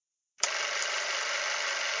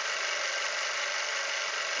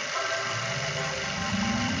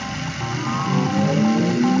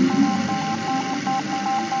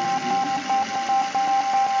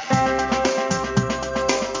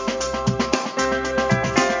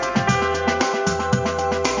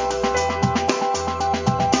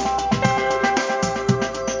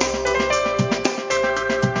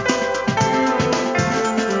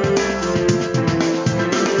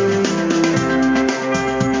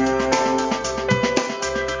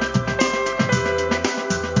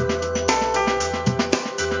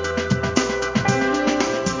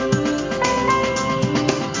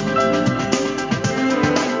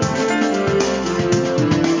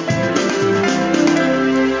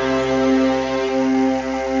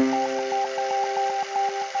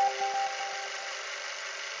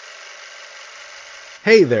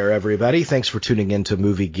Hey there, everybody. Thanks for tuning in to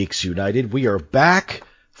Movie Geeks United. We are back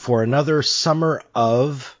for another Summer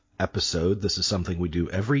of episode. This is something we do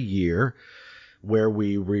every year where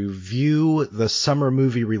we review the summer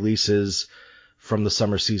movie releases from the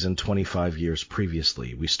summer season 25 years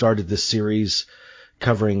previously. We started this series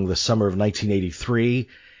covering the summer of 1983,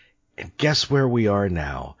 and guess where we are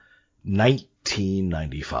now?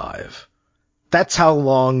 1995. That's how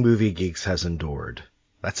long Movie Geeks has endured.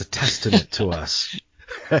 That's a testament to us.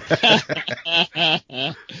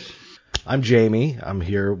 I'm Jamie. I'm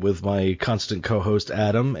here with my constant co-host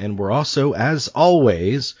Adam, and we're also, as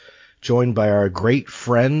always, joined by our great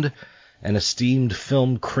friend and esteemed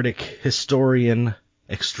film critic historian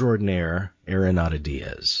extraordinaire, Aaron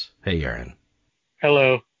Diaz. Hey, Aaron.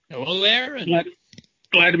 Hello. Hello, Aaron.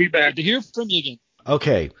 Glad to be back. Good to hear from you again.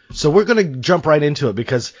 Okay, so we're going to jump right into it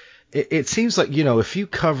because it seems like, you know, if you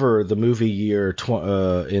cover the movie year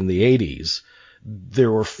in the 80s,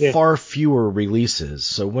 there were far fewer releases.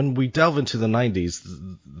 So when we delve into the 90s,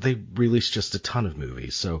 they released just a ton of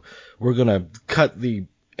movies. So we're going to cut the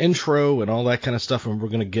intro and all that kind of stuff, and we're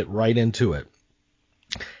going to get right into it.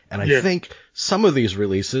 And I think some of these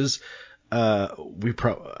releases, I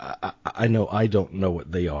know I don't know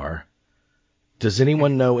what they are. Does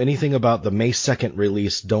anyone know anything about the May 2nd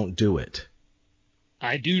release, Don't Do It?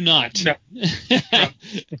 I do not. No.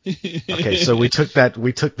 Okay, so we took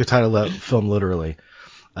the title of that film literally.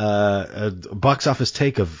 A box office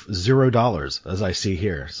take of $0, as I see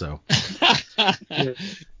here. So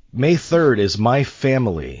May 3rd is My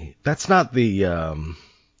Family. That's not the.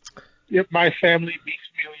 Yep, My Family, Mi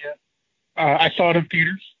Familia. I saw it in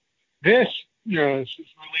theaters. This, this was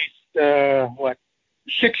released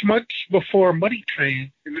 6 months before Money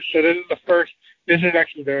Train, and so this is the first. This is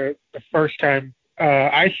actually the first time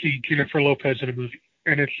I see Jennifer Lopez in a movie,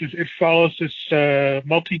 and it follows this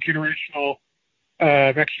multi-generational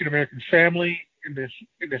Mexican American family in this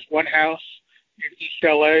one house in East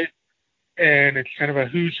LA, and it's kind of a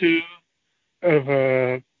who's who of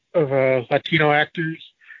Latino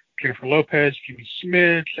actors: Jennifer Lopez, Jimmy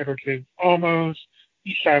Smith, Edward James Olmos,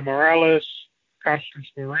 Isai Morales,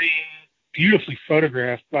 Constance Marie. Beautifully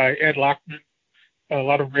photographed by Ed Lachman. A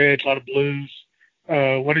lot of reds, a lot of blues.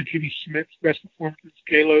 One of Jimmy Smith's best performances.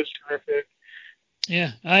 J-Lo's terrific.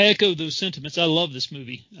 Yeah, I echo those sentiments. I love this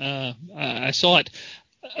movie. I saw it.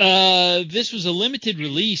 This was a limited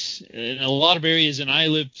release in a lot of areas, and I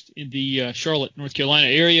lived in the Charlotte, North Carolina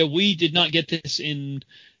area. We did not get this in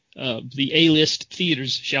the A-list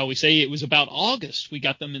theaters, shall we say. It was about August we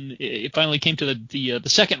got them, and it finally came to the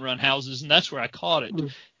second run houses, and that's where I caught it.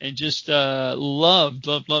 And just loved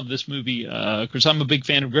this movie. Of course, I'm a big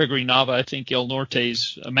fan of Gregory Nava. I think El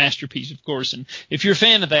Norte's a masterpiece, of course. And if you're a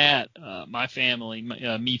fan of that, My Family,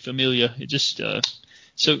 Mi Familia, it just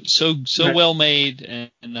so well made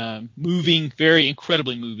and moving, very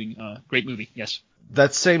incredibly moving. Great movie, yes.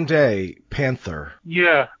 That same day, Panther.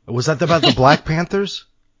 Yeah. Was that about the Black Panthers?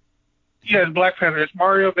 Yeah, the Black Panther. It's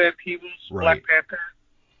Mario Van Peebles' Black Panther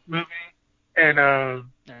movie, and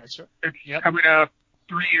that's right. It's coming out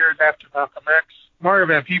 3 years after Malcolm X. Mario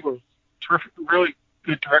Van Peebles, terrific, really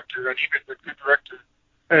good director, uneven but good director,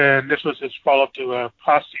 and this was his follow-up to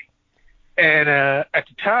Posse. And at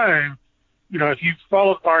the time, if you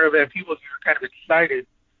followed Mario Van Peebles, you were kind of excited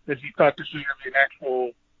because you thought this was going to be an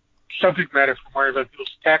actual subject matter for Mario Van Peebles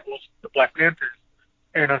to tackle the Black Panthers.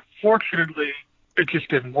 And unfortunately, it just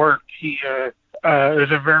didn't work. It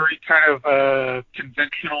was a very kind of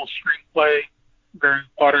conventional screenplay, very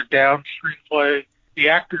watered down screenplay. The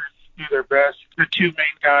actors do their best. The two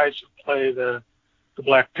main guys who play the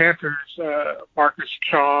Black Panthers, Marcus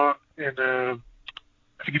Chong and I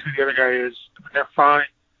forget who the other guy is. They're fine,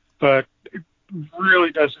 but it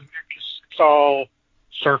really doesn't. It's all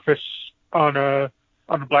surface on the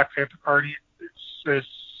Black Panther Party. There's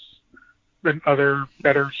been other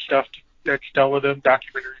better stuff that's dealt with them,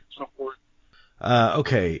 documentaries and so forth.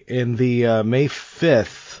 Okay, in the May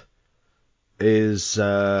 5th is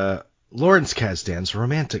Lawrence Kasdan's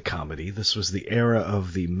romantic comedy. This was the era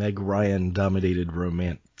of the Meg Ryan-dominated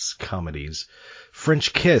romance comedies.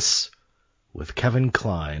 French Kiss with Kevin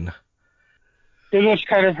Kline. It was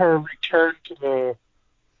kind of her return to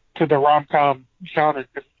the rom-com genre.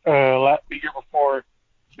 The year before,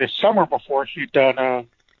 the summer before, she'd done what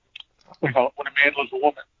do you call it, When a Man Loves a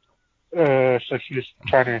Woman. So she was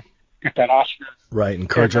trying to get that Oscar. Right, and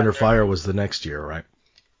Courage Under Fire was the next year, right?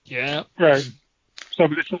 Yeah. Right. So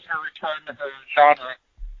this was her return to her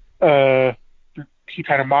genre. She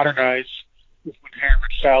kind of modernized with Harry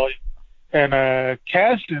Met Sally. And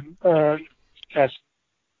Kasdan,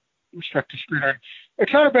 respect to screenwriting,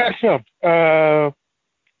 it's not a bad film.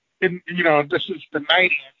 This is the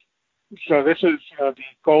 90s, so this is the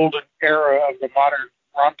golden era of the modern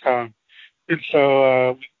rom-com. And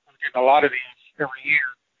so we get a lot of these every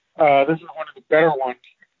year. This is one of the better ones,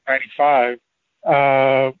 95.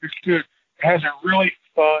 It's good. It has a really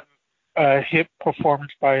fun, hip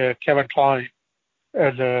performance by Kevin Kline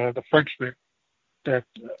as the Frenchman that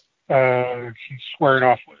she's squaring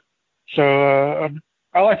off with. So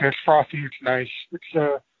I like it. It's frothy. It's nice.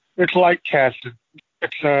 It's like Kasdan.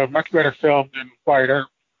 It's a much better film than Wyatt Earp.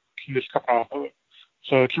 He was coming off of it.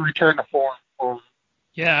 So it's a return to form for him.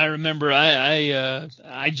 Yeah, I remember.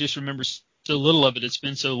 I just remember so little of it. It's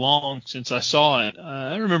been so long since I saw it.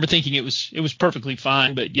 I remember thinking it was perfectly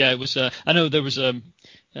fine, but yeah, it was. I know there was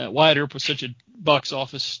Wyatt Earp was such a box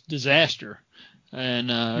office disaster, and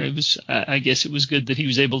it was. I guess it was good that he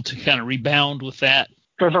was able to kind of rebound with that.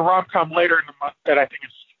 There's a rom-com later in the month that I think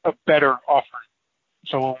is a better offering.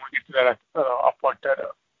 So when we get to that, I'll point that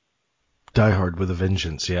out. Die Hard with a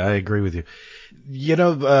Vengeance. Yeah, I agree with you.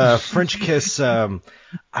 French Kiss, I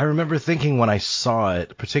remember thinking when I saw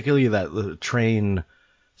it, particularly that train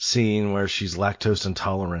scene where she's lactose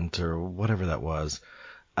intolerant or whatever that was,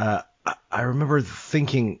 I remember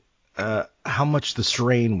thinking how much the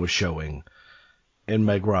strain was showing in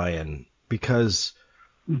Meg Ryan because,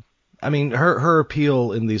 I mean, her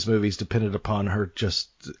appeal in these movies depended upon her just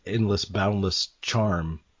endless, boundless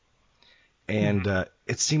charm. And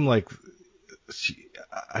it seemed like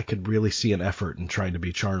I could really see an effort in trying to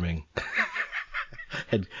be charming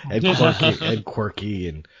and quirky,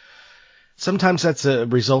 and sometimes that's a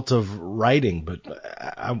result of writing. But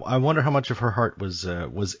I wonder how much of her heart was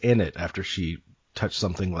in it after she touched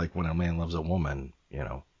something like When a Man Loves a Woman.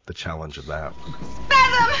 The challenge of that.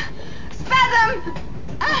 Spasm!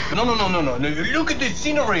 No. Look at the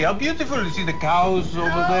scenery. How beautiful. You see the cows over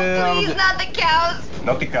there. Please, not the cows.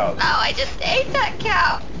 Not the cows. Oh, I just ate that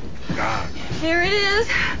cow. God. Here it is.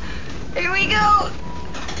 Here we go.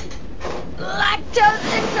 Lactose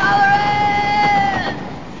intolerant.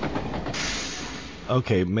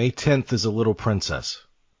 Okay, May 10th is A Little Princess.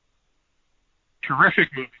 Terrific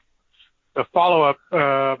movie. The follow-up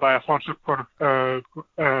by Alfonso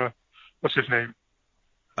what's his name?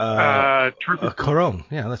 Cuarón.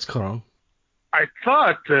 Yeah, that's Cuarón. I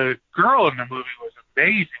thought the girl in the movie was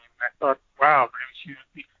amazing. I thought, wow,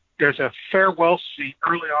 man, there's a farewell scene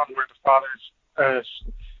early on where the father's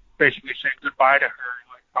basically saying goodbye to her.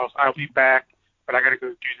 Like, I'll be back, but I got to go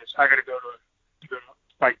do this. I got to go to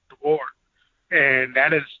fight the war. And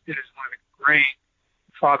it is one of the great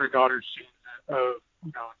father-daughter scenes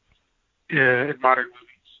in modern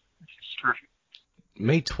movies. It's terrific.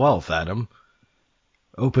 May 12th, Adam,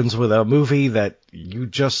 opens with a movie that you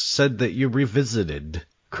just said that you revisited,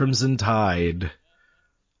 Crimson Tide.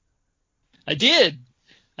 I did.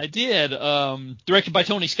 Directed by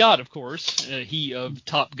Tony Scott, of course. He of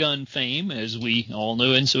Top Gun fame, as we all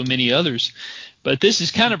know, and so many others. But this is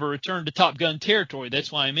kind of a return to Top Gun territory.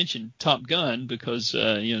 That's why I mentioned Top Gun, because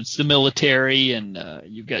it's the military, and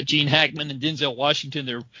you've got Gene Hackman and Denzel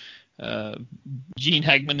Washington. Gene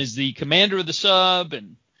Hackman is the commander of the sub,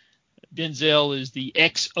 and Denzel is the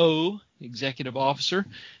XO, executive officer.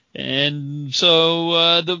 And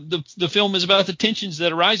so the film is about the tensions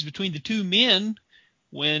that arise between the two men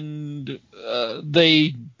when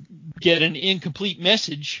they get an incomplete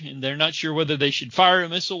message and they're not sure whether they should fire a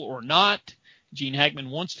missile or not. Gene Hackman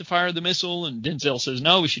wants to fire the missile, and Denzel says,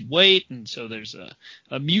 no, we should wait. And so there's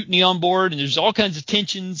a mutiny on board, and there's all kinds of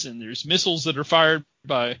tensions, and there's missiles that are fired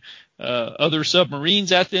by other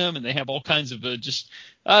submarines at them, and they have all kinds of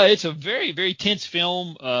it's a very, very tense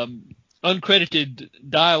film. Uncredited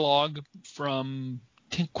dialogue from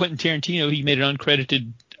Quentin Tarantino. He made an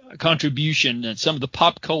uncredited contribution, and some of the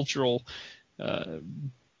pop cultural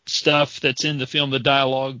stuff that's in the film, the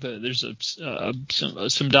dialogue. There's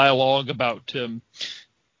some dialogue about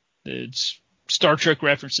it's Star Trek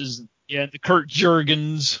references. Yeah, the Kurt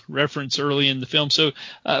Jurgens reference early in the film. So,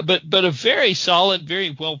 but a very solid,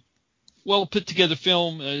 very well put together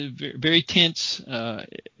film, very tense,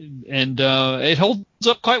 and it holds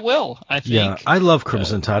up quite well, I think. Yeah, I love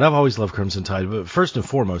Crimson Tide. I've always loved Crimson Tide, but first and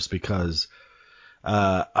foremost because,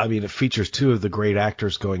 it features two of the great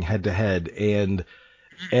actors going head to head, and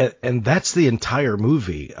that's the entire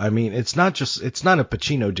movie. I mean, it's not a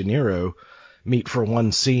Pacino De Niro meet for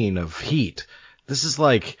one scene of Heat. This is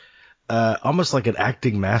like almost like an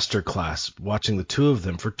acting masterclass, watching the two of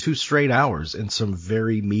them for 2 straight hours in some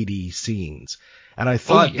very meaty scenes. And I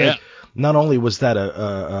thought that not only was that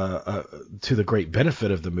to the great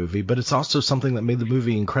benefit of the movie, but it's also something that made the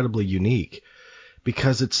movie incredibly unique,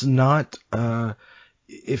 because it's not.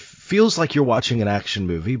 It feels like you're watching an action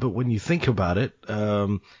movie, but when you think about it,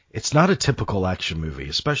 it's not a typical action movie,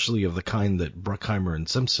 especially of the kind that Bruckheimer and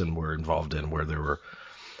Simpson were involved in, where there were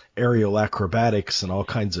aerial acrobatics and all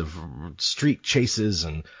kinds of street chases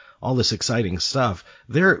and all this exciting stuff.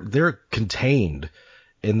 They're contained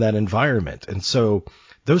in that environment. And so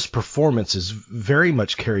those performances very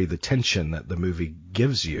much carry the tension that the movie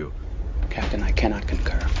gives you. Captain, I cannot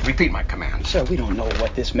concur. Repeat my command. Sir, we don't know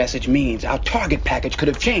what this message means. Our target package could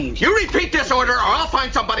have changed. You repeat this order, or I'll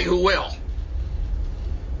find somebody who will.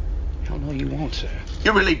 Hell no, you won't, sir.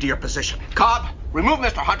 You're relieved of your position. Cobb, remove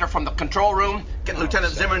Mr. Hunter from the control room. Get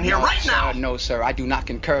Lieutenant Zimmerman here right now. No, sir, I do not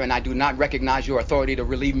concur, and I do not recognize your authority to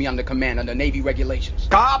relieve me under command under Navy regulations.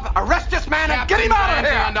 Cobb, arrest this man and get him out of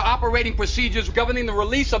here! Under operating procedures governing the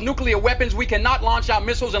release of nuclear weapons, we cannot launch our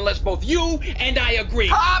missiles unless both you and I agree.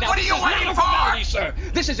 Cobb, now, what are you waiting for? Sir,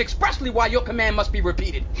 this is expressly why your command must be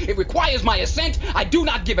repeated. It requires my assent. I do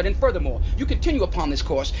not give it, and furthermore, you continue upon this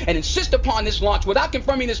course and insist upon this launch without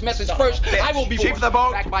confirming this message first. I will be Chief of the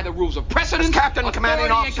boat, backed by the rules of precedence, Captain, commanding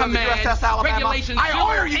officer of the USS Alabama. Regulations I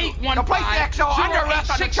order you to place the XO under arrest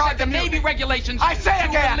on the charge of Navy regulations. I say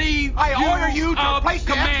again, I order you to place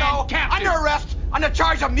the XO under arrest on the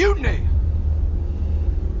charge of mutiny.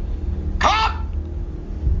 Cobb!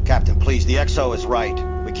 Captain, please, the XO is right.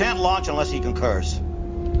 We can't launch unless he concurs.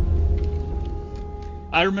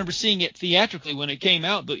 I remember seeing it theatrically when it came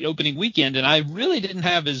out the opening weekend, and I really didn't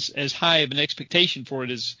have as high of an expectation for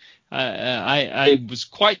it as I was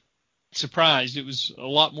quite surprised. It was a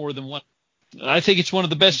lot more than what I think. It's one of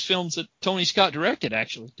the best films that Tony Scott directed,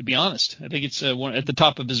 actually, to be honest. I think it's one at the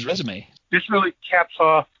top of his resume. This really caps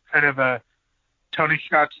off kind of Tony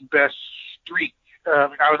Scott's best streak.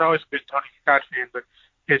 I was always a big Tony Scott fan, but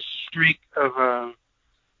his streak of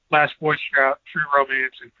Last Boy Scout, True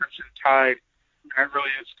Romance, and Crimson Tide, that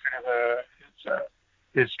really is kind of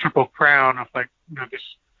his triple crown of this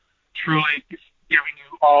truly giving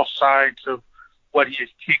you all sides of what he is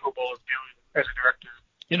capable of doing as a director.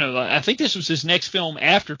 I think this was his next film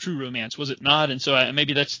after True Romance, was it not? And so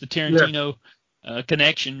maybe that's the Tarantino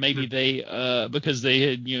connection. Maybe they, because they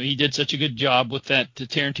had, he did such a good job with that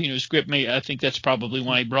Tarantino script. I think that's probably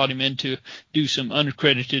why he brought him in to do some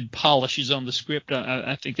uncredited polishes on the script.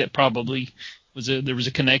 I think that probably there was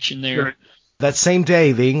a connection there. Sure. That same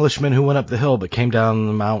day, The Englishman Who Went Up the Hill but Came Down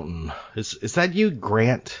the Mountain. Is that Hugh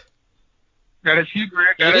Grant? That is Hugh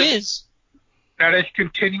Grant. It is. That is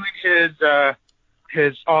continuing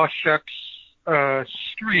his Aw Shucks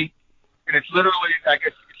streak, and it's literally, I guess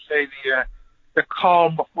you could say, the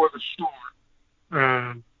calm before the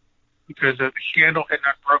storm, because the scandal had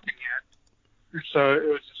not broken yet. And so it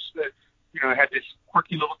was just, it had this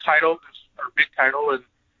quirky little title, or big title, and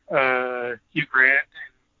Hugh Grant,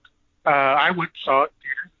 and I went and saw it in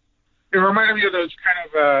theater. It reminded me of those kind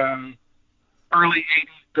of early 80s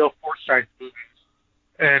Bill Forsythe movies.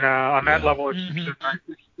 And on that level, it's a good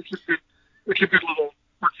little,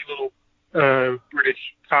 quirky little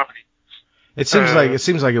British comedy. It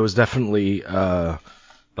seems like it was definitely I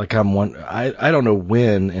don't know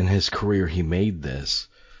when in his career he made this,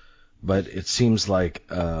 but it seems like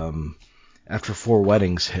after Four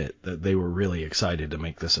Weddings hit that they were really excited to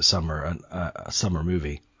make this a summer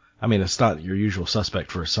movie. I mean, it's not your usual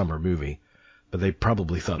suspect for a summer movie, but they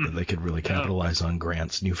probably thought that they could really capitalize on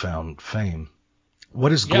Grant's newfound fame.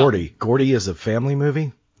 What is Gordy? Yeah. Gordy is a family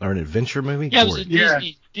movie or an adventure movie? Yeah,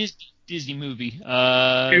 Gordy. It was a Disney movie.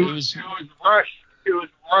 It was rushed. It was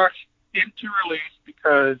rushed into release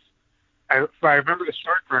because, if I remember the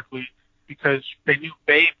story correctly, because they knew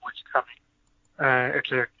Babe was coming. It's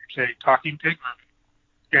a talking pig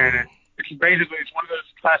movie, and it's one of those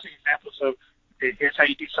classic examples of here's how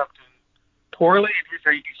you do something poorly and here's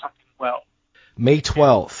how you do something well. May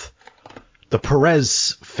 12th. The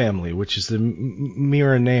Perez Family, which is the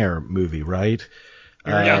Mira Nair movie, right?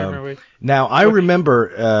 Now, I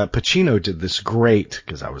remember Pacino did this great,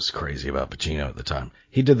 because I was crazy about Pacino at the time.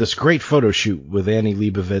 He did this great photo shoot with Annie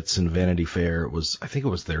Leibovitz and Vanity Fair. I think it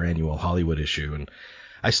was their annual Hollywood issue, and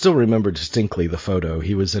I still remember distinctly the photo.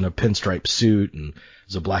 He was in a pinstripe suit, and it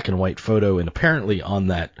was a black and white photo, and apparently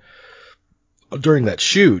during that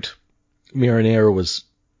shoot, Mira Nair was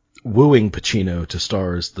wooing Pacino to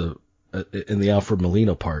star as in the Alfred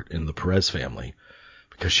Molina part in the Perez Family,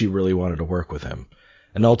 because she really wanted to work with him.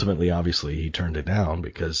 And ultimately, obviously, he turned it down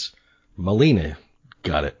because Molina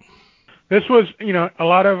got it. This was, a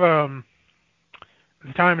lot of at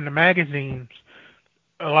the time in the magazines,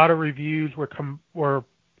 a lot of reviews were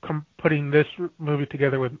putting this movie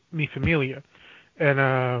together with Mi Familia,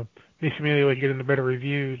 and Mi Familia was getting the better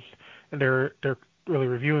reviews, and they're really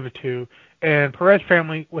reviewing the two. And Perez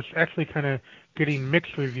Family was actually kind of getting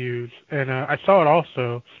mixed reviews, and I saw it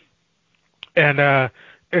also, and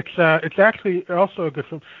it's actually also a good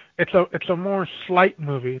film. It's a more slight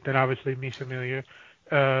movie than obviously Mi Familia.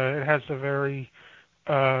 It has a very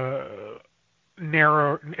narrow.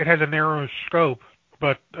 It has a narrow scope,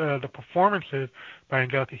 but the performances by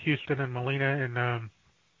Angelica Houston and Molina, and I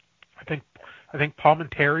think Paul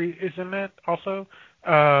Menteri is in it also.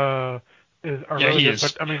 Are really good.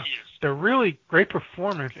 But I mean, they're really great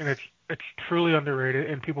performance, and it's truly underrated.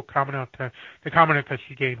 And people commented because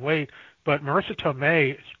she gained weight. But Marissa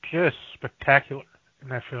Tomei is just spectacular in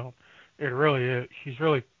that film. It really is. She's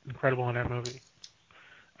really incredible in that movie.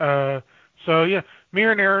 So yeah,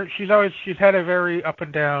 Mira Nair, she's had a very up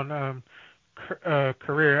and down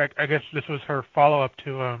career. I guess this was her follow up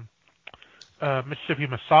to Mississippi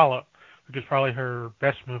Masala, which is probably her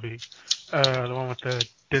best movie, the one with the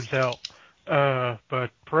Denzel.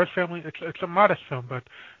 But Perez Family, it's a modest film, but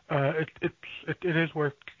it is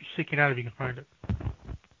worth seeking out if you can find it.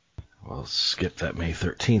 Well, skip that May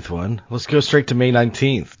 13th one. Let's go straight to May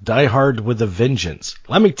 19th. Die Hard with a Vengeance.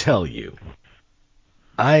 Let me tell you.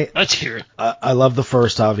 Let's hear it. I love the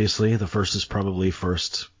first, obviously. The first is probably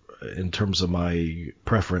first in terms of my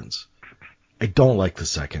preference. I don't like the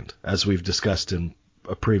second, as we've discussed in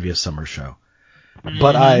a previous summer show. Mm-hmm.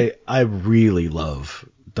 But I really love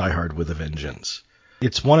Die Hard with a Vengeance.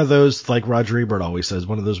 It's one of those, like Roger Ebert always says,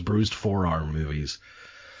 one of those bruised forearm movies.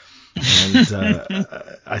 And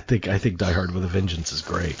I think Die Hard with a Vengeance is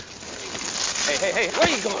great. Hey, where are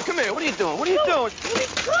you going? Come here. What are you doing? What are you doing? Let me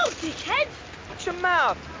go, dickhead. Watch your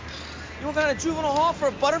mouth. You were going to juvenile hall for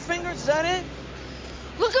a Butterfingers? Is that it?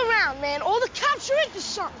 Look around, man. All the cops are into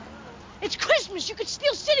something. It's Christmas. You could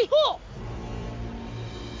steal City Hall.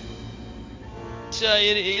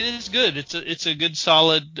 It is good. It's a good,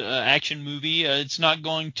 solid action movie. It's not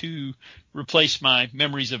going to replace my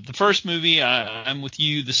memories of the first movie. I'm with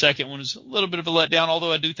you. The second one is a little bit of a letdown,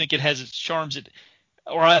 although I do think it has its charms.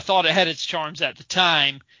 I thought it had its charms at the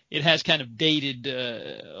time. It has kind of dated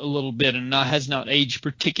a little bit and has not aged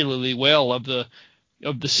particularly well. Of the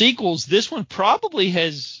sequels, this one probably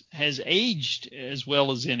has aged as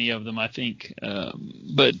well as any of them, I think.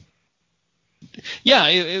 But yeah,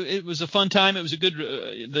 it was a fun time. It was a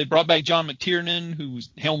good. They brought back John McTiernan, who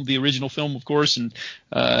helmed the original film, of course, and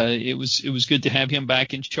it was good to have him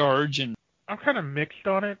back in charge. And I'm kind of mixed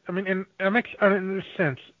on it. I mean, I'm mixed in this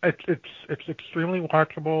sense. It's extremely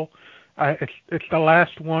watchable. It's the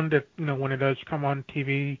last one that, when it does come on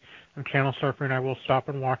TV and channel surfing, I will stop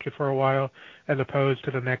and watch it for a while, as opposed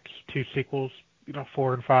to the next two sequels,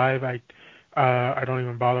 4 and 5. I don't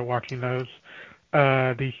even bother watching those.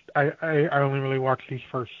 I only really watched these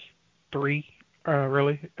first 3,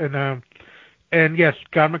 really. And yes,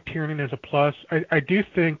 John McTiernan is a plus. I do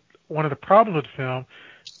think one of the problems with the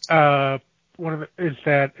film, is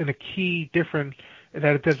that, and a key difference is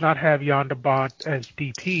that it does not have Jan de Bont as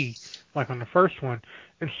DP like on the first one,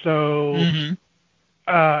 and so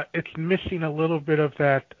it's missing a little bit of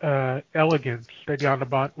that elegance that Jan de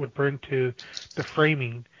Bont would bring to the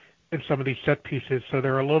framing in some of these set pieces. So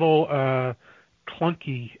they're a little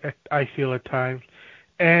clunky, I feel at times,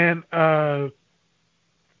 and I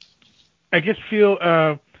just feel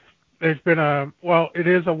there's been it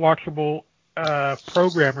is a watchable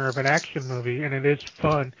programmer of an action movie, and it is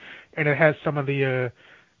fun, and it has some of the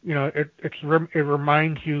it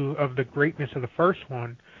reminds you of the greatness of the first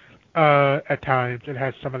one at times. It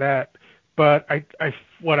has some of that, but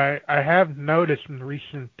what I have noticed in the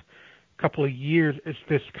recent couple of years is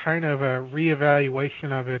this kind of a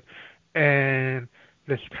reevaluation of it, and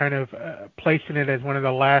this kind of placing it as one of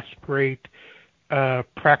the last great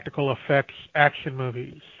practical effects action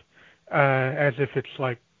movies, as if it's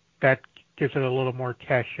like that gives it a little more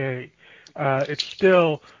cachet. It's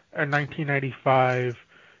still a 1995,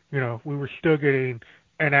 we were still getting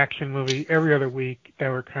an action movie every other week that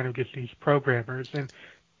were kind of just these programmers. And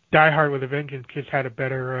Die Hard with a Vengeance just had a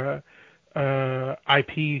better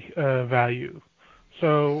IP value.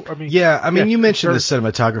 So, I mean... Yeah, I mean, yes, you mentioned the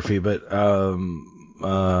cinematography, but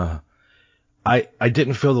I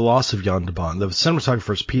didn't feel the loss of Jan de Bont. The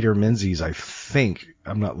cinematographer is Peter Menzies, I think.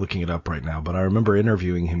 I'm not looking it up right now, but I remember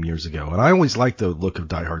interviewing him years ago. And I always liked the look of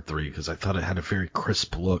Die Hard 3 because I thought it had a very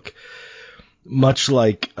crisp look. Much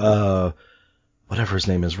like, whatever his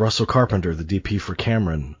name is, Russell Carpenter, the DP for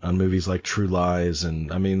Cameron on movies like True Lies.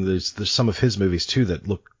 And I mean, there's some of his movies too that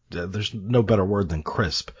look, there's no better word than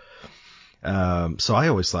crisp. So I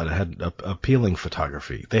always thought it had appealing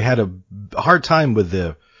photography. They had a hard time with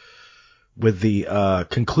the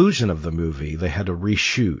conclusion of the movie. They had to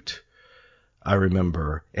reshoot, I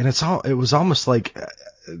remember. And it was almost like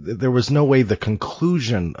there was no way the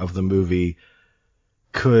conclusion of the movie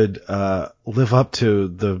could live up to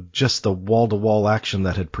the wall-to-wall action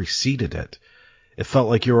that had preceded it. It felt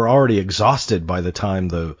like you were already exhausted by the time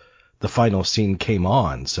the final scene came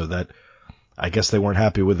on, so that I guess they weren't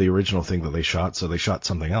happy with the original thing that they shot, so they shot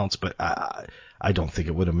something else, but I don't think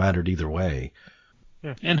it would have mattered either way.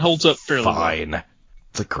 Yeah. And holds up fairly fine. Well.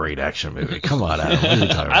 It's a great action movie. Come on, Adam. What are you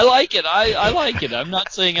talking about? I like it. I like it. I'm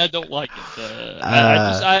not saying I don't like it.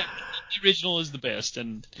 I the original is the best,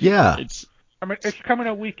 and yeah, it's coming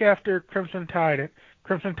a week after Crimson Tide.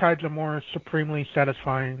 Crimson Tide's a more supremely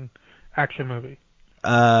satisfying action movie.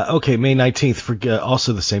 Okay, May 19th.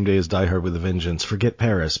 Also the same day as Die Hard with a Vengeance. Forget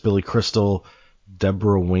Paris. Billy Crystal,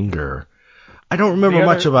 Deborah Winger. I don't remember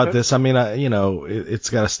much about this. I mean, it's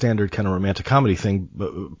got a standard kind of romantic comedy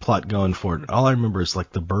plot going for it. All I remember is like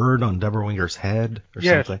the bird on Deborah Winger's head or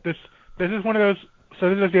something. Yes, this is one of those. So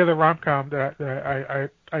this is the other rom-com that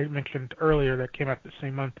I mentioned earlier that came out the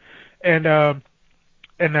same month, and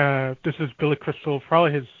this is Billy Crystal,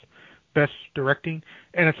 probably his best directing,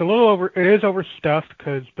 and it is overstuffed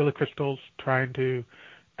because Billy Crystal's trying to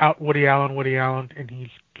out Woody Allen, and he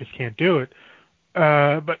just can't do it.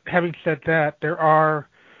 But having said that, there are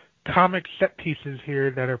comic set pieces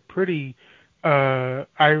here that are pretty,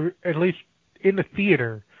 at least in the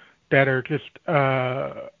theater, that are just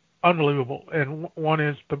unbelievable. And one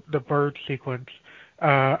is the bird sequence.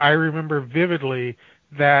 I remember vividly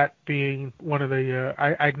that being one of the.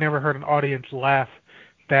 I'd never heard an audience laugh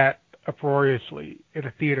that uproariously in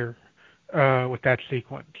a theater with that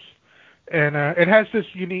sequence. And it has this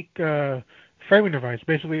unique framing device.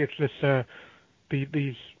 Basically, it's this.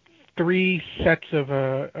 These two sets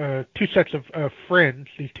of friends,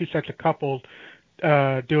 these two sets of couples,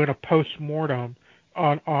 doing a post-mortem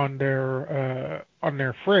on their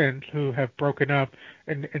friends who have broken up,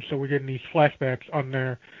 and so we're getting these flashbacks on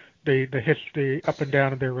the history up and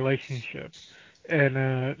down of their relationship,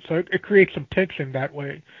 and so it creates some tension that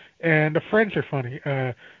way. And the friends are funny,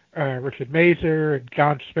 Richard Mazer and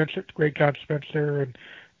John Spencer, great John Spencer,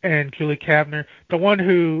 and Julie Kavner. The one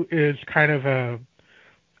who is kind of a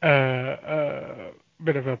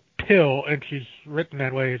bit of a pill, and she's written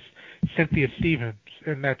that way, is Cynthia Stevens,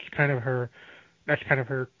 and that's kind of her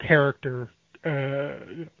character,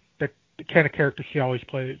 that the kind of character she always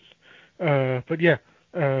plays. But yeah,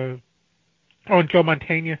 and Joe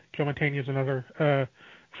Mantegna. Joe Mantegna is another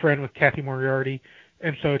friend with Kathy Moriarty,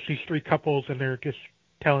 and so it's these three couples, and they're just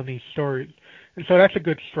telling these stories. And so that's a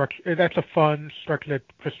good structure. That's a fun structure that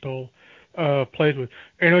Crystal plays with.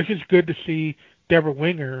 And it was just good to see Deborah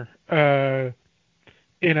Winger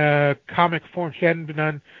in a comic form. She hadn't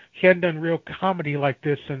done real comedy like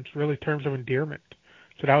this since really Terms of Endearment.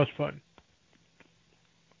 So that was fun.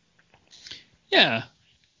 Yeah,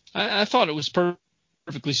 I thought it was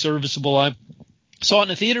perfectly serviceable. I saw it in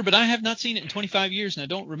the theater, but I have not seen it in 25 years, and I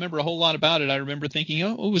don't remember a whole lot about it. I remember thinking,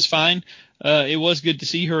 oh, it was fine. It was good to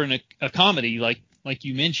see her in a comedy like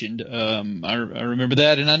you mentioned. I remember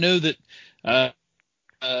that, and I know that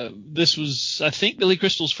this was, I think, Billy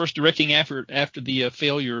Crystal's first directing effort after the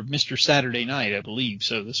failure of Mr. Saturday Night, I believe.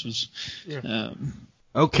 So this was... Yeah.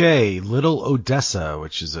 Okay, Little Odessa,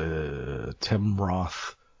 which is a Tim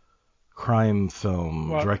Roth crime film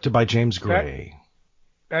directed by James Gray.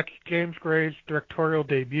 That's James Gray's directorial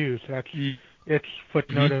debut, so that's its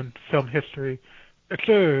footnote in film history.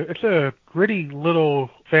 It's a gritty little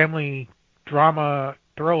family drama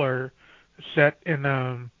thriller set in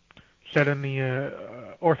the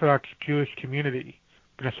Orthodox Jewish community.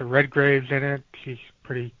 Vanessa Redgrave's in it. She's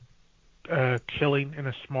pretty chilling in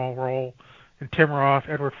a small role. And Tim Roth,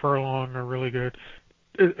 Edward Furlong are really good.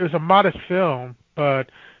 It was a modest film, but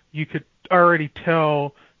you could already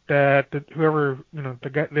tell that this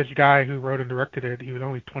guy who wrote and directed it, he was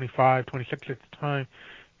only 25, 26 at the time.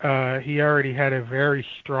 He already had a very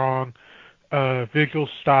strong visual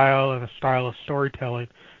style and a style of storytelling,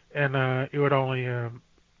 and it would only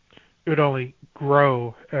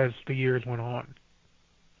grow as the years went on.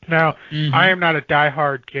 Now, I am not a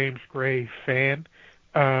diehard James Gray fan.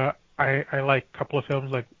 I like a couple of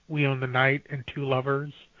films like We Own the Night and Two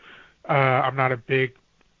Lovers. I'm not a big,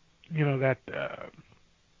 the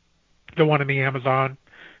one in the Amazon.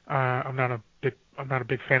 I'm not a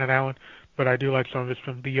big fan of that one, but I do like some of his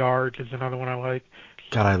films. The Yard is another one I like.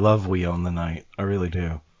 God, I love We Own the Night. I really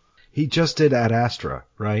do. He just did Ad Astra,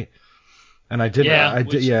 right? And I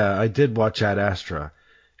did watch Ad Astra,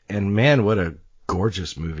 and man, what a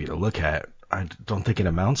gorgeous movie to look at. I don't think it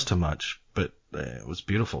amounts to much, but it was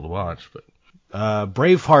beautiful to watch. But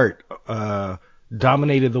Braveheart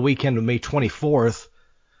dominated the weekend of May 24th.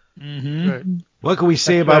 Mm-hmm. What can we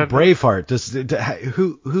say about Braveheart?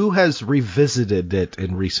 Who has revisited it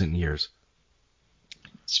in recent years?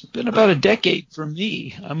 It's been about a decade for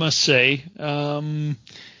me, I must say.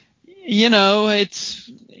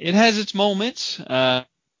 It has its moments. I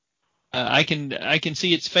can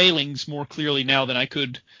see its failings more clearly now than I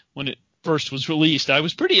could when it first was released. I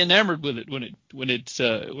was pretty enamored with it when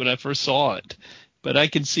I first saw it, but I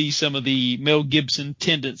can see some of the Mel Gibson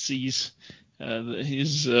tendencies.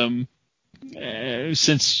 Since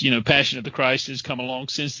Passion of the Christ has come along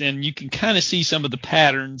since then, you can kind of see some of the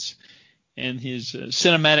patterns and his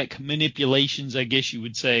cinematic manipulations, I guess you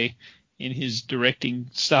would say, in his directing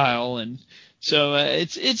style, and so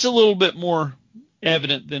it's a little bit more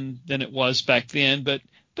evident than it was back then, but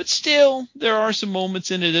still there are some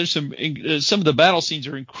moments in it. There's some of the battle scenes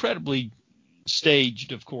are incredibly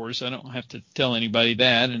staged, of course. I don't have to tell anybody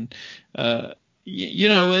that, and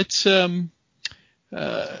it's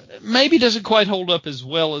maybe doesn't quite hold up as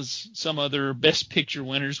well as some other Best Picture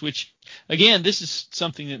winners, which, again, this is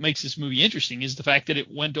something that makes this movie interesting, is the fact that it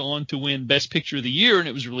went on to win Best Picture of the Year, and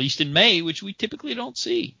it was released in May, which we typically don't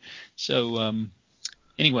see. So,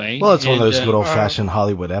 anyway. Well, it's one of those good old-fashioned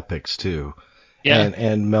Hollywood epics, too. Yeah.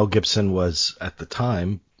 And Mel Gibson was, at the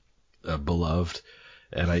time, beloved,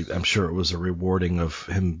 and I'm sure it was a rewarding of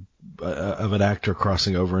him, of an actor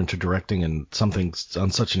crossing over into directing and something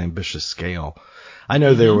on such an ambitious scale. I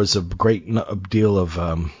know there was a great deal of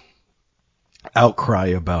outcry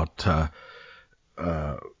about from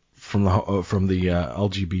the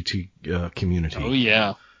LGBT community. Oh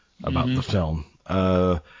yeah, about the film.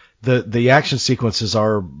 The action sequences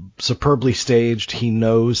are superbly staged. He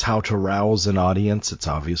knows how to rouse an audience. It's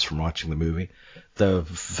obvious from watching the movie.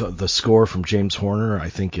 The score from James Horner, I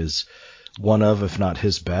think, is one of, if not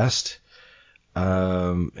his best.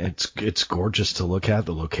 It's gorgeous to look at,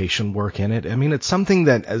 the location work in it. I mean, it's something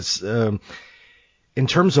that, as in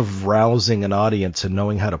terms of rousing an audience and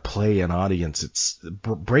knowing how to play an audience,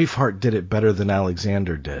 Braveheart did it better than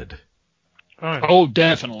Alexander did. Oh,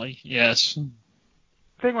 definitely, yes. The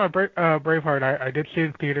thing about Braveheart, I did see it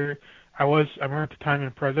in theater. I remember at the time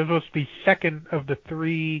impressed. This was the second of the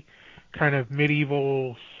three kind of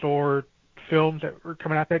medieval sword films that were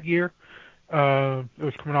coming out that year. It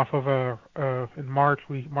was coming off of in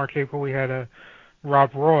April we had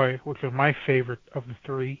Rob Roy, which was my favorite of the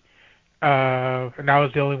three, and that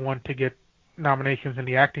was the only one to get nominations in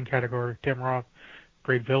the acting category. Tim Roth,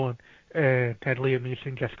 great villain, and had Liam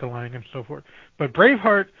Neeson, Jessica Lange, and so forth. But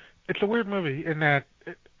Braveheart, it's a weird movie in that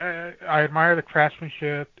I admire the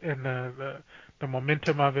craftsmanship and the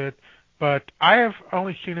momentum of it, but I have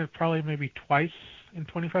only seen it probably maybe twice in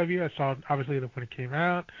 25 years. I saw it obviously when it came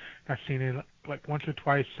out. I've seen it like once or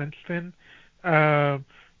twice since then.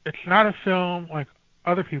 It's not a film like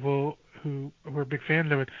other people who are big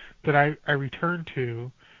fans of it that I return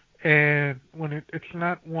to, and it's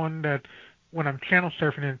not one that when I'm channel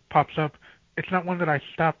surfing and it pops up, it's not one that I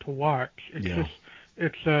stop to watch. It's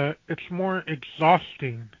it's more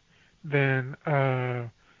exhausting than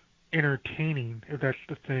entertaining, if that's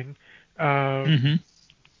the thing.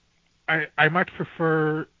 I much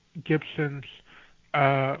prefer Gibson's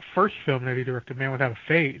first film that he directed, Man Without a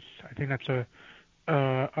Face. I think that's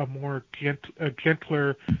a more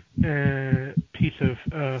gentler piece of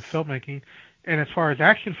filmmaking. And as far as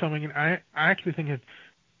action filmmaking, I actually think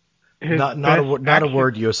not a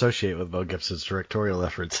word you associate with Mel Gibson's directorial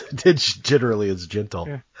efforts. It generally is gentle.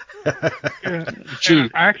 Yeah. True.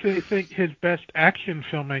 I actually think his best action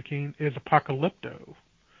filmmaking is Apocalypto.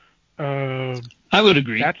 I would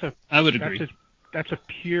agree. I would agree. That's a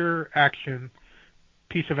pure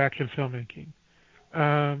piece of action filmmaking.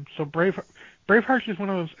 So Braveheart is one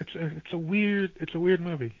of those. It's a weird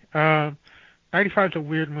movie. 95 is a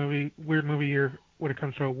weird movie year when it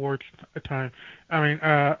comes to awards time. I mean,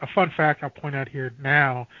 a fun fact I'll point out here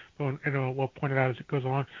now, and we'll point it out as it goes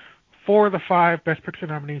along. 4 of the 5 Best Picture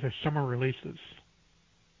nominees are summer releases.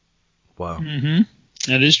 Wow. Mm-hmm.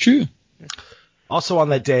 That is true. Also on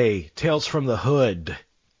that day, Tales from the Hood.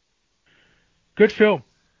 Good film.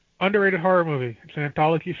 Underrated horror movie. It's an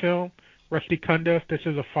anthology film. Rusty Cundiff. This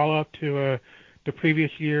is a follow-up to the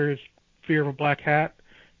previous year's Fear of a Black Hat,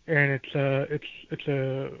 and it's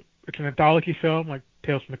an anthology film like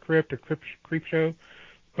Tales from the Crypt or Creep Show,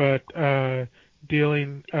 but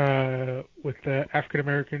dealing with African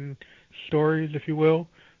American stories, if you will.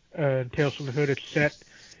 Tales from the Hood. It's set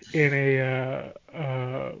in a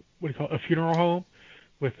funeral home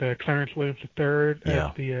with Clarence Williams III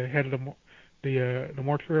as the head of the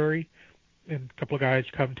mortuary, and a couple of guys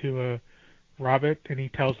come to rob it, and he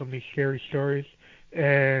tells them these scary stories,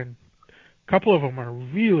 and a couple of them are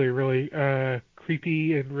really, really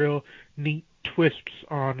creepy and real neat twists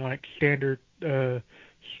on like standard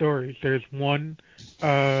stories. There's one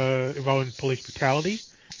involving police brutality,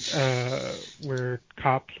 where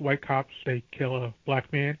white cops, they kill a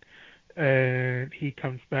black man, and he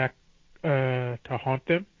comes back to haunt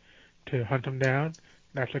them, to hunt them down.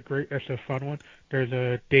 That's a fun one. There's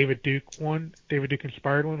a David Duke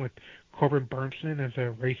inspired one with Corbin Bernsen as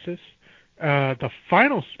a racist. The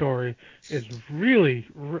final story is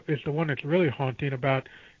the one that's really haunting about,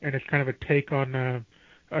 and it's kind of a take on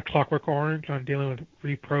a Clockwork Orange on dealing with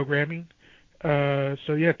reprogramming.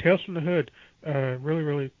 So yeah, Tales from the Hood,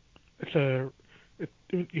 really, it's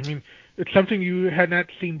something you had not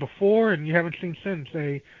seen before and you haven't seen since.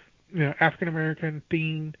 African American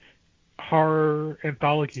themed horror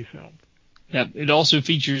anthology film. Yeah, it also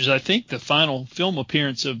features, I think, the final film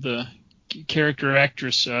appearance of the character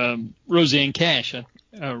actress Roseanne Cash. I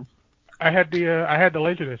had the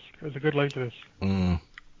Laserdisc. It was a good Laserdisc.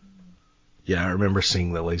 Yeah, I remember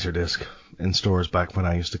seeing the Laserdisc in stores back when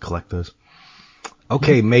I used to collect those.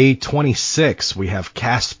 Okay, May 26th, we have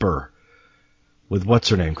Casper with what's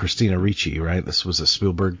her name, Christina Ricci, right? This was a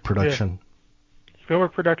Spielberg production. Yeah.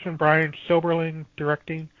 Spielberg production, Brian Soberling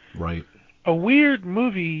directing. Right. A weird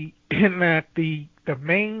movie in that the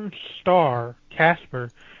main star, Casper,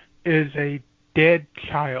 is a dead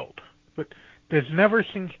child, but this never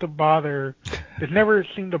seemed to bother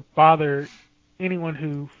anyone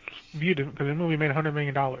who viewed it, because the movie made $100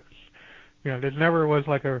 million. There never was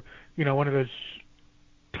like one of those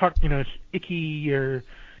icky or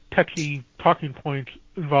touchy talking points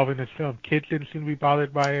involving this film. Kids didn't seem to be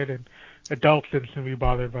bothered by it, and adults didn't seem to be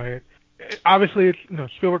bothered by it. Obviously, it's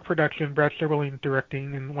Spielberg production, Brad Silberling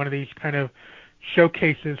directing, and one of these kind of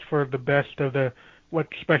showcases for the best of what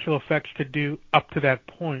special effects could do up to that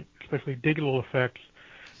point, especially digital effects.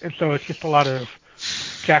 And so it's just a lot of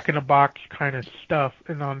jack-in-the-box kind of stuff.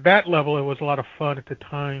 And on that level, it was a lot of fun at the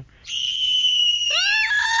time.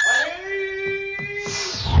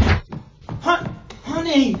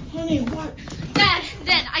 Honey, what? Dad,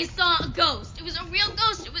 I saw a ghost. It was a real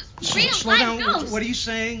ghost. It was real, Slow down. Ghost. What are you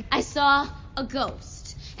saying? I saw a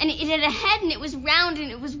ghost. And it had a head, and it was round,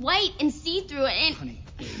 and it was white and see-through. And... Honey,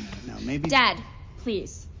 wait a minute. Now, maybe... Dad,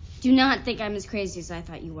 please, do not think I'm as crazy as I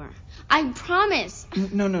thought you were. I promise.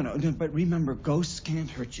 No. But remember, ghosts can't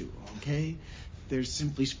hurt you, okay? They're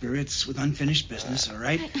simply spirits with unfinished business, all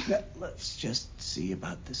right? Let's just see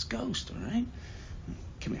about this ghost, all right?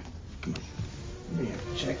 Come here. Come on. Here,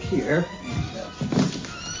 check here.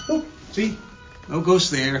 Oh, see? No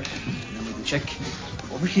ghost there. And then we can check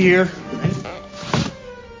over here, right?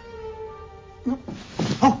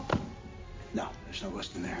 Oh! No, there's no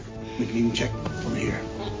ghost in there. We can even check over here.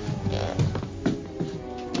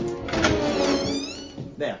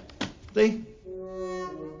 There. See?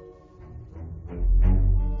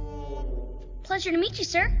 Pleasure to meet you,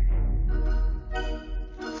 sir.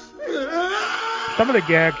 Some of the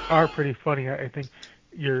gags are pretty funny. I think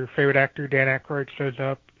your favorite actor, Dan Aykroyd, shows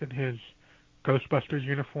up in his Ghostbusters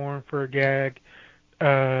uniform for a gag.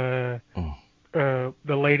 The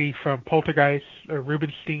lady from Poltergeist,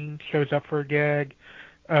 Rubenstein, shows up for a gag.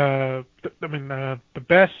 The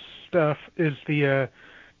best stuff is the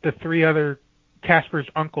three other Casper's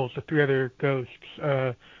uncles, the three other ghosts,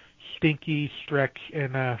 Stinky, Stretch,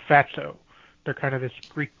 and Fatso. They're kind of this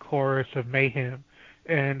Greek chorus of mayhem,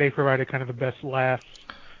 and they provided kind of the best laughs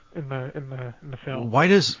in the film. Why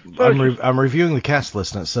does I'm reviewing the cast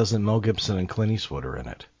list and it says that Mel Gibson and Clint Eastwood are in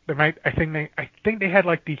it? I think they had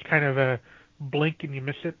like these kind of blink and you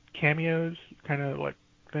miss it cameos kind of like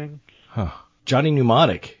things. Huh. Johnny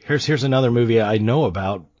Mnemonic. Here's another movie I know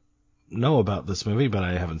about this movie, but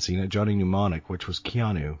I haven't seen it. Johnny Mnemonic, which was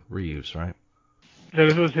Keanu Reeves, right? So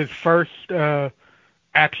this was his first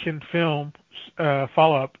action film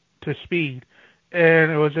follow-up to Speed,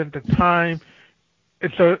 and it was at the time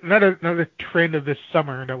And so another trend of this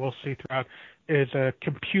summer that we'll see throughout is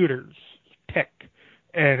computers, tech.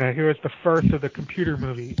 And here is the first of the computer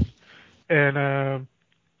movies. And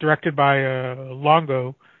directed by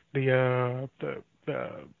Longo, the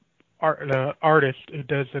artist who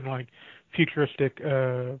does in like futuristic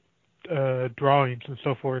drawings and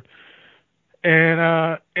so forth.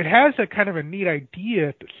 And it has a kind of a neat idea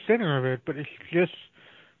at the center of it, but it's just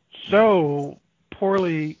so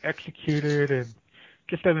poorly executed and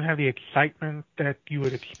just doesn't have the excitement that you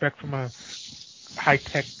would expect from a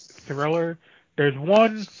high-tech thriller. There's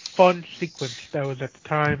one fun sequence that was at the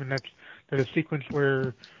time, and there's a sequence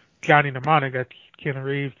where Johnny Mnemonic, that's Keanu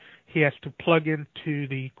Reeves, he has to plug into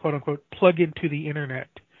the quote-unquote plug into the internet.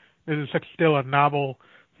 This is still a novel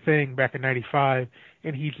thing back in '95,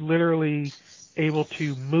 and he's literally able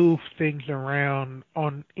to move things around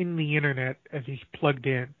in the internet as he's plugged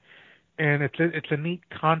in. And it's a neat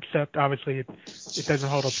concept. Obviously, it doesn't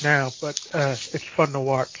hold up now, but it's fun to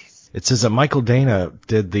watch. It says that Michael Dana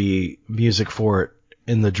did the music for it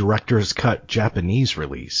in the director's cut Japanese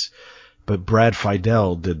release, but Brad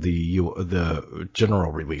Fiedel did the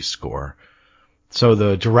general release score. So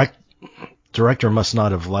the director must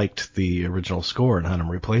not have liked the original score and had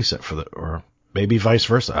him replace it or maybe vice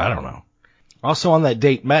versa. I don't know. Also on that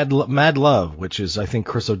date, Mad Love, which is I think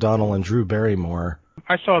Chris O'Donnell and Drew Barrymore.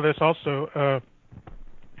 I saw this also.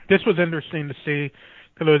 This was interesting to see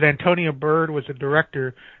because Antonia Bird was a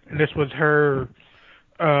director, and this was her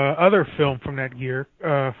other film from that year,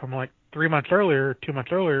 from like 2 months earlier.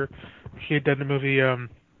 She had done the movie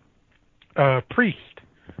Priest,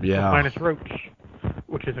 with Linus Roach,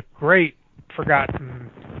 which is a great, forgotten,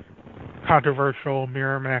 controversial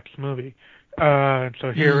Miramax movie.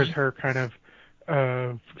 So here is her kind of,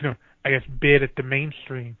 I guess, bid at the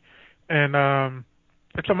mainstream. And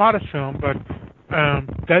it's a modest film, but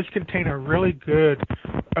does contain a really good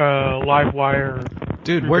live wire.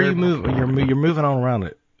 Dude, where are you moving? You're moving all around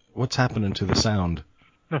it. What's happening to the sound?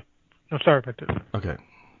 No, sorry about that. Okay.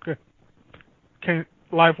 Good.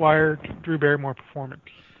 Live wire, Drew Barrymore performance.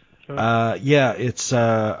 So. Yeah, it's.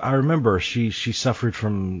 I remember she suffered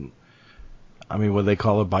from. I mean, would they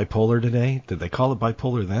call it bipolar today? Did they call it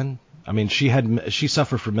bipolar then? I mean, she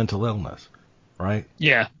suffered from mental illness, right?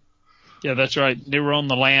 Yeah. Yeah, that's right. They were on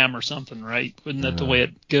the lam or something, right? Wasn't that the way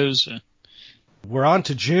it goes? We're on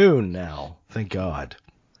to June now. Thank God.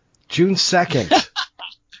 June 2nd.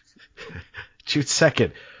 June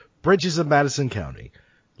 2nd. Bridges of Madison County.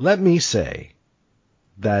 Let me say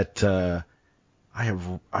that I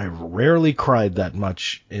have rarely cried that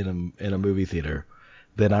much in a movie theater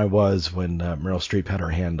than I was when Meryl Streep had her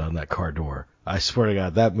hand on that car door. I swear to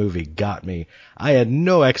God, that movie got me. I had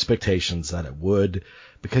no expectations that it would,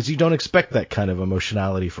 because you don't expect that kind of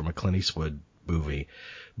emotionality from a Clint Eastwood movie.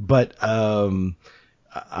 But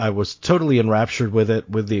I was totally enraptured with it,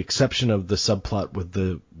 with the exception of the subplot with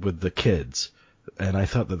the kids. And I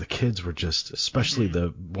thought that the kids were just, especially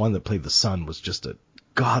the one that played the son, was just a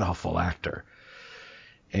god-awful actor.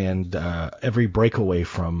 And every breakaway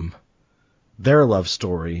from their love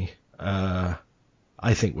story, I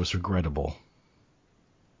think, was regrettable.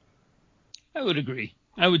 I would agree.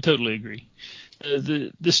 I would totally agree.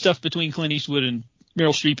 The stuff between Clint Eastwood and Meryl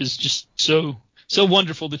Streep is just so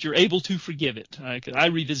wonderful that you're able to forgive it. I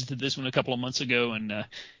revisited this one a couple of months ago, and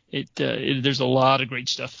there's a lot of great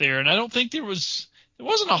stuff there. And I don't think there wasn't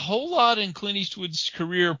a whole lot in Clint Eastwood's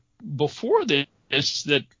career before this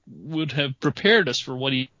that would have prepared us for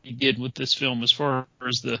what he did with this film as far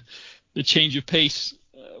as the change of pace.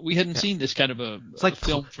 We hadn't seen this kind of a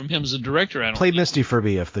film from him as a director. I don't Play Misty for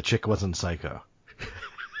me if the chick wasn't psycho.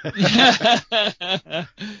 But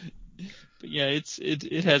yeah,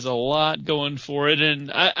 it has a lot going for it,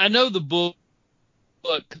 and I know the book.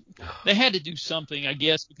 They had to do something, I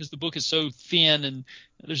guess, because the book is so thin and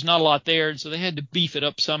there's not a lot there, and so they had to beef it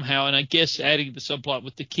up somehow. And I guess adding the subplot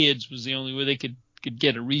with the kids was the only way they could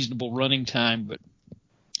get a reasonable running time. But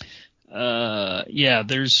yeah,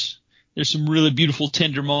 there's some really beautiful,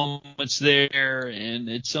 tender moments there, and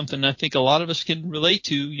it's something I think a lot of us can relate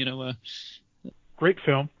to. Great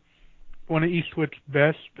film, one of Eastwood's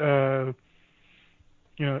best.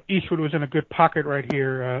 Eastwood was in a good pocket right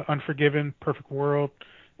here. Unforgiven, Perfect World,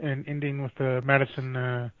 and ending with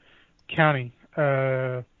Madison County.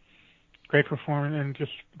 Great performance, and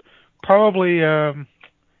just probably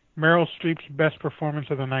Meryl Streep's best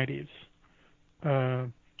performance of the 90s.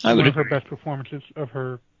 One of her best performances of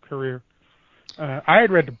her career. I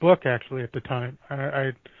had read the book actually at the time.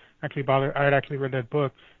 I had actually read that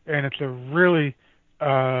book, and it's a really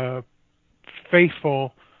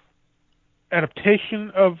faithful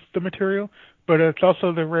adaptation of the material, but it's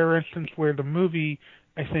also the rare instance where the movie,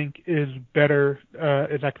 I think, is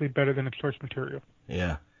actually better than its source material.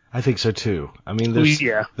 Yeah, I think so too. I mean,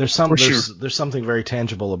 there's something very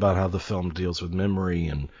tangible about how the film deals with memory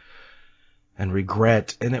and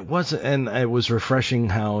regret, and it was refreshing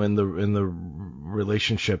how in the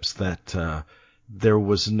relationships that there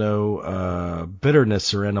was no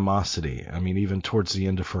bitterness or animosity. I mean, even towards the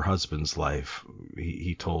end of her husband's life,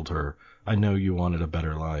 he told her, "I know you wanted a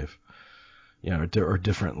better life, or a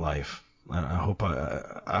different life. I hope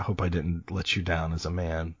I didn't let you down as a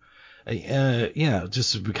man."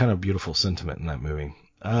 Just a kind of beautiful sentiment in that movie.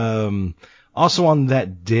 Also on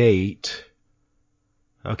that date,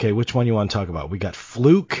 okay, which one you want to talk about? We got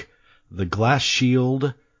Fluke, The Glass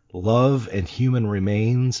Shield, Love and Human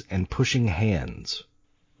Remains, and Pushing Hands.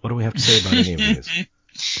 What do we have to say about any of these?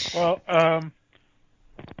 Well,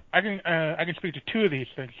 I can speak to two of these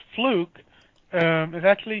things. Fluke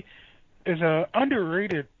is a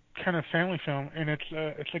underrated kind of family film, and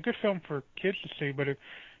it's a good film for kids to see, but it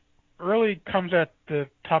really comes at the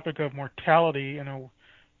topic of mortality in a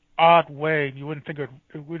odd way. You wouldn't think it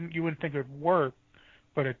would work,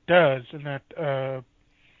 but it does. In that,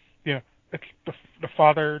 it's the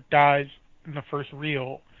father dies in the first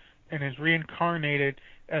reel, and is reincarnated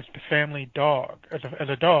as the family dog, as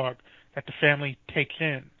a dog that the family takes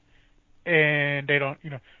in, and they don't,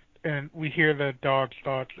 and we hear the dog's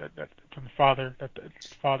thoughts that from the father, that the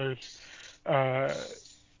father's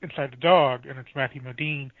inside the dog, and it's Matthew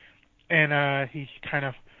Modine. And he's kind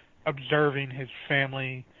of observing his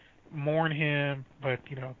family mourn him, but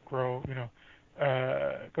go through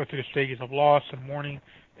the stages of loss and mourning.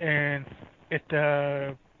 And it's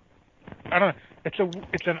an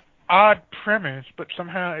odd premise, but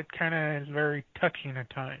somehow it kind of is very touching at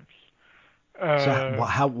times.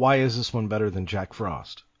 Why is this one better than Jack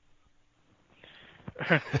Frost?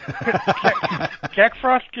 Jack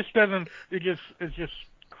Frost just doesn't. It's just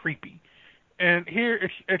creepy. And here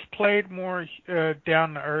it's played more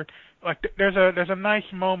down to earth. Like there's a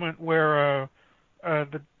nice moment where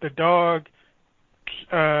the dog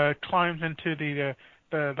climbs into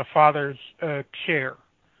the father's chair,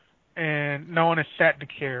 and no one has sat in the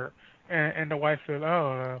chair, and the wife says,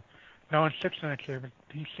 "Oh, no one sits in the chair, but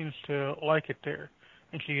he seems to like it there,"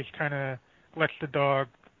 and she just kind of lets the dog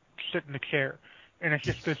sit in the chair, and it's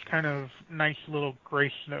just this kind of nice little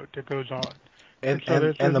grace note that goes on. And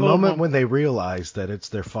the moment when they realize that it's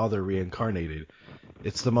their father reincarnated,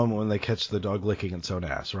 it's the moment when they catch the dog licking its own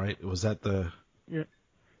ass, right? Was that the... Yeah.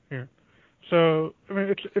 So, I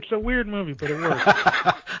mean, it's a weird movie, but it works.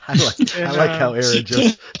 I like how Aaron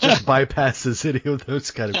just bypasses any of those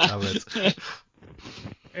kind of comments.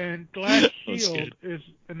 And Glass Shield is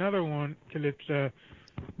another one, because it's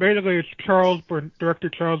basically it's director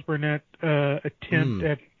Charles Burnett attempt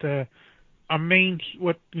at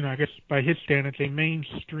I guess by his standards, a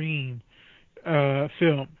mainstream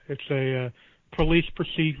film. It's a police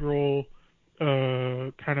procedural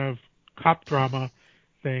kind of cop drama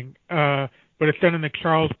thing, but it's done in the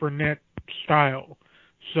Charles Burnett style.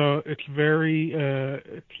 So it's very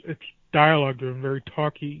it's dialogue driven, very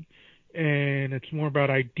talky, and it's more about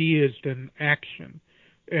ideas than action.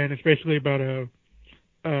 And it's basically about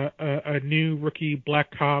a new rookie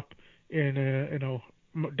black cop in a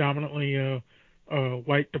dominantly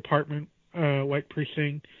white department, white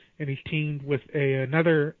precinct, and he's teamed with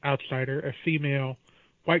another outsider, a female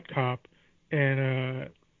white cop, and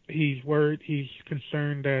he's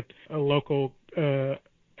concerned that a local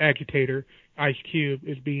agitator, Ice Cube,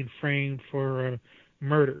 is being framed for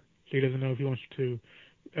murder. So he doesn't know if he wants to,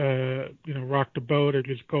 rock the boat or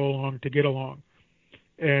just go along to get along.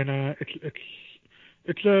 And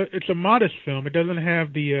it's a modest film. It doesn't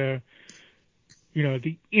have the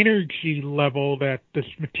the energy level that this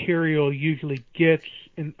material usually gets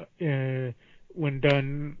when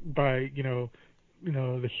done by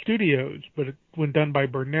the studios, but when done by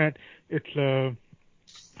Burnett, it's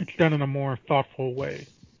done in a more thoughtful way.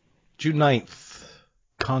 June 9th,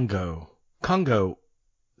 Congo.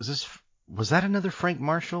 Was that another Frank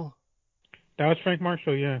Marshall? That was Frank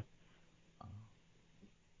Marshall, yeah.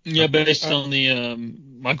 Yeah, based on the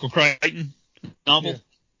Michael Crichton novel. Yeah.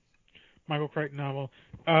 Michael Crichton novel.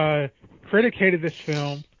 Critic hated this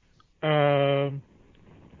film.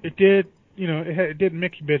 It did, it did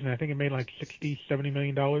mixed business. I think it made like $60-70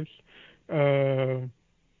 million.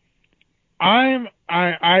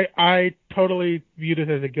 I totally viewed it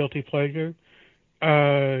as a guilty pleasure.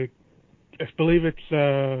 I believe it's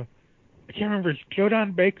I can't remember. It's Joe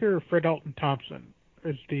Don Baker or Fred Alton Thompson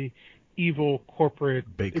is the evil corporate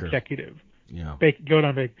executive. Yeah. Joe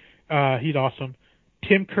Don Baker. He's awesome.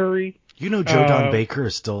 Tim Curry. Joe Don Baker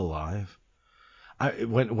is still alive?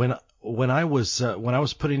 When I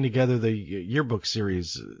was putting together the yearbook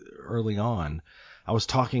series early on, I was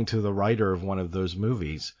talking to the writer of one of those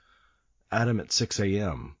movies, Adam at 6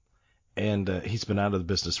 a.m., and he's been out of the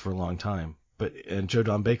business for a long time. And Joe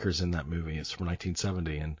Don Baker's in that movie. It's from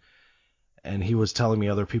 1970, and he was telling me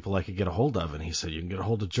other people I could get a hold of, and he said, you can get a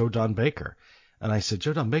hold of Joe Don Baker. And I said,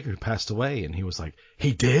 Joe Don Baker passed away. And he was like,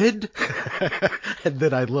 he did? And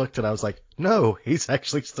then I looked and I was like, no, he's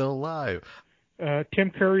actually still alive. Tim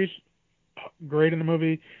Curry's great in the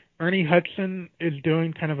movie. Ernie Hudson is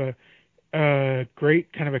doing kind of a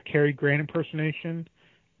great kind of a Cary Grant impersonation.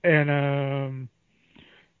 And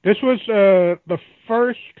this was the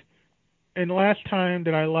first and last time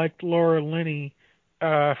that I liked Laura Linney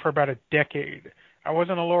for about a decade. I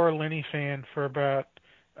wasn't a Laura Linney fan for about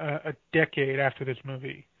a decade after this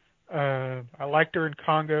movie. I liked her in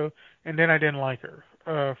Congo, and then I didn't like her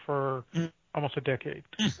for almost a decade.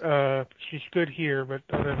 She's good here, but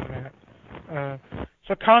other than that.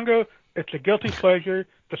 So Congo, it's a guilty pleasure.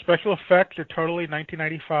 The special effects are totally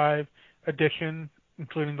 1995 edition,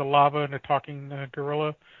 including the lava and the talking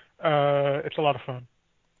gorilla. It's a lot of fun.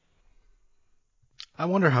 I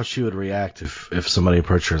wonder how she would react if somebody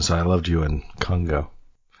approached her and said, I loved you in Congo.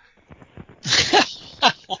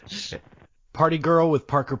 Party Girl with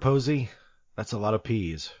Parker Posey. That's a lot of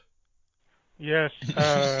peas. Yes.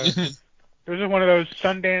 This is one of those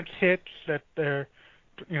Sundance hits that they're,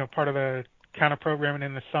 part of the counter programming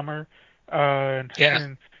in the summer.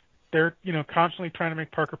 And they're, constantly trying to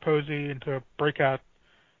make Parker Posey into a breakout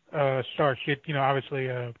star. She had, obviously,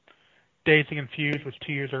 Dazed and Confused was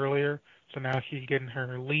 2 years earlier. So now she's getting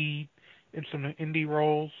her lead in some indie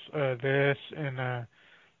roles. This and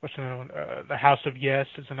what's another one? The House of Yes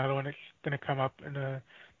is another one that's going to come up in the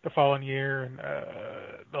following year. And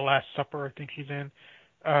The Last Supper, I think she's in.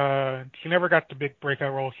 She never got the big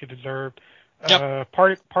breakout role she deserved. Yep.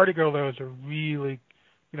 Party Girl, though, is a really,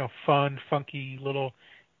 fun, funky little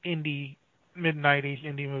indie, mid-90s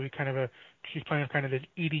indie movie. She's playing kind of this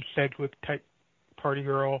Edie Sedgwick type party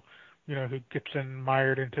girl, who gets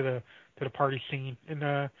mired into the party scene.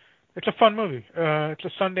 And it's a fun movie. It's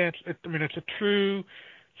a Sundance. It's a true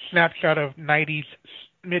snapshot of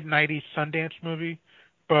mid-90s Sundance movie,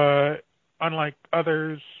 but unlike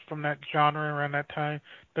others from that genre around that time,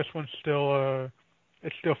 this one's still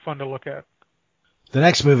it's still fun to look at. The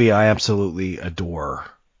next movie I absolutely adore.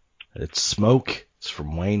 It's Smoke. It's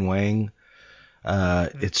from Wayne Wang.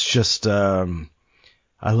 It's just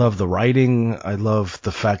I love the writing. I love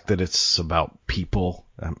the fact that it's about people.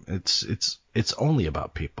 It's only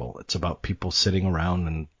about people. It's about people sitting around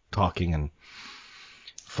and talking and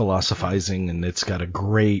philosophizing, and it's got a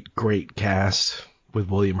great cast with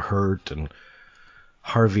William Hurt and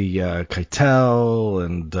Harvey Keitel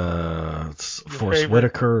and Forrest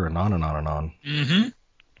Whitaker and on and on and on. Mm-hmm.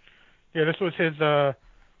 Yeah, this was his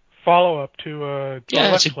follow-up to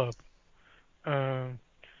West Club.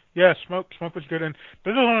 Smoke was good, and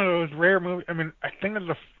this is one of those rare movies. I think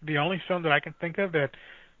it's the only film that I can think of that,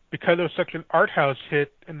 because it was such an art house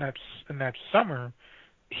hit in that summer,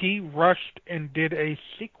 he rushed and did a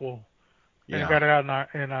sequel, and got it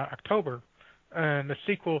out in October. And the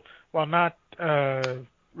sequel, while not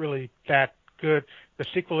really that good, the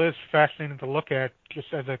sequel is fascinating to look at,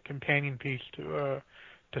 just as a companion piece to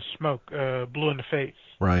Smoke, Blue in the Face.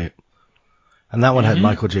 Right, and that one had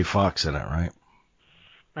Michael J. Fox in it, right?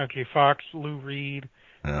 Michael J. Fox, Lou Reed,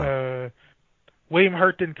 yeah. William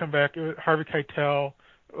Hurt didn't come back. Harvey Keitel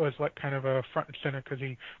was like kind of a front and center because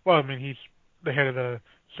he's the head of the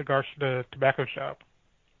tobacco shop.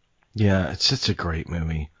 Yeah, it's such a great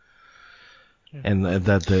movie. Yeah. And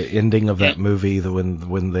that the ending of that movie,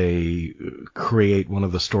 when they create one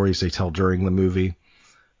of the stories they tell during the movie,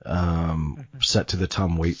 set to the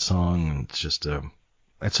Tom Waits song, it's just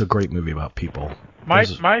it's a great movie about people. My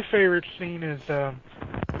favorite scene is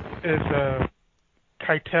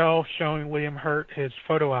Keitel showing William Hurt his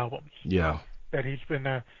photo albums. Yeah. That he's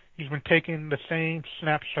been taking the same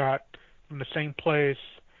snapshot from the same place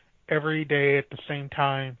every day at the same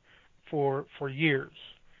time for years,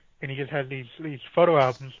 and he just has these photo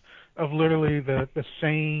albums of literally the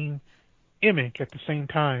same image at the same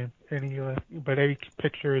time, and but each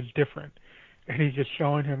picture is different, and he's just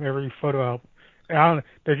showing him every photo album. And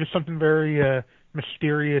there's just something very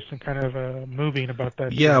mysterious and kind of moving about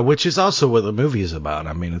that. Yeah, scene. Which is also what the movie is about.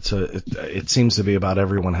 It seems to be about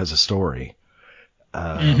everyone has a story.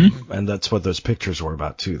 And that's what those pictures were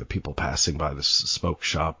about too. The people passing by this smoke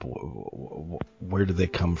shop. Where did they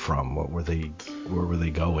come from? Where were they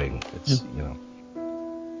going? It's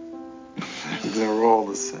They're all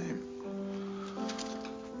the same.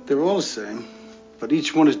 They're all the same, but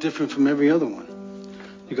each one is different from every other one.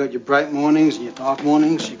 You got your bright mornings and your dark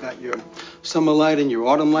mornings. You got your summer light and your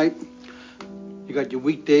autumn light. You got your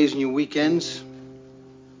weekdays and your weekends.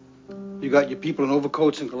 You got your people in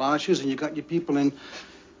overcoats and galoshes, and you got your people in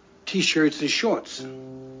T-shirts and shorts.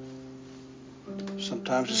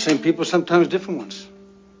 Sometimes the same people, sometimes different ones.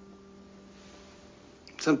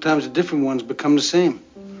 Sometimes the different ones become the same,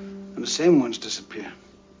 and the same ones disappear.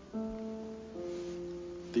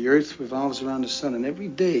 The Earth revolves around the sun, and every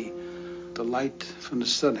day the light from the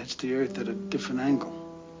sun hits the Earth at a different angle.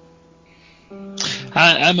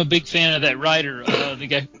 I'm a big fan of that writer, the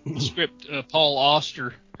guy who wrote the script, Paul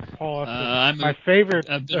Auster. Paul Auster. My favorite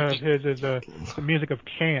of his is the music of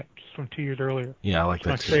Champs from 2 years earlier. Yeah, I like that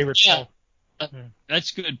my too. favorite. Yeah.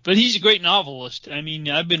 That's good. But he's a great novelist. I mean,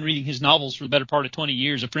 I've been reading his novels for the better part of 20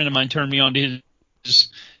 years. A friend of mine turned me on to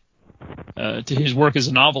his work as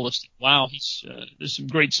a novelist. Wow, there's some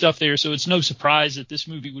great stuff there. So it's no surprise that this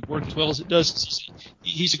movie would work as well as it does.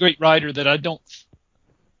 He's a great writer that I don't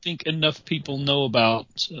think enough people know about.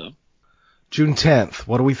 So. June 10th.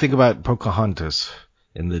 What do we think about Pocahontas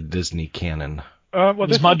in the Disney canon?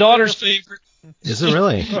 It's my daughter's favorite. Is it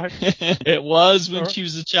really? It was when she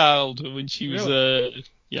was a child. When she was,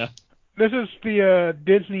 yeah. This is the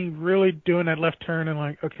Disney really doing that left turn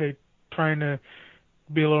and trying to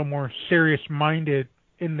be a little more serious-minded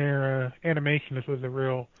in their animation. This was a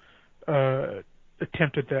real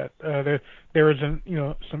attempt at that. There was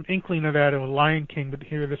some inkling of that in Lion King, but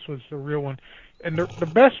here this was the real one. And the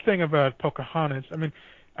best thing about Pocahontas, I mean,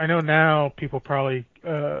 I know now people probably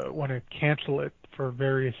want to cancel it for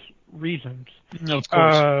various reasons. No, of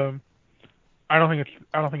course. I think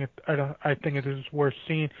it is worth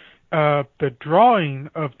seeing. The drawing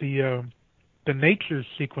of the nature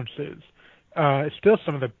sequences is still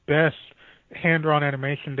some of the best hand-drawn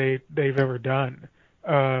animation they've ever done.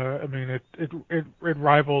 I mean, it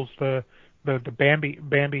rivals the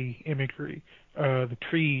Bambi imagery, the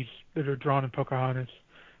trees that are drawn in Pocahontas,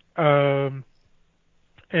 and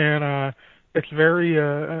it's very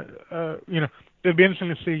it'd be interesting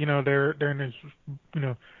to see. They're in this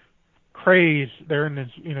craze. They're in this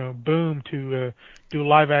boom to do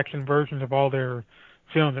live action versions of all their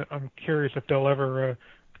films. I'm curious if they'll ever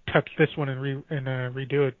touch this one and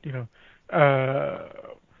redo it.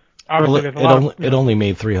 It only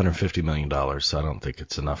made $350 million, so I don't think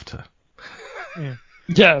it's enough to.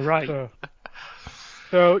 Yeah, right.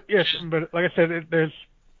 So yes, but like I said, there's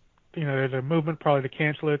a movement probably to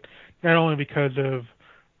cancel it, not only because of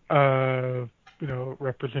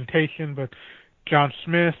representation, but John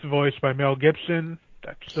Smith, voiced by Mel Gibson.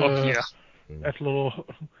 That's that's a little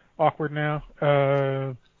awkward now.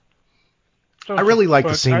 I really like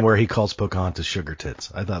the scene where he calls Pocahontas sugar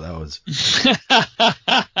tits. I thought that was.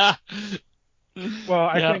 Well,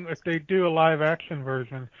 I think if they do a live action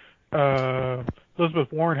version,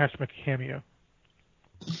 Elizabeth Warren has to make a cameo.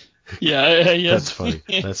 Yeah. That's funny.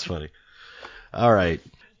 That's funny. All right.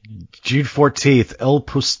 June 14th, El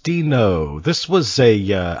Postino. This was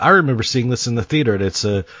I remember seeing this in the theater, and it's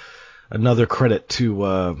another credit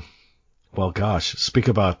to, speak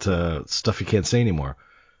about stuff you can't say anymore.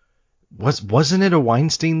 Wasn't it a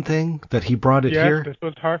Weinstein thing that he brought it here? Yes,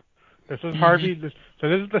 this was Harvey. So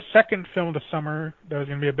this is the second film of the summer that was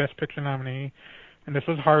going to be a Best Picture nominee, and this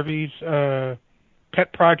was Harvey's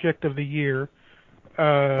pet project of the year.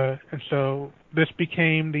 And so this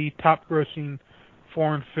became the top-grossing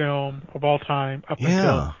foreign film of all time up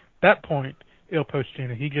until that point. Il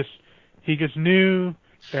Postino. He just knew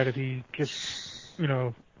that if he just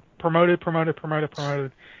promoted,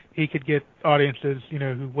 he could get audiences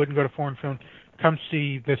who wouldn't go to foreign films come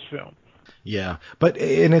see this film. Yeah,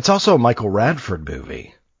 and it's also a Michael Radford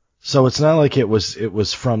movie, so it's not like it was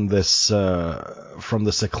from this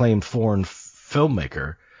acclaimed foreign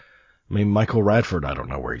filmmaker. I mean, Michael Radford, I don't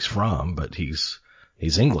know where he's from, but he's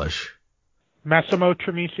English. Massimo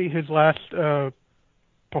Tremisi, his last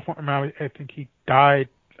performance, I think he died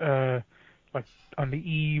on the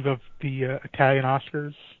eve of the Italian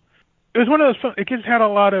Oscars. It was one of those films. It just had a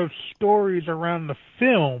lot of stories around the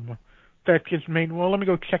film that just made. Well, let me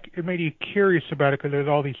go check. It made you curious about it because there's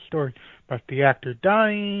all these stories about the actor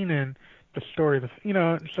dying and the story of the.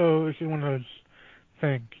 So it's one of those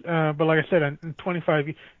things. But like I said, in 25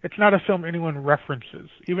 years, it's not a film anyone references.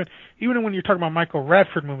 Even when you're talking about Michael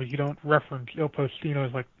Radford movies, you don't reference Il Postino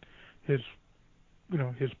as like his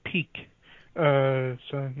peak. So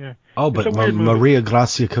yeah. Oh, but Maria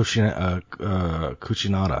Grazia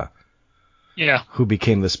Cucinato. Yeah. Who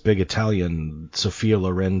became this big Italian Sophia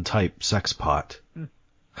Loren type sex pot.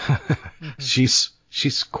 Mm-hmm. She's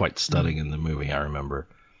quite stunning in the movie, I remember.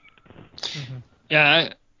 Mm-hmm. Yeah,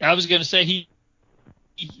 I was going to say he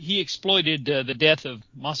he exploited the death of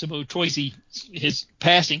Massimo Troisi, his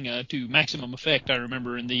passing to maximum effect. I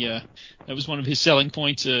remember that was one of his selling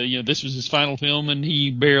points. This was his final film, and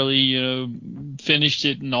he barely finished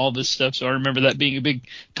it and all this stuff. So I remember that being a big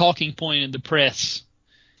talking point in the press.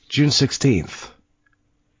 June 16th.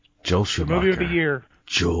 Joel Schumacher. The movie of the year.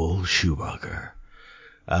 Joel Schumacher.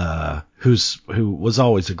 Who was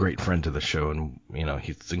always a great friend to the show, and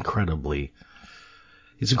he's incredibly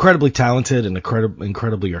talented and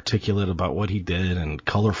incredibly articulate about what he did, and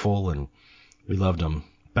colorful, and we loved him.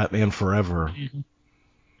 Batman Forever. Mm-hmm.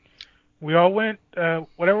 We all went,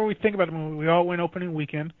 whatever we think about the movie, we all went opening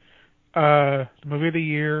weekend. The movie of the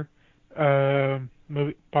year,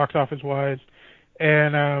 movie box office wise,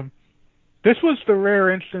 and this was the rare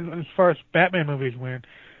instance as far as Batman movies went,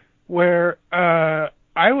 where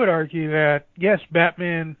I would argue that yes,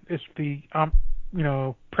 Batman is the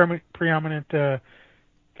preeminent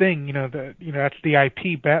thing, that's the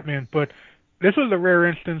IP Batman, but this was a rare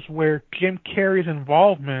instance where Jim Carrey's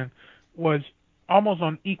involvement was almost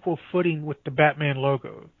on equal footing with the Batman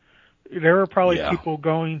logo. There were probably people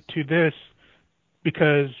going to this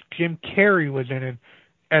because Jim Carrey was in it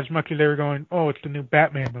as much as they were going, oh, it's the new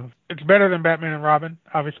Batman movie. It's better than Batman and Robin,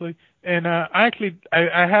 obviously. And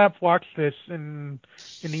I have watched this in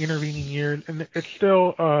the intervening years, and it's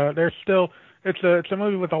still it's a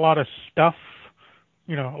movie with a lot of stuff,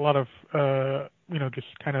 a lot of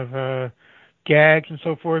just kind of gags and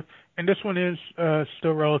so forth. And this one is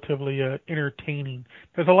still relatively entertaining.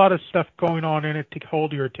 There's a lot of stuff going on in it to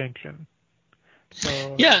hold your attention.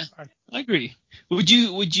 So, yeah, I agree. Would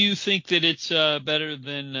you think that it's better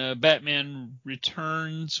than Batman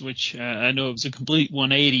Returns, which I know it was a complete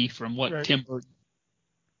 180 from what Tim Burton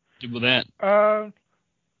did with that? I'll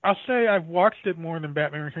say I've watched it more than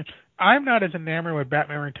Batman Returns. I'm not as enamored with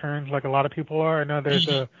Batman Returns like a lot of people are. I know there's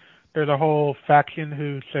a whole faction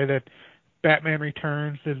who say that Batman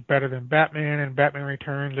Returns is better than Batman, and Batman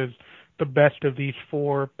Returns is the best of these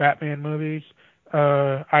four Batman movies.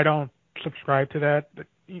 I don't subscribe to that.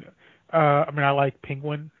 I like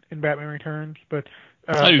Penguin in Batman Returns, but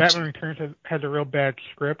Batman Returns has a real bad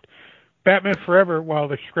script. Batman Forever, while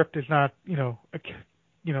the script is not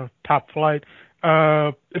top flight,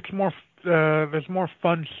 it's more there's more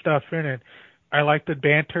fun stuff in it. I like the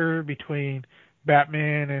banter between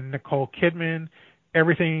Batman and Nicole Kidman.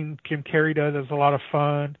 Everything Jim Carrey does is a lot of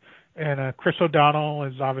fun, and Chris O'Donnell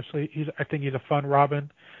is obviously I think he's a fun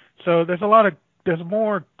Robin. So there's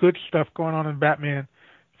more good stuff going on in Batman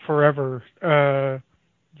Forever than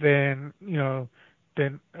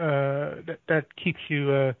that keeps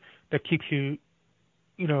you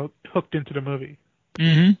hooked into the movie.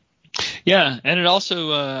 Mm-hmm. Yeah, and it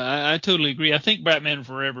also I totally agree. I think Batman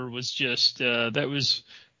Forever was just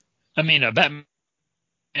Batman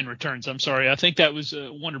Returns. I'm sorry. I think that was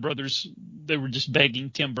Warner Brothers. They were just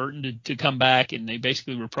begging Tim Burton to come back, and they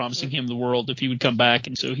basically were promising him the world if he would come back.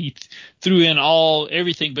 And so he threw in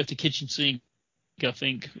everything but the kitchen sink. I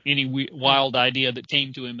think any wild idea that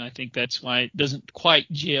came to him. I think that's why it doesn't quite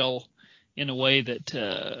gel in a way that.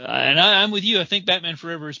 And I'm with you. I think Batman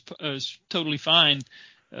Forever is totally fine.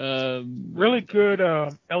 Really good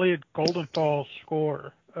Elliot Goldenthal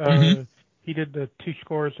score. He did the two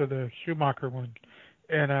scores of the Schumacher one.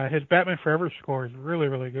 And his Batman Forever score is really,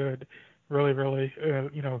 really good. Really, really,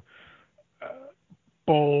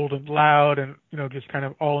 bold and loud and, just kind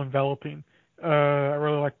of all-enveloping. I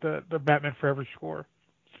really like the Batman Forever score.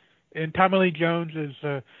 And Tommy Lee Jones is,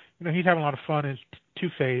 he's having a lot of fun as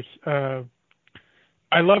Two-Face.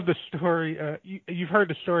 I love the story. You've heard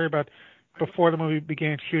the story about before the movie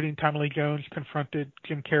began shooting, Tommy Lee Jones confronted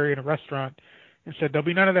Jim Carrey in a restaurant and said, there'll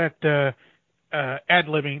be none of that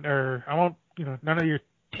ad-libbing or I won't, none of your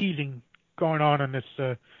teasing going on in this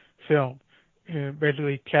film.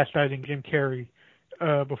 Basically chastising Jim Carrey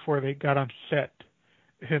before they got on set.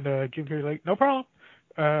 And Jim Carrey like, no problem.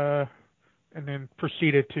 And then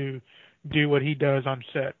proceeded to do what he does on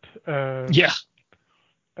set. So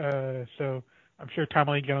I'm sure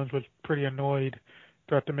Tommy Lee Jones was pretty annoyed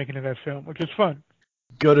throughout the making of that film, which is fun.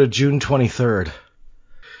 Go to June 23rd.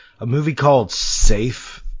 A movie called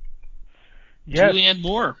Safe. Yes. Julianne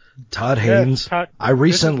Moore. Todd Haynes. I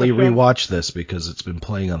recently rewatched this because it's been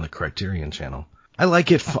playing on the Criterion channel. I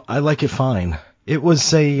like it fine. It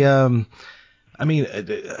was a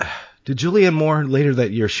did Julianne Moore later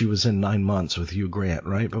that year, she was in 9 Months with Hugh Grant,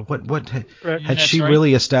 right? But what had she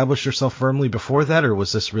really established herself firmly before that, or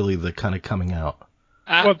was this really the kind of coming out?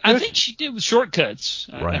 I think she did with Shortcuts.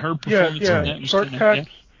 Right. Her performance in that was Shortcuts.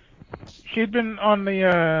 She'd been on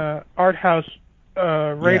the art house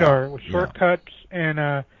radar with Shortcuts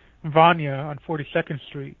and Vanya on 42nd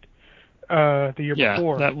Street. the year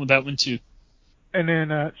before. Yeah, that one too. And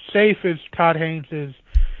then Safe is Todd Haynes'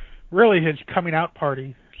 really his coming out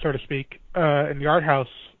party, so to speak, in the art house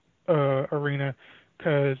arena.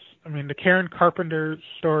 Because, I mean, the Karen Carpenter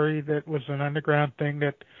story that was an underground thing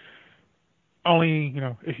that only, you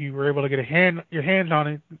know, if you were able to get your hands on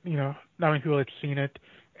it, you know, not many people had seen it.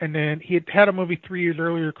 And then he had a movie 3 years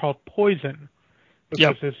earlier called Poison, which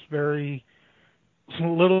was this very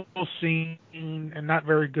little seen and not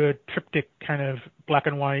very good triptych kind of black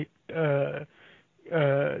and white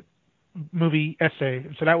movie essay.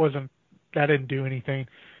 And so that didn't do anything.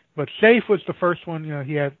 But Safe was the first one. You know,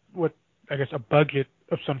 he had a budget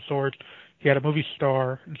of some sort. He had a movie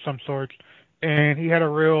star in some sort, and he had a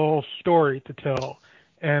real story to tell.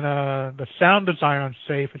 And the sound design on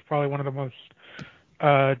Safe is probably one of the most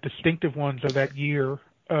distinctive ones of that year.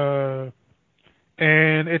 And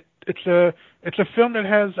it's a film that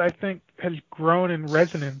has grown in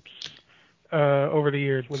resonance over the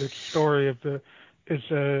years with its story of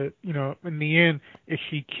you know, in the end, is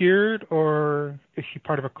she cured or is she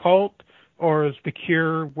part of a cult, or is the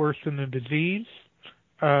cure worse than the disease?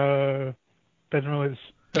 Doesn't really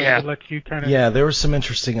let you kind of... Yeah, there were some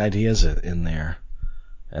interesting ideas in there.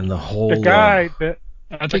 And the whole... The guy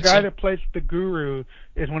that plays the guru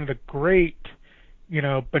is one of the great, you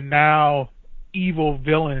know, banal, evil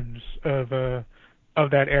villains of that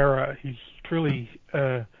era. He's truly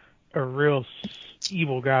a real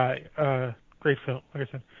evil guy. Great film, like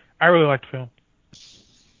I said. I really liked the film.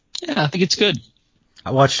 Yeah, I think it's good.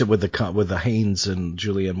 I watched it with the Haynes and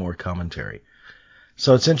Julianne Moore commentary.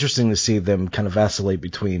 So it's interesting to see them kind of vacillate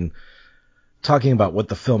between talking about what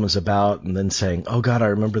the film is about and then saying, "Oh God, I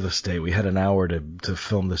remember this day. We had an hour to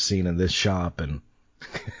film the scene in this shop," and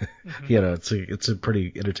you know, it's a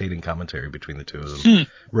pretty entertaining commentary between the two of them,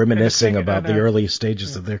 reminiscing about the early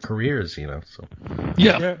stages of their careers. You know, so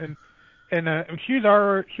And she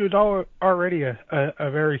was already a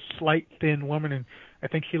very slight, thin woman, and I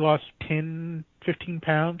think she lost 10, 15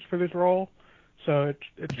 pounds for this role. So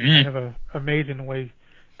it's kind of a amazing the way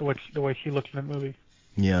she looks in that movie.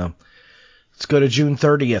 Yeah. Let's go to June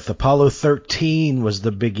 30th. Apollo 13 was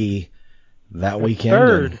the biggie that weekend.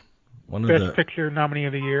 Third Best Picture nominee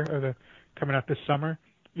of the year, coming out this summer.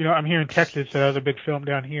 You know, I'm here in Texas, so that was a big film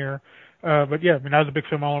down here. But yeah, I mean, that was a big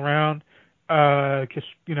film all around. Just,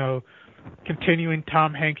 you know, continuing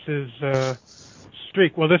Tom Hanks's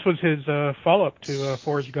streak. Well, this was his follow-up to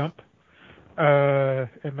Forrest Gump,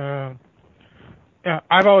 and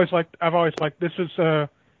I've always liked. This is to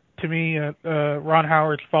me Ron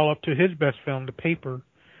Howard's follow-up to his best film, The Paper.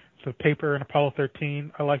 So Paper and Apollo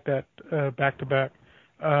 13. I like that back to back.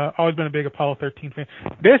 Always been a big Apollo 13 fan.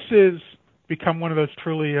 This has become one of those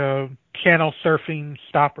truly channel surfing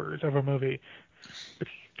stoppers of a movie.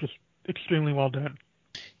 It's just extremely well done.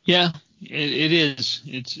 Yeah, it is.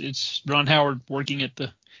 It's Ron Howard working at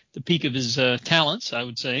the peak of his talents, I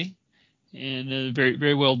would say, and very,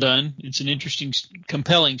 very well done. It's an interesting,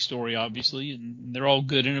 compelling story, obviously, and they're all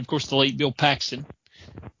good. And of course, the late Bill Paxton.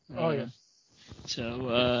 Oh yeah.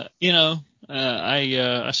 So you know,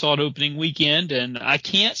 I saw it opening weekend, and I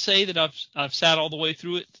can't say that I've sat all the way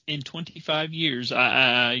through it in 25 years.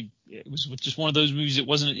 It was just one of those movies that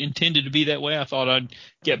wasn't intended to be that way. I thought I'd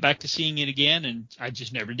get back to seeing it again, and I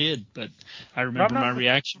just never did. But I remember my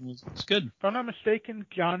reaction was good. If I'm not mistaken,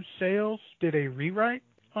 John Sayles did a rewrite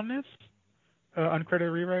on this,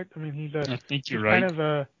 uncredited rewrite. I mean, he's I think you're right. Kind of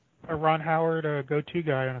a Ron Howard go-to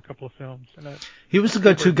guy on a couple of films. He was the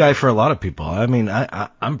go-to guy for a lot of people. I mean,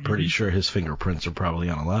 I'm pretty sure his fingerprints are probably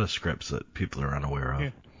on a lot of scripts that people are unaware of.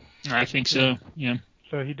 Yeah. I think so. Yeah.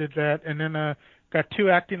 So he did that, and then got 2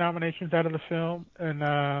 acting nominations out of the film. And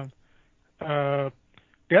the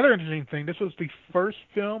other interesting thing, this was the first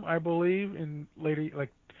film, I believe, in later,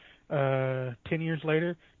 like 10 years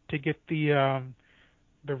later, to get the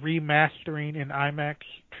remastering in IMAX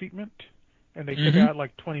treatment. And they took out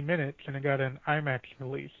like 20 minutes, and it got an IMAX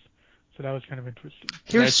release. So that was kind of interesting.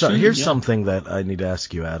 Here's something that I need to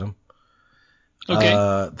ask you, Adam.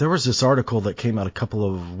 Okay. There was this article that came out a couple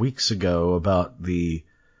of weeks ago about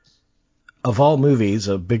of all movies,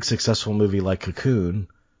 a big successful movie like Cocoon,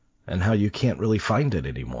 and how you can't really find it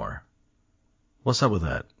anymore. What's up with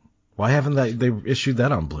that? Why haven't they issued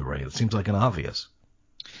that on Blu-ray? It seems like an obvious.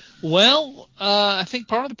 Well, I think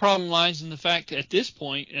part of the problem lies in the fact at this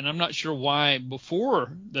point, and I'm not sure why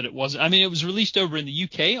before that it wasn't. I mean, it was released over in the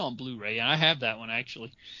UK on Blu-ray, and I have that one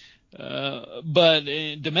actually. But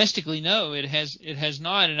domestically, no, it has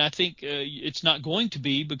not, and I think it's not going to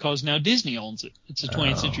be because now Disney owns it. It's a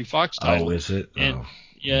 20th Century Fox title. Oh, is it? And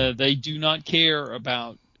yeah, they do not care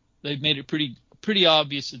about. They've made it pretty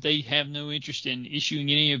obvious that they have no interest in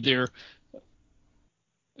issuing any of their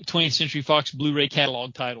 20th Century Fox Blu-ray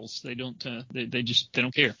catalog titles. They don't. They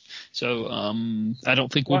don't care. So I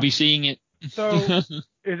don't think we'll be seeing it. So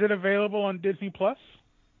is it available on Disney Plus?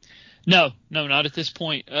 No, not at this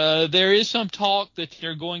point. There is some talk that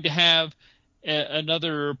they're going to have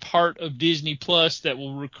another part of Disney Plus that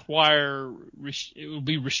will require it will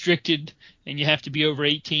be restricted, and you have to be over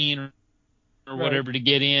 18 or whatever to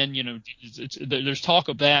get in. You know, there's talk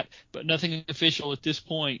of that, but nothing official at this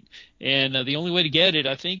point. And the only way to get it,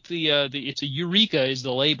 I think it's a Eureka is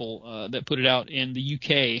the label that put it out in the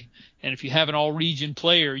UK. And if you have an all-region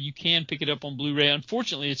player, you can pick it up on Blu-ray.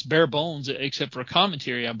 Unfortunately, it's bare bones, except for a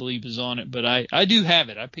commentary, I believe, is on it. But I do have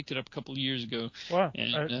it. I picked it up a couple of years ago. Wow.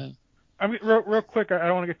 And, I mean, real quick, I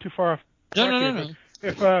don't want to get too far off. No.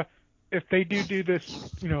 If they do this,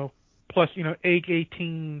 plus, age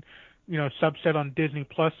 18, subset on Disney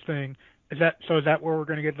Plus thing, is that where we're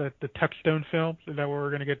going to get the Touchstone films? Is that where we're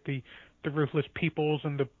going to get the Ruthless Peoples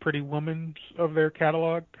and the Pretty Womans of their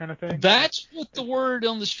catalog kind of thing? That's what the word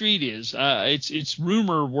on the street is. It's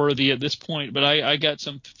rumor worthy at this point, but I got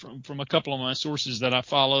some from a couple of my sources that I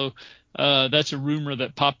follow. That's a rumor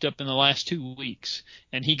that popped up in the last 2 weeks,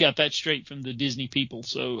 and he got that straight from the Disney people.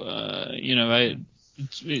 So it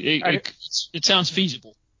sounds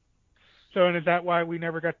feasible. So, and is that why we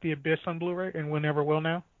never got The Abyss on Blu-ray, and we never will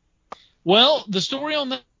now? Well, the story on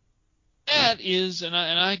that is, and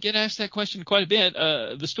I get asked that question quite a bit.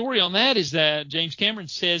 The story on that is that James Cameron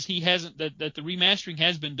says he hasn't that the remastering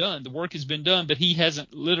has been done, the work has been done, but he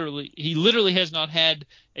literally has not had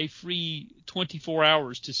a free 24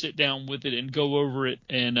 hours to sit down with it and go over it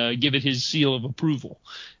and give it his seal of approval.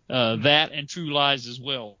 That and True Lies as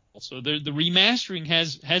well. So the remastering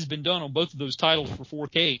has been done on both of those titles for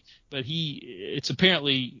 4K, but it's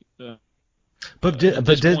apparently. But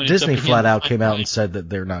Disney flat out came out and said that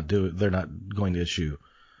they're not going to issue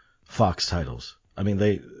Fox titles. I mean,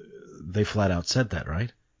 they flat out said that,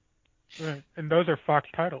 right? Right, and those are Fox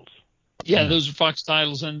titles. Yeah, those are Fox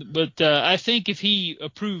titles, but I think if he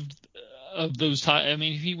approved of those titles, I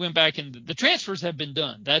mean, if he went back and the transfers have been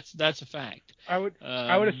done, that's a fact. I would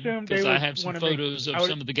assume they would. I have some photos of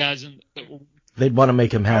some of the guys They'd want to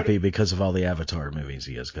make him happy because of all the Avatar movies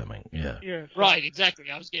he has coming. Yeah. Right, exactly.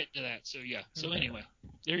 I was getting to that. So yeah. So anyway,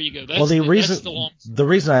 there you go. The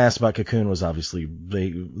reason I asked about Cocoon was obviously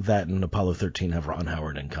that and Apollo 13 have Ron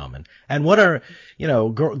Howard in common. And what are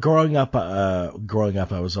growing up I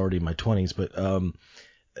was already in my 20s, but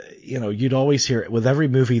you'd always hear with every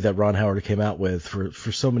movie that Ron Howard came out with for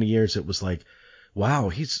so many years, it was like, wow,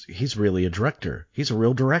 he's really a director. He's a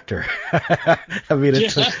real director. I mean,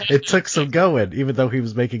 it took some going, even though he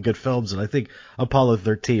was making good films. And I think Apollo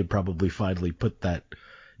 13 probably finally put that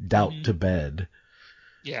doubt to bed.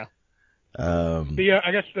 Yeah. I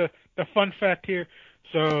guess the fun fact here.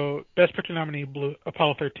 So, Best Picture nominee blew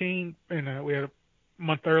Apollo 13, and we had a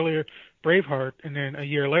month earlier Braveheart, and then a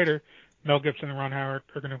year later, Mel Gibson and Ron Howard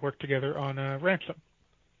are going to work together on Ransom.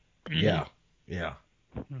 Yeah.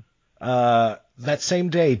 That same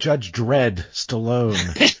day, Judge Dredd, Stallone,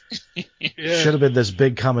 should have been this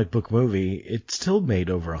big comic book movie. It still made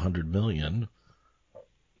over $100 million.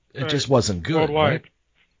 It just wasn't good. Worldwide. Right?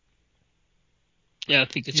 Yeah, I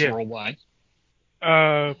think it's worldwide.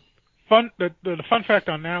 The fun fact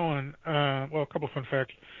on that one, a couple of fun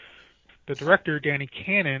facts. The director, Danny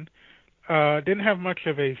Cannon, didn't have much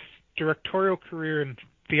of a directorial career in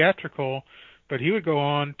theatrical, but he would go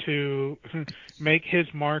on to make his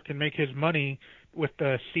mark and make his money with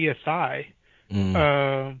the CSI.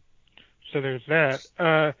 So there's that.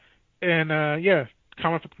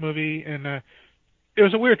 Comic book movie. And it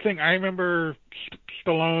was a weird thing. I remember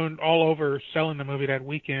Stallone all over selling the movie that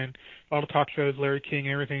weekend, all the talk shows, Larry King,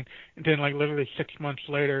 everything. And then, like, literally 6 months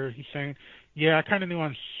later, he's saying, yeah, I kind of knew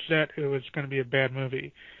on set it was going to be a bad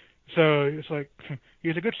movie. So it was like, he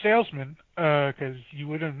was a good salesman, because you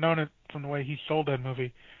would have known it from the way he sold that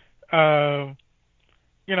movie.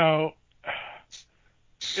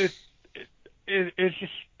 It's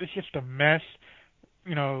just a mess.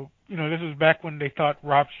 This is back when they thought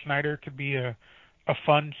Rob Schneider could be a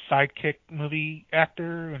fun sidekick movie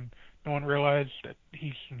actor, and no one realized that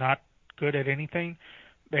he's not good at anything.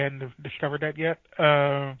 They hadn't discovered that yet.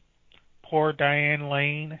 Poor Diane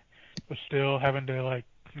Lane was still having to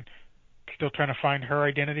still trying to find her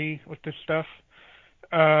identity with this stuff.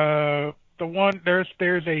 There's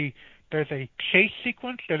a chase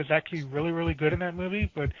sequence that is actually really, really good in that movie,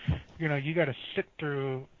 but you got to sit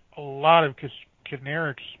through a lot of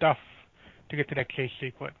generic stuff to get to that chase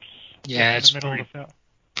sequence. Yeah, it's pretty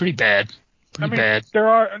bad. Bad.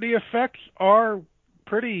 The effects are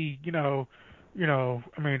pretty, they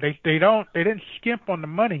didn't skimp on the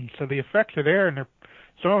money, so the effects are there and they're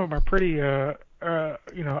some of them are pretty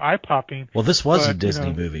eye popping. Well, this was a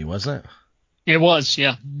Disney movie, wasn't it? It was,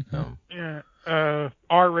 yeah. Yeah,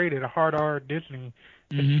 R-rated, a hard R Disney.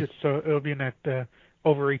 It's just so it'll be in that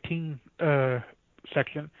over 18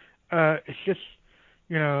 section. It's just,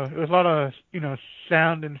 there's a lot of,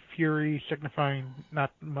 sound and fury signifying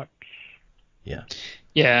not much. Yeah.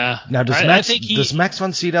 Yeah. Now, does Max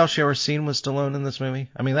von Sydow share a scene with Stallone in this movie?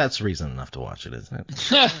 I mean, that's reason enough to watch it, isn't it?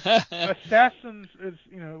 Assassins is,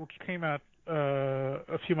 which came out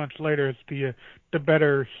a few months later, is the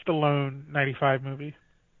better Stallone 95 movie.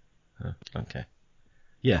 Okay.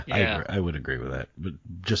 Yeah. I would agree with that, but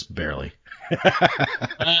just barely.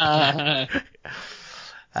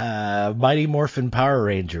 Mighty Morphin Power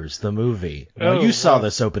Rangers, the movie. Now, you saw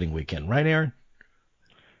this opening weekend, right, Aaron?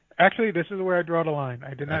 Actually, this is where I draw the line.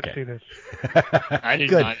 I did not see this. I did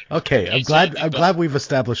Good. not. Okay, I'm glad we've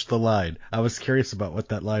established the line. I was curious about what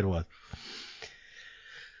that line was.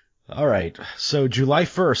 All right, so July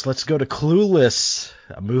 1st, let's go to Clueless,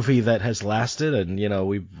 a movie that has lasted, and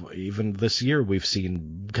even this year we've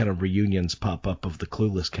seen kind of reunions pop up of the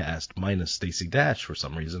Clueless cast minus Stacey Dash for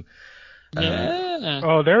some reason.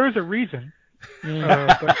 Yeah. There is a reason.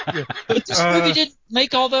 But this movie didn't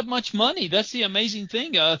make all that much money. That's the amazing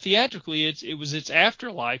thing. Theatrically, it was its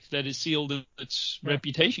afterlife that has sealed its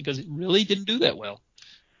reputation, because it really didn't do that well.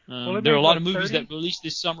 There are a lot of movies that released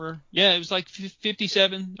this summer. Yeah, it was like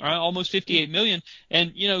 57 or almost 58 million.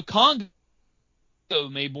 And, Congo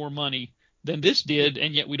made more money than this did,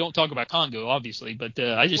 and yet we don't talk about Congo, obviously. But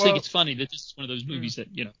I just think it's funny that this is one of those movies that,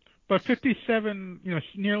 But 57,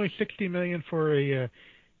 nearly 60 million for a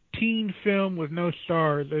teen film with no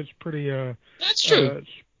stars is pretty that's true.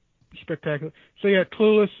 Spectacular. So yeah,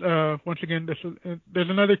 Clueless. Once again, there's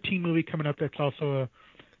another teen movie coming up that's also a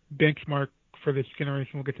benchmark for this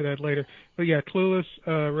generation. We'll get to that later. But yeah, Clueless,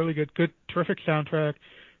 really good, terrific soundtrack.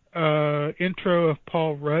 Intro of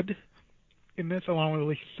Paul Rudd in this, along with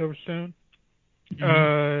Alicia Silverstone.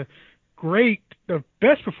 Great. The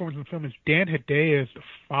best performance in the film is Dan Hedaya as the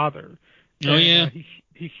father. Oh, yeah.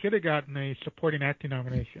 He should have gotten a supporting acting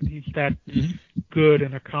nomination. He's that good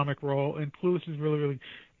in a comic role, and Clueless is really, really.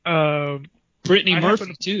 Brittany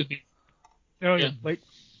Murphy too. Oh yeah, like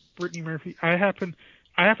Brittany Murphy. I happen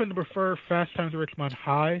to prefer Fast Times at Ridgemont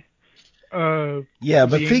High. Yeah,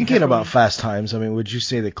 but thinking about Fast Times, I mean, would you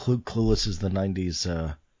say that Clueless is the 90s?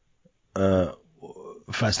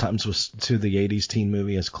 Fast Times was to the 80s teen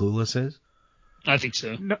movie as Clueless is? I think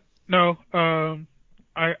so. No.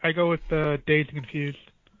 I go with Dazed and Confused.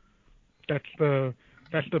 That's the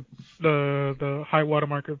high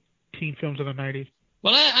watermark of teen films of the 90s.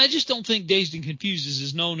 Well, I just don't think Dazed and Confused is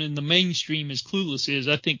as known in the mainstream as Clueless is.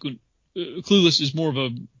 I think Clueless is more of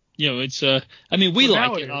a, it's I mean, we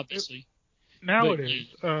like it, obviously. It is.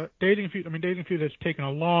 Dazed and Confused has taken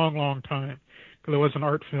a long, long time because it was an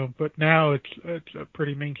art film, but now it's a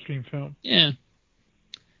pretty mainstream film. Yeah.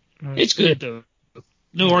 It's good, though.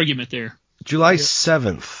 No argument there. July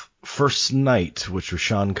 7th, First Night, which was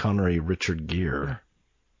Sean Connery, Richard Gere.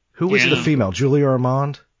 Who was the female? Julia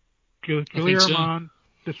Ormond? Julia Ormond.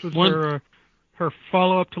 So. This was her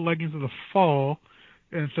follow-up to Legends of the Fall,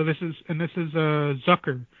 and so this is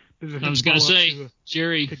Zucker. I was going to say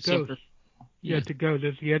Jerry Zucker. To Ghost.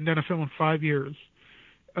 He hadn't done a film in 5 years,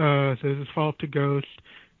 so this is follow-up to Ghost,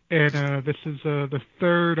 and this is the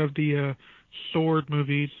third of the Sword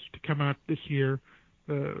movies to come out this year.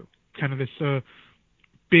 Kind of this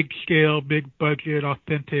big scale, big budget,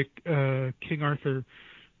 authentic King Arthur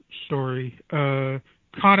story.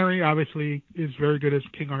 Connery obviously is very good as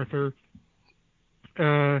King Arthur.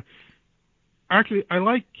 Actually, I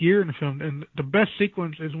like Gere in the film, and the best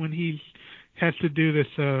sequence is when he has to do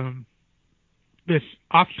this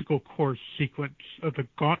obstacle course sequence of the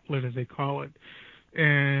gauntlet, as they call it.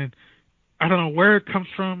 And I don't know where it comes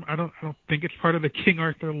from. I don't think it's part of the King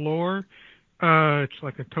Arthur lore. It's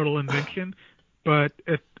like a total invention, but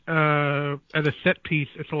as a set piece,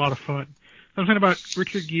 it's a lot of fun. Something about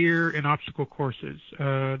Richard Gere and obstacle courses.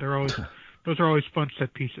 Those are always fun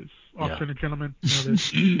set pieces. Officer and a Gentleman.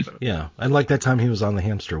 Yeah, I like that time he was on the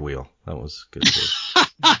hamster wheel. That was good too.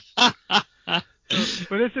 But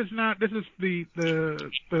this is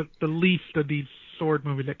the least of these Sword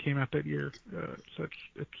movies that came out that year. So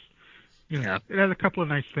it has a couple of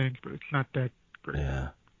nice things, but it's not that great. Yeah.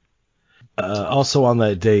 Also on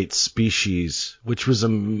that date, Species, which was a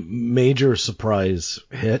major surprise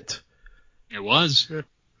hit. It was. Yeah.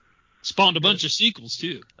 Spawned a bunch of sequels,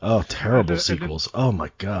 too. Oh, terrible sequels. Oh, my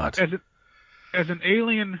God. As an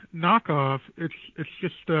Alien knockoff, it's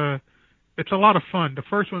just it's a lot of fun. The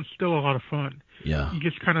first one's still a lot of fun. Yeah. You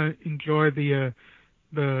just kind of enjoy the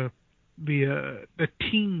the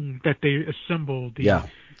team that they assembled.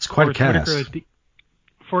 It's quite a cast.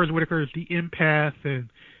 Forrest Whitaker is the empath, and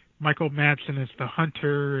Michael Madsen is the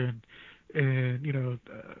hunter, and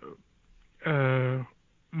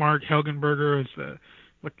Mark Helgenberger is the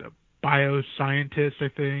bioscientist, I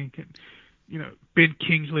think, and Ben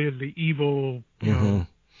Kingsley is the evil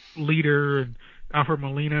leader, and Alfred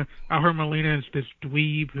Molina. Alfred Molina is this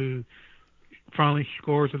dweeb who finally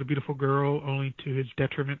scores with a beautiful girl, only to his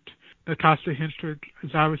detriment. Natasha Henstridge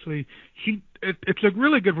is obviously it's a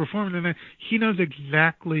really good performance, and she knows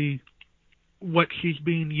exactly what she's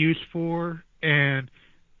being used for, and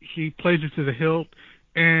she plays it to the hilt.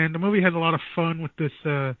 And the movie has a lot of fun with this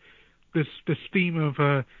theme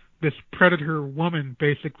of this predator woman,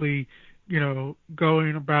 basically,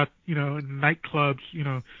 going about, in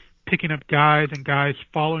nightclubs, picking up guys, and guys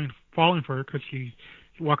falling for her because she's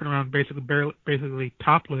walking around basically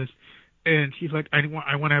topless, and she's like, I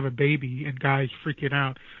want to have a baby, and guys freaking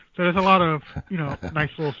out. So there's a lot of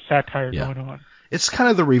nice little satire going on. It's kind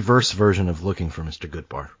of the reverse version of Looking for Mr.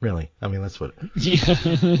 Goodbar, really. I mean, that's what.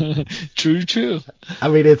 Yeah, true. I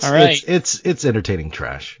mean, it's entertaining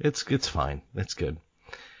trash. It's fine. It's good.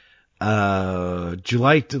 Let's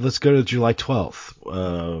go to July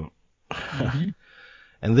 12th.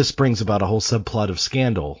 And this brings about a whole subplot of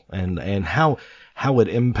Scandal and how it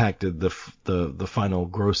impacted the final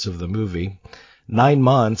gross of the movie. 9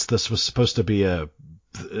 months. This was supposed to be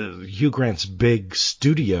Hugh Grant's big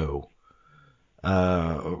studio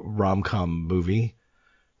rom-com movie.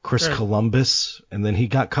 Chris Columbus, and then he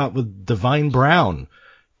got caught with Divine Brown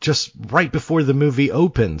just right before the movie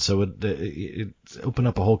opened, so it opened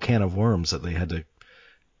up a whole can of worms that they had to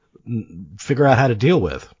figure out how to deal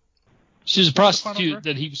with. She was a prostitute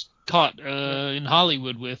that he was caught in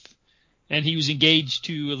Hollywood with, and he was engaged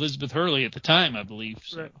to Elizabeth Hurley at the time, I believe.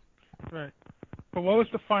 So. Right. But what was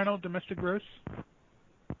the final domestic gross?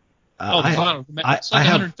 The final domestic. It's like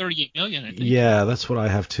 $138 million, I think. Yeah, that's what I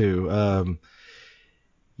have too.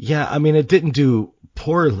 Yeah, I mean, it didn't do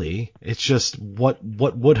poorly. It's just what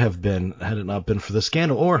would have been had it not been for the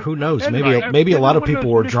scandal, or who knows? Maybe a lot of people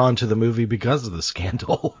were drawn to the movie because of the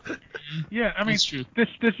scandal. Yeah, I mean, that's true.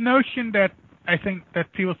 This notion that I think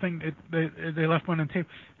that people think they left one on the table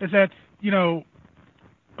is that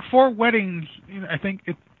for weddings, I think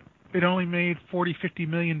it only made $40-50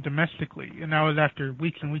 million domestically, and that was after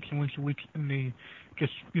weeks and weeks and weeks and weeks in the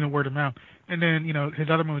just word of mouth. And then his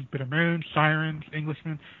other movies, Bitter Moon, Sirens,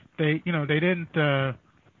 Englishman, they didn't barely.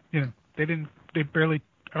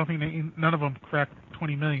 I don't think none of them cracked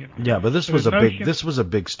 20 million. Yeah, but this was a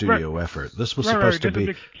big studio effort. This was supposed to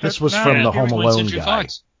be. This was from the Home Alone guy.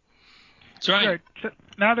 Fox. That's right. So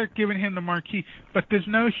now they're giving him the marquee, but this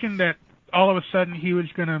notion that all of a sudden he was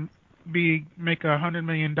going to make a $100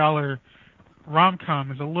 million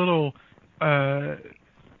rom-com is a little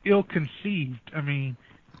ill-conceived. I mean,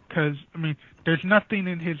 because there's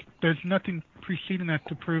nothing preceding that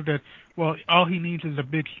to prove that. Well, all he needs is a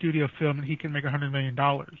big studio film and he can make $100 million.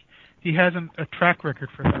 He hasn't a track record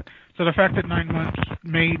for that. So the fact that 9 months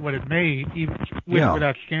made what it made, even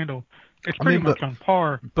without scandal, it's pretty much on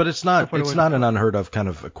par. But it's not an unheard of kind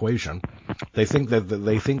of equation. They think that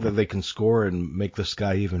they can score and make this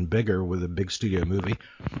guy even bigger with a big studio movie,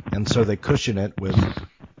 and so they cushion it with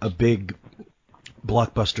a big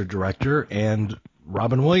blockbuster director and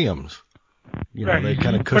Robin Williams. They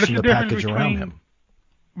kind of cushion the package around him.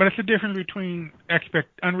 But it's the difference between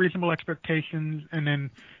unreasonable expectations and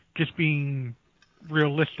then just being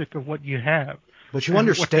realistic of what you have. But you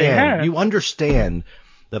understand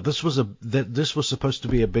that this was supposed to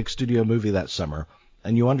be a big studio movie that summer,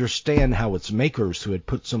 and you understand how its makers, who had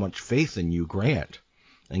put so much faith in Hugh Grant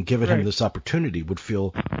and given him this opportunity, would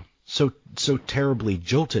feel so terribly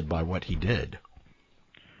jilted by what he did.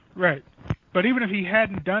 Right. But even if he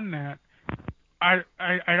hadn't done that, I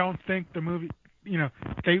don't think the movie,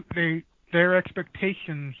 their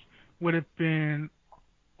expectations would have been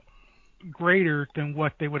greater than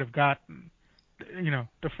what they would have gotten.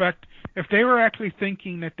 The fact, if they were actually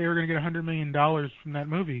thinking that they were going to get $100 million from that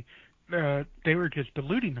movie, they were just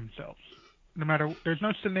deluding themselves. There's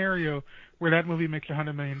no scenario where that movie makes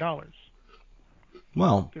 $100 million.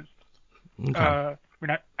 Well, okay.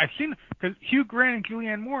 I've seen, because Hugh Grant and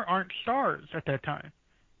Julianne Moore aren't stars at that time.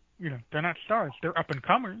 They're not stars. They're up and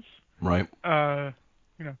comers. Right. So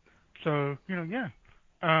yeah.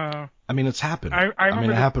 It's happened.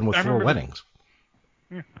 It happened with Four Weddings.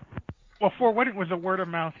 Yeah. Well, Four Weddings was a word of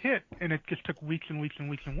mouth hit, and it just took weeks and weeks and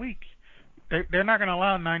weeks and weeks. They're not going to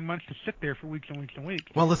allow 9 months to sit there for weeks and weeks and weeks.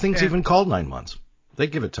 Well, the thing's even called 9 months. They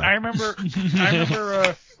give it time. I remember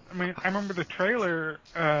the trailer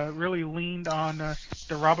really leaned on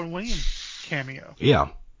the Robin Williams cameo. Yeah.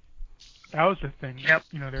 That was the thing. Yep.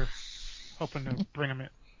 They're hoping to bring him in.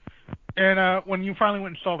 And when you finally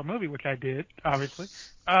went and saw the movie, which I did, obviously,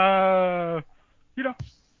 it's a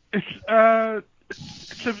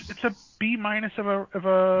B- of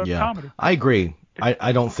a comedy. I agree.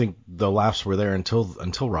 I don't think the laughs were there until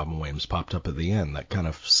Robin Williams popped up at the end. That kind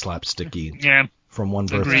of slapsticky, from one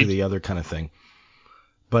birth to the other kind of thing.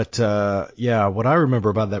 But what I remember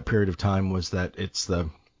about that period of time was that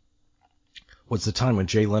was the time when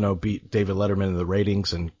Jay Leno beat David Letterman in the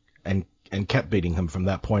ratings and kept beating him from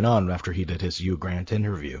that point on after he did his Hugh Grant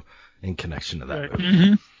interview in connection to that movie.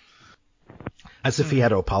 Mm-hmm. As if he had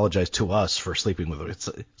to apologize to us for sleeping with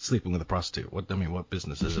a prostitute. What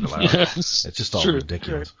business is it about? Yes, it's just all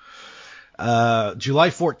ridiculous. July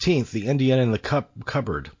 14th, The Indian in the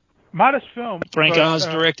Cupboard. Modest film. Frank Oz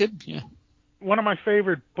directed. Yeah. One of my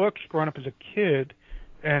favorite books growing up as a kid,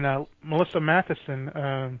 and Melissa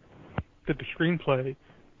Matheson did the screenplay.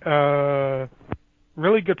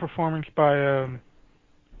 Really good performance by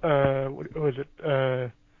what was it?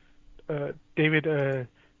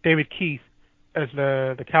 David Keith as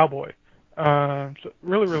the cowboy. So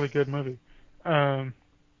really good movie. So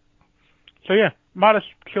yeah, modest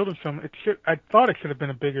children's film. I thought it would have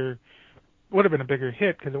been a bigger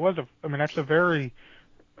hit because it was that's a very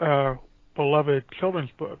beloved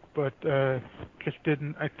children's book, but just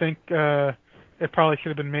didn't. I think it probably should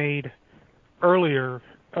have been made earlier,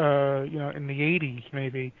 in the 80s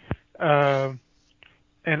maybe. And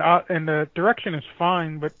the direction is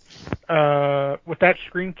fine, but with that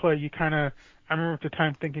screenplay, I remember at the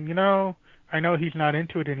time thinking, I know he's not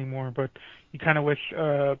into it anymore, but you kind of wish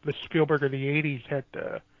the Spielberg of the 80s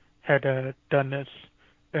had done this,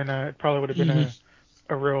 and it probably would have been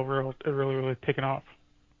a really taken off.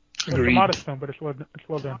 Agreed. It's a modest film, but it's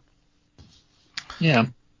well done. Yeah.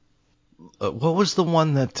 What was the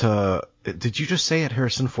one that did you just say it?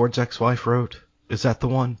 Harrison Ford's ex-wife wrote? Is that the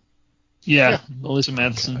one? Yeah. Melissa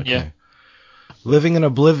Matheson. Okay. Yeah. Living in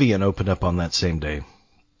Oblivion opened up on that same day.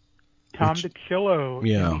 Tom DiCillo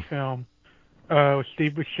indie film with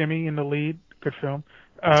Steve Buscemi in the lead. Good film.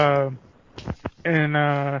 And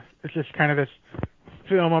it's just kind of this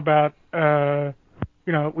film about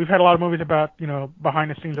we've had a lot of movies about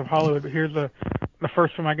behind the scenes of Hollywood, but here's the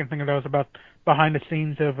first film I can think of that was about behind the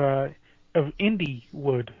scenes of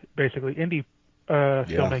Indiewood, basically indie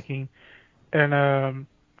filmmaking. And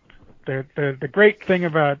the great thing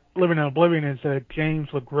about Living in Oblivion is James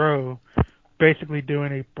LeGros basically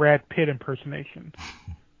doing a Brad Pitt impersonation,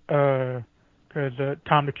 because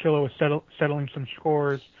Tom DiCillo was settling some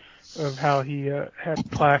scores of how he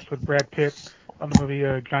had clashed with Brad Pitt on the movie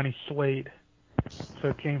Johnny Slade.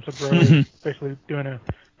 So James LeGros is basically doing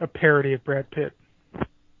a parody of Brad Pitt.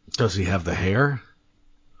 Does he have the hair?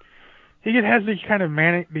 He just has these kind of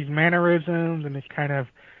these mannerisms and this kind of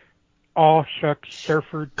all shucks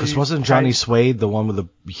surfer. Because wasn't Johnny Slade the one with the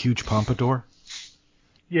huge pompadour?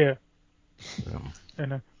 Yeah.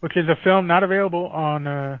 And which is a film not available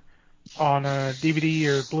on DVD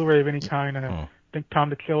or Blu-ray of any kind. And I think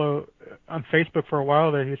Tom DiCillo on Facebook for a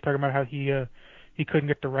while there, he was talking about how he couldn't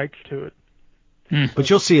get the rights to it. But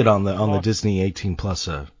you'll see it on the Disney 18 Plus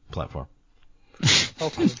platform.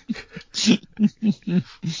 Hopefully.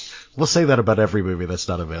 We'll say that about every movie that's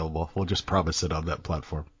not available. We'll just promise it on that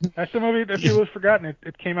platform. That's the movie that people have forgotten.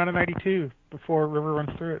 It came out in '92 before River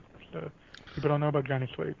Runs Through It. So people don't know about Johnny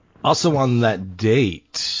Slade. Also on that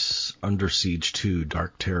date, Under Siege 2,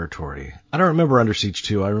 Dark Territory. I don't remember Under Siege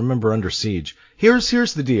 2. I remember Under Siege. Here's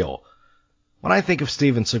the deal. When I think of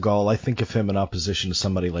Steven Seagal, I think of him in opposition to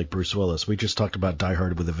somebody like Bruce Willis. We just talked about Die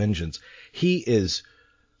Hard with a Vengeance. He is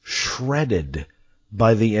shredded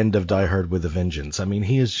by the end of Die Hard with a Vengeance. I mean,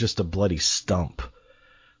 he is just a bloody stump.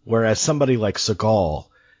 Whereas somebody like Seagal,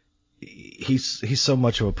 he's so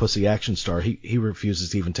much of a pussy action star, he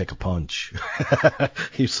refuses to even take a punch.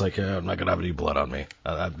 He's like, I'm not gonna have any blood on me.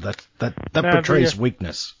 That portrays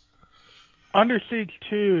weakness. Under Siege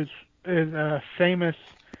 2 is famous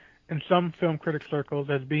in some film critic circles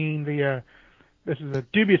as being this is a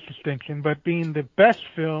dubious distinction, but being the best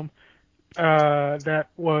film that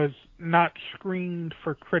was not screened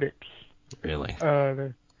for critics. Really?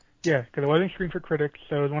 Yeah, because it wasn't screened for critics,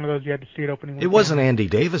 so it was one of those you had to see it opening weekend. It wasn't Andy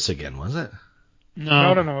Davis again, was it?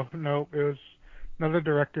 No. It was another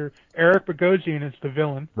director. Eric Bogosian is the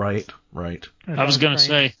villain. Right. I was going to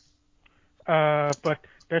say. But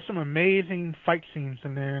there's some amazing fight scenes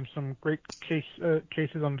in there and some great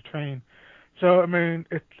chases on the train. So, I mean,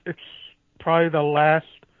 it's probably the last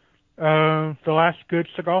good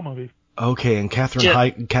Seagal movie. Okay, and Katherine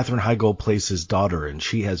Heigl plays his daughter, and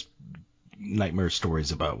she has nightmare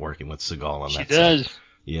stories about working with Seagal on that. She does. Set.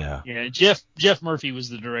 Yeah. Yeah. Jeff Murphy was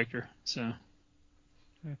the director. So.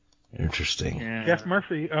 Interesting. Yeah. Jeff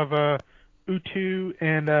Murphy of U2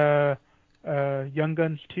 and Young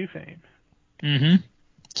Guns 2 fame. Mm-hmm.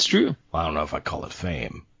 It's true. Well, I don't know if I call it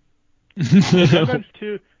fame. Young Guns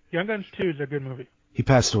 2 is a good movie. He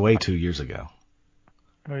passed away 2 years ago.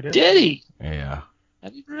 Oh, he did? Did he? Yeah. I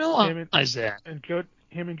didn't realize that. And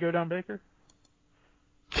him and Joe Don Baker?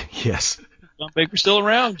 Yes. Don Baker's still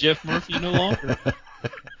around. Jeff Murphy no longer.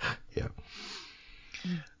 Yeah.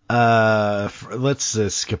 Let's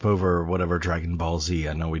skip over whatever Dragon Ball Z.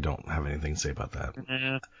 I know we don't have anything to say about that.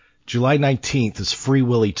 Yeah. July 19th is Free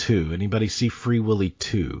Willy 2. Anybody see Free Willy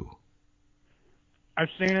 2? I've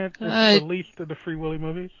seen it. It's the least of the Free Willy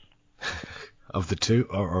movies. Of the two?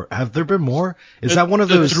 Or have there been more? Is that one of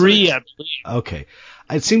those? Three, I believe. Okay.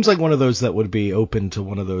 It seems like one of those that would be open to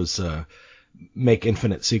one of those make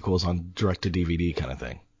infinite sequels on direct-to-DVD kind of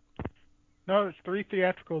thing. No, it's 3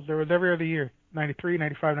 theatricals. There was every other year. 93,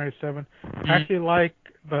 95, 97. I actually like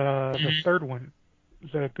the third one.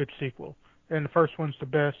 It's a good sequel. And the first one's the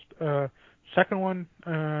best. Second one,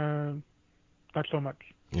 not so much.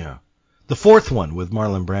 Yeah. The fourth one with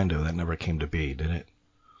Marlon Brando, that never came to be, did it?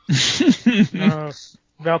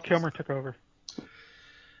 Val Kilmer took over.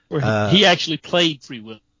 He actually played Free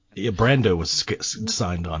Willy. Yeah, Brando was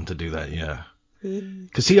signed on to do that, yeah.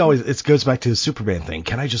 Because he always, it goes back to the Superman thing.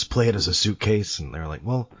 Can I just play it as a suitcase? And they're like,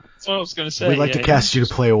 well, that's what I was going to say. We'd like to cast you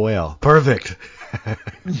to play a whale. Perfect.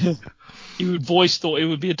 He would voice it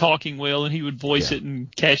would be a talking whale, and he would voice it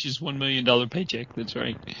and cash his $1 million paycheck. That's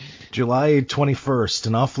right. July 21st,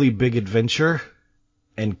 An Awfully Big Adventure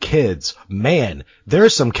and Kids. Man,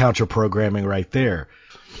 there's some counter programming right there.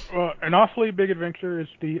 Well, An Awfully Big Adventure is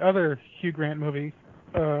the other Hugh Grant movie,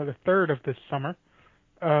 the third of this summer.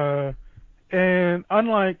 And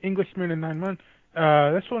unlike Englishman in 9 Months,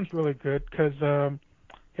 this one's really good because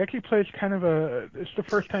he actually plays kind of it's the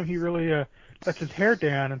first time he really lets his hair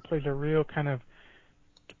down and plays a real kind of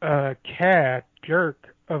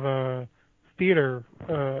jerk of a theater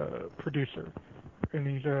producer. And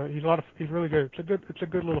he's really good. It's a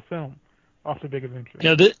good little film. Awfully Big Adventure.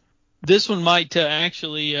 Yeah, this one might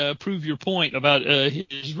actually prove your point about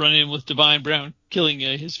his run-in with Divine Brown killing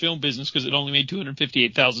his film business because it only made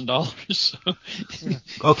 $258,000. So.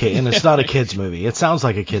 Okay, and it's not a kids movie. It sounds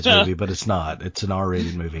like a kids movie, but it's not. It's an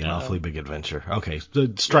R-rated movie, An Awfully Big Adventure. Okay, so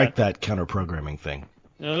strike that counter-programming thing.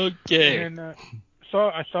 Okay. And I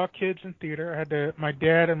saw Kids in theater. I had my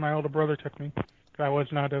dad and my older brother took me. I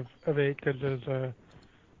was not of age because it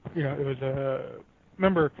was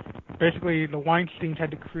remember, basically the Weinsteins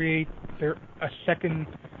had to create a second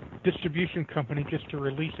distribution company just to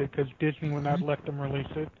release it because Disney would not let them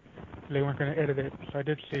release it. They weren't going to edit it, so I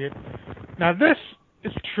did see it. Now this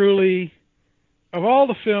is truly, of all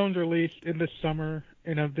the films released in this summer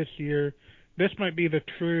and of this year, this might be the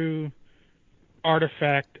true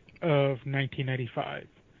artifact of 1995.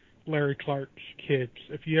 Larry Clark's Kids.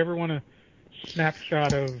 If you ever want a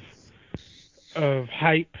snapshot of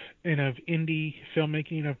hype and of indie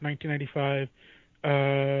filmmaking of 1995,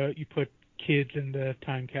 you put Kids in the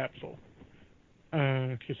time capsule.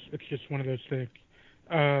 It's just one of those things.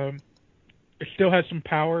 It still has some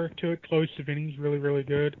power to it. Chloe Sevigny's really, really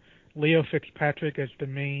good. Leo Fitzpatrick as the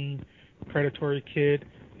main predatory kid.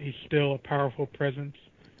 He's still a powerful presence.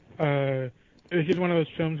 It was just one of those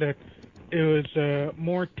films that it was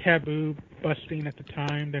more taboo busting at the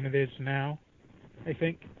time than it is now, I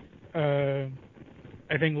think. I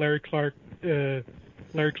think Larry Clark's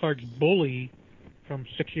Bully from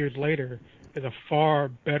 6 years later is a far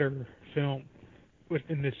better film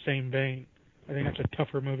within this same vein. I think that's a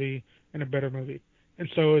tougher movie and a better movie. And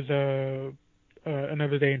so is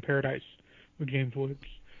Another Day in Paradise with James Woods.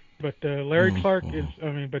 But Larry Clark is,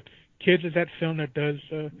 but Kids is that film that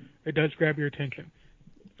does grab your attention.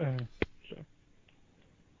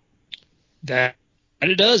 That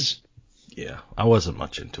it does. Yeah, I wasn't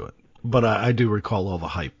much into it. But I do recall all the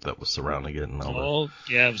hype that was surrounding it. And it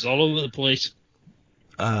was all over the place.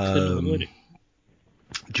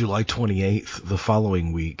 July 28th, the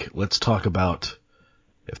following week, let's talk about,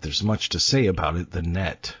 if there's much to say about it, The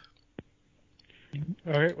Net.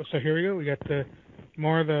 All right, well, so here we go. We got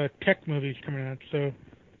more of the tech movies coming out. So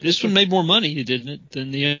this one made more money, didn't it,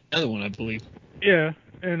 than the other one, I believe. Yeah,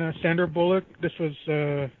 and Sandra Bullock, this was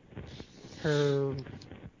her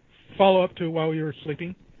follow-up to While We Were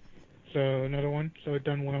Sleeping. So another one, so it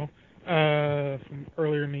done well from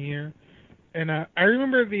earlier in the year. And I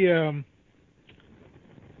remember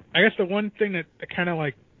I guess the one thing that kind of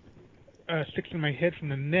like sticks in my head from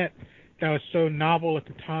The Net that was so novel at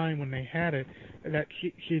the time when they had it, that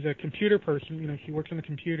she's a computer person, you know, she works on the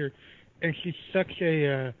computer, and she's such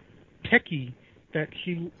a techie that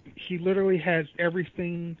she literally has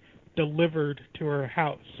everything delivered to her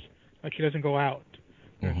house. Like, she doesn't go out.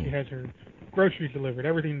 You know, she has her groceries delivered,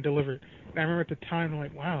 everything delivered. And I remember at the time, I'm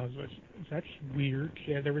like, wow, that's weird.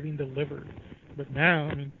 She has everything delivered. But now,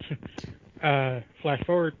 I mean, flash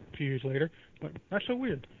forward a few years later, like, not so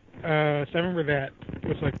weird. So I remember that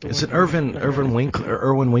was like the Is it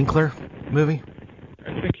Irwin Winkler movie?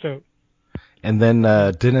 I think so. And then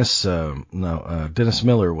Dennis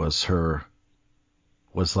Miller was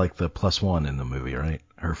like the plus one in the movie, right?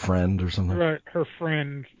 Her friend or something. Right, her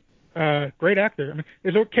friend. Great actor. I mean,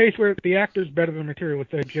 there's a case where the actor's better than the material with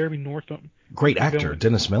Jeremy Northam. Great actor, villain.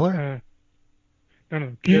 Dennis Miller.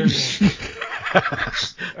 No, Jeremy Northam.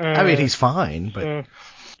 I mean, he's fine, but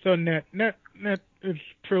so net is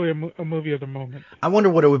truly a movie of the moment. I wonder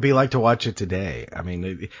what it would be like to watch it today. I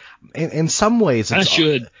mean, in some ways,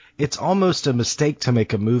 it's almost a mistake to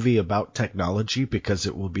make a movie about technology because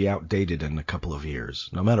it will be outdated in a couple of years,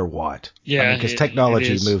 no matter what. Yeah, because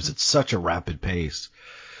technology moves at such a rapid pace.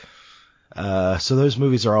 So those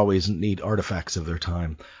movies are always neat artifacts of their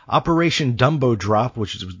time. Operation Dumbo Drop,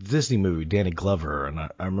 which is a Disney movie, Danny Glover, and I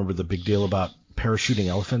remember the big deal about parachuting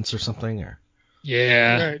elephants or something.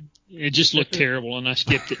 Yeah, right. It just looked terrible, and I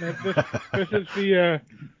skipped it. This is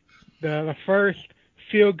the first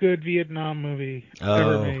feel-good Vietnam movie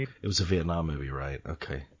ever made. It was a Vietnam movie, right?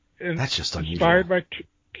 Okay, and that's just unusual.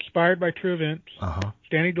 Inspired by true events.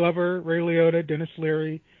 Danny Glover, Ray Liotta, Dennis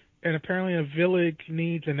Leary. And apparently a village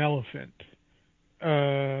needs an elephant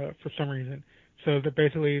for some reason. So that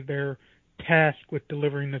basically they're tasked with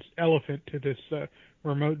delivering this elephant to this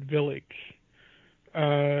remote village.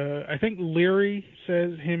 I think Leary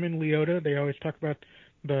says him and Liotta, they always talk about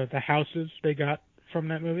the houses they got from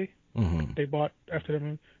that movie. They bought after that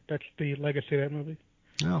movie. That's the legacy of that movie.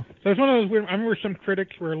 Oh. So it's one of those weird. I remember some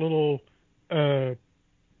critics were a little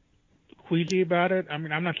queasy about it. I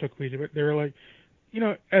mean, I'm not so queasy, but they were like, you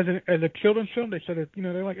know, as a children's film, they said,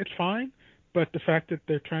 they're like, it's fine, but the fact that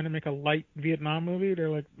they're trying to make a light Vietnam movie, they're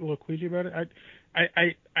like a little queasy about it.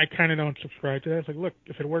 I kind of don't subscribe to that. It's like, look,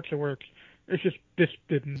 if it works, it works. It's just this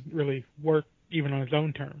didn't really work even on its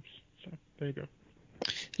own terms. So there you go.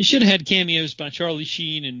 You should have had cameos by Charlie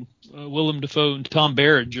Sheen and Willem Dafoe and Tom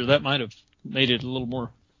Berenger. That might have made it a little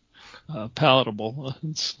more palatable.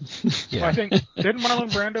 Yeah. Well, I think didn't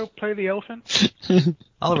Marlon Brando play the elephant?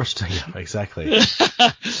 Oliver Stone, yeah, exactly.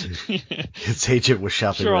 His agent was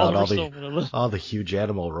shopping around all the huge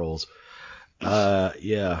animal roles.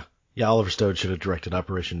 Yeah, Oliver Stone should have directed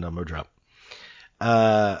Operation Dumbo Drop.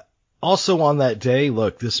 Also on that day,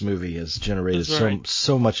 look, this movie has generated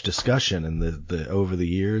so much discussion in the over the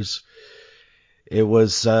years. It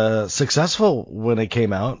was successful when it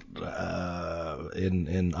came out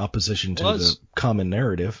in opposition to the common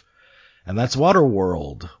narrative, and that's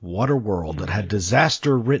Waterworld. Waterworld that had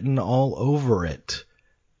disaster written all over it.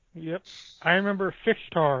 Yep, I remember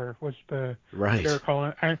Fishtar was the right. They were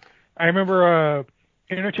calling it. I remember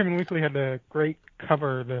Entertainment Weekly had the great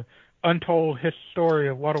cover, the untold story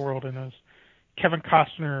of Waterworld, and it was Kevin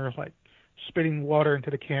Costner like spitting water into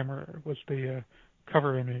the camera was the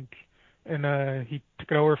cover image. And he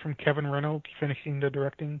took it over from Kevin Reynolds, finishing the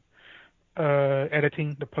directing,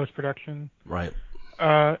 editing, the post-production. Right.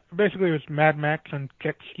 Basically, it was Mad Max and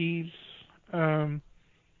jet skis, and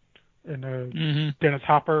Dennis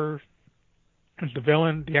Hopper was the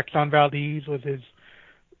villain. The Exxon Valdez was his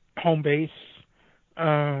home base.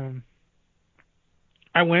 I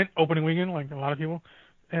went opening weekend, like a lot of people,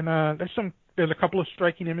 and there's a couple of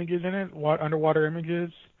striking images in it, underwater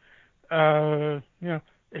images.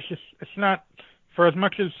 It's not, for as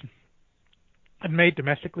much as it made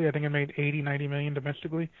domestically, I think it made 80-90 million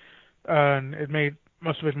domestically, and it made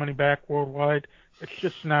most of its money back worldwide. It's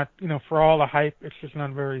just not, for all the hype, it's just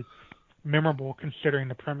not very memorable considering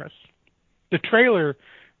the premise. The trailer,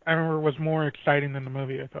 I remember, was more exciting than the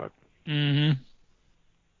movie, I thought. Mm-hmm.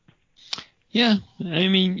 Yeah, I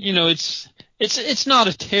mean, it's not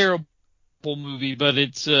a terrible movie, but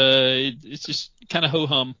it's just kind of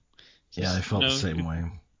ho-hum. Yeah, I felt the same way.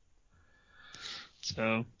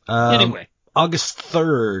 So, anyway. August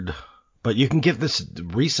 3rd, but you can get this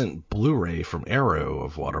recent Blu-ray from Arrow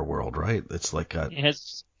of Waterworld, right? It's like it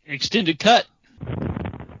has extended cut.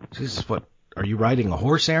 Jesus, what? Are you riding a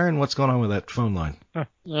horse, Aaron? What's going on with that phone line? I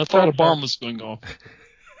thought a bomb was going off.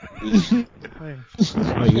 You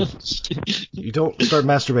don't start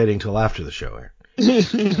masturbating until after the show,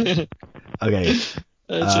 Aaron. Okay.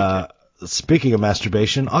 Speaking of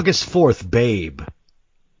masturbation, August 4th, Babe.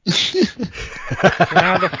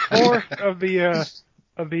 Now the fourth of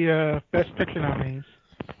the Best Picture nominees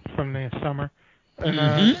from the summer,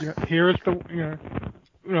 and here is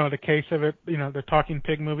the case of it. The talking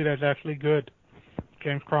pig movie that's actually good.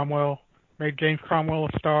 James Cromwell made James Cromwell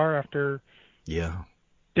a star after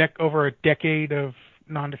over a decade of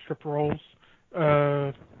nondescript roles.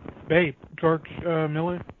 Babe, George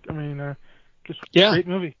Miller. I mean, great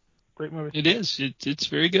movie. Great movie. It is. It's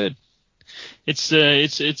very good. It's a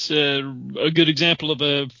good example of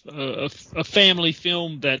a family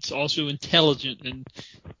film that's also intelligent, and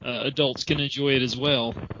adults can enjoy it as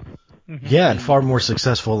well. Mm-hmm. Yeah, and far more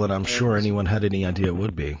successful than I'm sure anyone had any idea it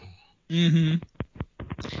would be. Mm-hmm.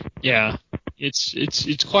 Yeah,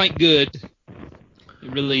 it's quite good.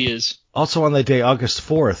 It really is. Also on that day, August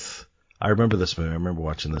 4th, I remember this movie. I remember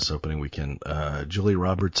watching this opening weekend. Julia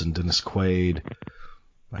Roberts and Dennis Quaid.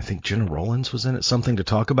 I think Gena Rowlands was in it. Something to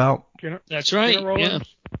Talk About. That's right. Gena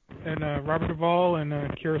Rowlands and Robert Duvall and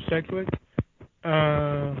Keira Sedgwick.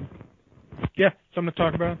 Something to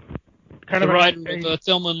Talk About. Kind of right with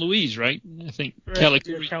Thelma and Louise, right? I think Callie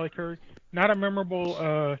Curry. Callie Curry. Not a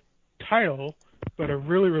memorable title, but a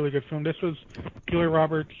really, really good film. This was Julia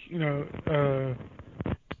Roberts, trying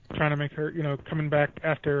to make her, coming back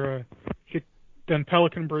after she'd done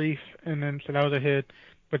Pelican Brief, and then so that was a hit.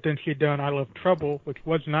 But then she'd done I Love Trouble, which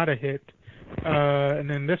was not a hit, and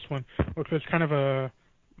then this one, which was kind of a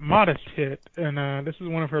modest hit, and this is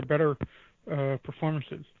one of her better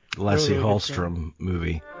performances. Lasse Hallström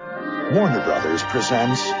movie. Warner Brothers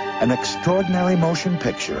presents an extraordinary motion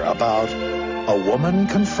picture about a woman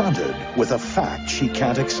confronted with a fact she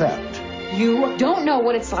can't accept. You don't know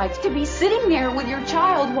what it's like to be sitting there with your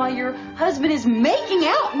child while your husband is making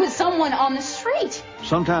out with someone on the street.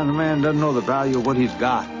 Sometimes a man doesn't know the value of what he's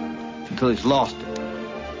got until he's lost it.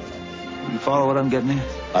 You follow what I'm getting at?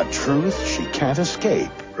 A truth she can't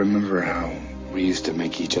escape. Remember how we used to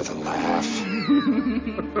make each other laugh?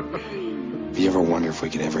 You ever wonder if we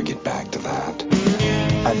could ever get back to that?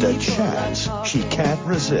 And a chance she can't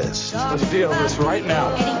resist. Let's deal with this right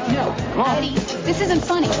now. Eddie, no. Come on. Eddie, this isn't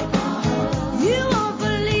funny.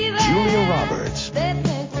 Julia Roberts,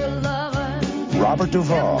 Robert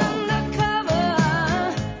Duvall,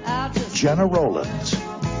 Gena Rowlands,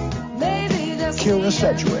 Keira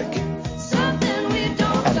Sedgwick,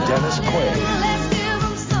 and Dennis Quaid.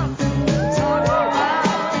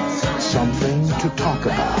 Something to talk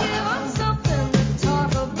about.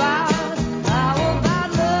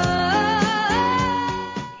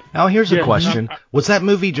 Now, here's a question. Was that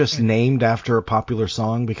movie just named after a popular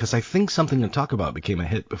song? Because I think Something to Talk About became a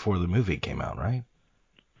hit before the movie came out, right?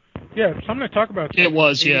 Yeah, Something to Talk About. It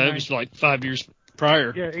was, It was like 5 years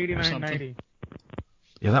prior. Yeah, 89, 90.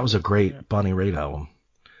 Yeah, that was a great Bonnie Raitt album.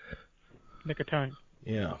 Nick of Time.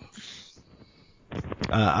 Yeah.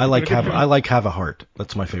 I like Have a Heart.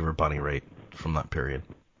 That's my favorite Bonnie Raitt from that period.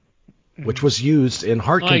 Mm-hmm. Which was used in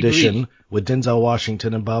Heart Condition with Denzel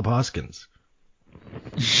Washington and Bob Hoskins.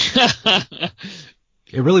 It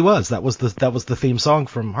really was. That was the theme song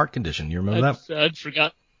from Heart Condition. You remember that? I'd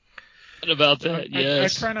forgotten about that.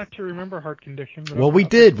 Yes. I try not to remember Heart Condition. Well, we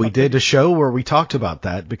did. We did a show where we talked about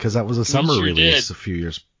that because that was a summer release a few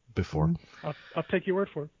years before. I'll take your word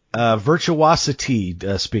for it. Virtuosity.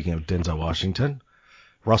 Speaking of Denzel Washington,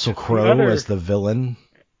 Russell Crowe as the villain.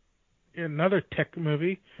 Another tech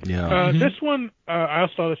movie. Yeah. This one, I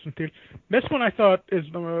also saw this in theaters. This one I thought is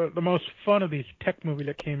the most fun of these tech movies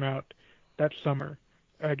that came out that summer,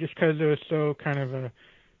 just because it was so kind of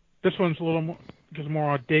this one's a little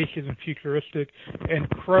more audacious and futuristic, and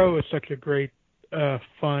Crowe is such a great,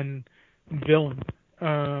 fun villain.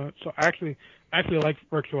 So I actually like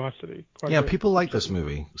Virtuosity. Yeah, people like this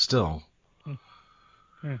movie still.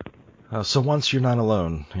 Yeah. So Once You're Not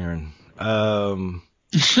Alone, Aaron.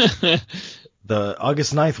 The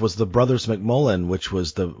August 9th was the Brothers McMullen, which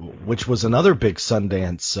was another big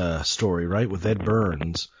Sundance story, right, with Ed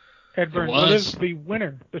Burns. Ed Burns. Well, this is the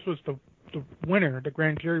winner. This was the winner, the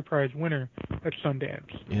Grand Jury Prize winner at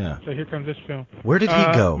Sundance. Yeah. So here comes this film. Where did he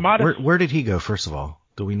go? Where did he go? First of all,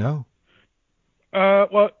 do we know?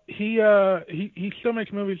 Well, he still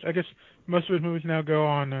makes movies. I guess most of his movies now go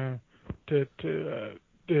on to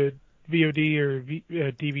VOD or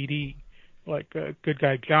DVD. Like Good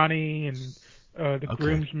Guy Johnny and The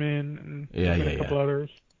Groomsmen and a couple others.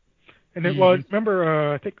 And then,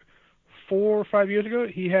 remember, I think 4 or 5 years ago,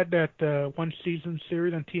 he had that one-season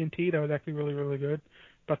series on TNT that was actually really, really good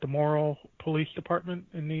about the Moral Police Department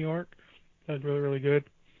in New York. That was really, really good.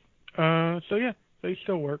 So he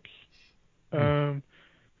still works. And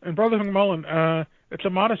Brothers McMullen, it's a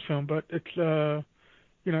modest film, but it's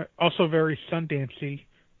also very Sundance-y,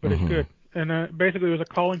 but it's good. And basically it was a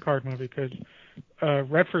calling card movie because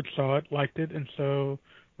Redford saw it, liked it, and so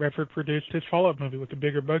Redford produced his follow-up movie with a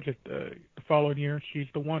bigger budget the following year, She's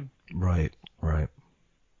the One. Right.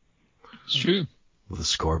 It's true. With a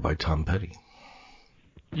score by Tom Petty.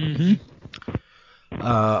 Mm-hmm.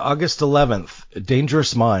 August 11th,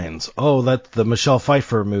 Dangerous Minds. Oh, that's the Michelle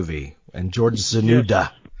Pfeiffer movie. And George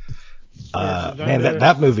Zanuda. Man,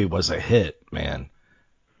 that movie was a hit, man.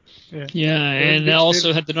 Yeah, and it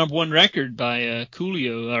also had the #1 record by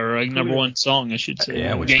Coolio, or number one song, I should say.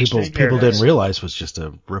 Yeah, which people didn't realize was just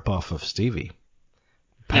a ripoff of Stevie.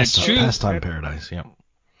 Pastime Paradise, yeah.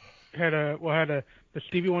 Had the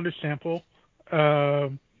Stevie Wonder sample,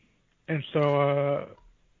 and so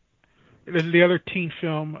this is the other teen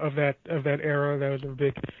film of that era that was a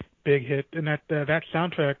big hit, and that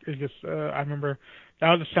soundtrack is just I remember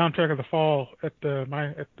that was the soundtrack of the fall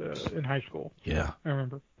in high school. Yeah, I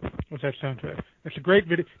remember was that soundtrack. It's a great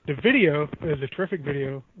video. The video is a terrific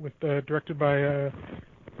video with directed by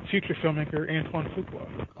future filmmaker Antoine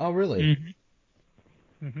Fuqua. Oh, really? Mm-hmm.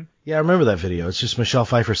 Mm-hmm. Yeah, I remember that video. It's just Michelle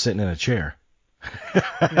Pfeiffer sitting in a chair.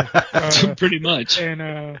 Pretty much.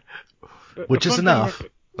 And which is enough.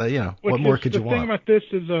 But, what more could you want? The thing about this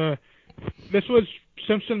is this was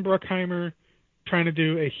Simpson Bruckheimer trying to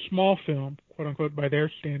do a small film, quote unquote, by their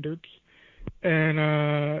standards. And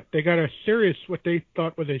they got what they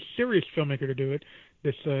thought was a serious filmmaker to do it.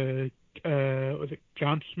 This, was it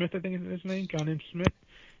John Smith, I think is his name? John M. Smith.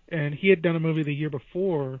 And he had done a movie the year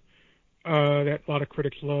before that a lot of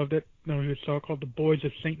critics loved it. You saw called The Boys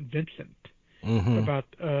of St. Vincent, about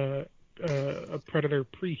a predator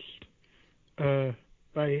priest,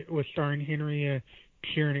 was starring Henry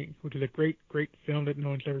Tierney, which is a great film that no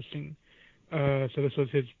one's ever seen. So this was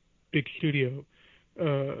his big studio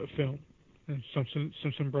film, and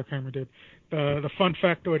Simpson Bruckheimer did. The fun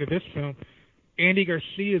factoid of this film, Andy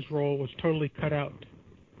Garcia's role was totally cut out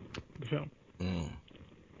of the film.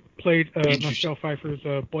 Played Michelle Pfeiffer's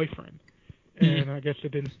boyfriend. And I guess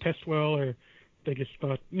it didn't test well, or they just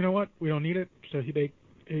thought, you know what, we don't need it. So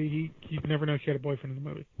he never knows she had a boyfriend in the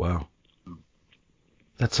movie. Wow.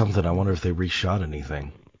 That's something. I wonder if they reshot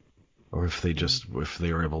anything, or if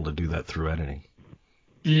they were able to do that through editing.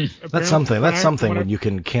 That's something when you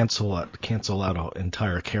can cancel out an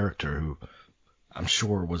entire character who I'm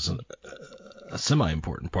sure was a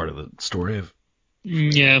semi-important part of the story.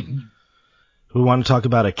 Yeah. We want to talk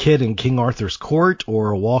about A Kid in King Arthur's Court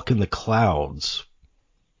or A Walk in the Clouds?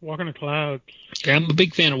 Walk in the Clouds. Yeah, I'm a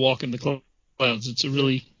big fan of Walk in the Clouds. It's a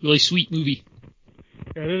really, really sweet movie.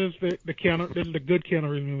 Yeah, this is the good Keanu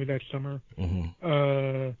Reeves movie that summer.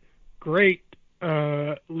 Mm-hmm. Great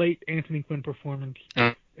late Anthony Quinn performance.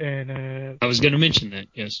 And I was going to mention that.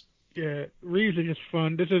 Yes. Yeah, Reeves is just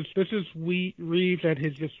fun. This is Reeves at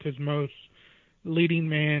his most leading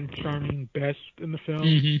man, charming best in the film.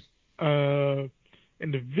 Mm-hmm.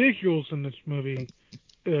 And the visuals in this movie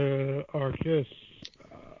are just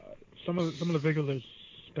some of the visuals are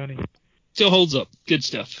stunning. Still holds up. Good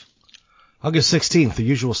stuff. August 16th, The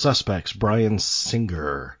Usual Suspects, Bryan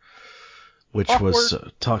Singer, which was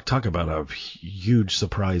talk about a huge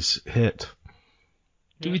surprise hit.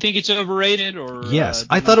 Do we think it's overrated or? Yes,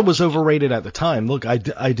 I thought it was overrated at the time. Look, I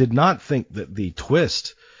did not think that the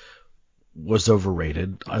twist was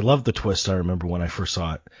overrated. I loved the twist. I remember when I first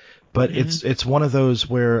saw it. But it's one of those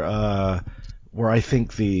where I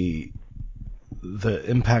think the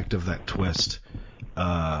impact of that twist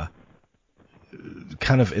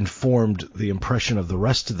kind of informed the impression of the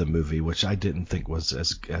rest of the movie, which I didn't think was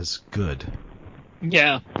as good.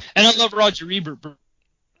 Yeah, and I love Roger Ebert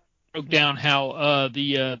broke down how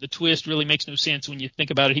the twist really makes no sense when you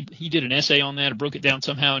think about it. He did an essay on that and broke it down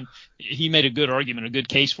somehow, and he made a good argument, a good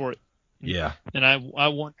case for it. Yeah. And I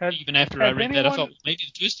wondered, even after I read that, I thought, well, maybe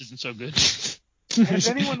the twist isn't so good. Has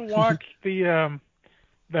anyone watched the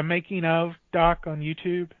making of doc on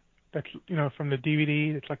YouTube? That's from the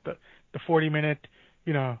DVD. It's like the 40-minute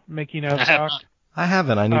making of doc. I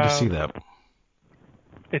haven't. I need to see that.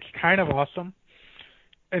 It's kind of awesome,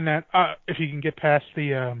 and that if you can get past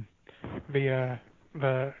the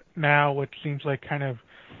now what seems like kind of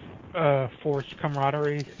forced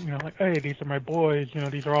camaraderie, like, hey, these are my boys,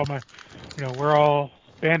 these are all my, we're all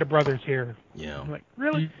band of brothers here. Yeah. I'm like,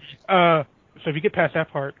 really? So if you get past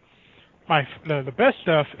that part, the best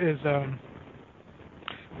stuff is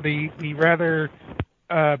the rather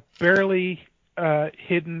barely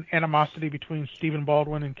hidden animosity between Stephen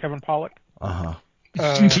Baldwin and Kevin Pollak.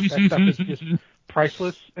 That stuff is just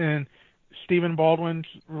priceless, and Stephen Baldwin's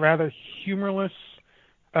rather humorless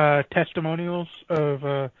testimonials of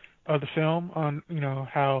the film on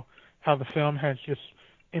how the film has just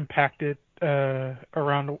impacted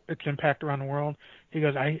around its impact around the world. He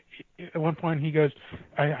goes, at one point he goes,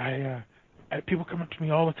 people come up to me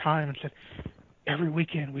all the time and said, every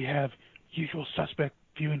weekend we have Usual Suspect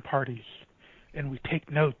viewing parties, and we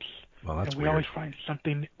take notes. Well, that's and we weird. always find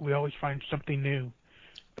something. We always find something new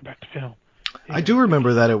about the film. I do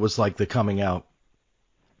remember that it was like the coming out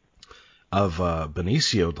of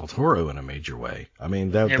Benicio del Toro in a major way. I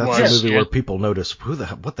mean, that's a movie where people notice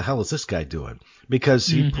what the hell is this guy doing? Because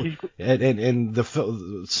he and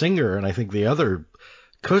the singer and I think the other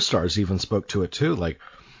co-stars even spoke to it too. Like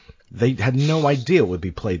they had no idea it would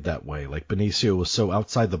be played that way. Like Benicio was so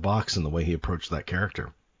outside the box in the way he approached that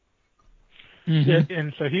character. Mm-hmm. Yeah,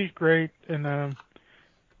 and so he's great. And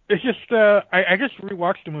it's just I just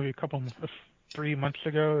rewatched the movie 3 months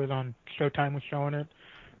ago. It was on Showtime was showing it.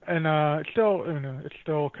 And it's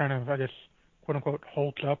still kind of, I guess, quote unquote,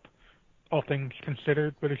 holds up, all things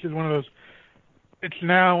considered. But it's just one of those. It's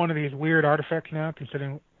now one of these weird artifacts now,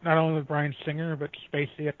 considering not only with Bryan Singer but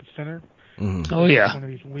Spacey at the center. Mm-hmm. Oh yeah. One of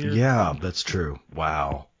these weird. Yeah, that's true.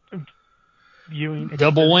 Wow. Viewing.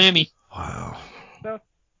 Double whammy. Wow.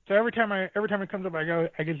 So every time it comes up, I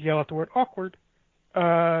just yell out the word awkward,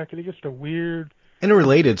 because it's just a weird. In a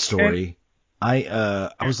related story.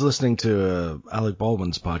 I was listening to Alec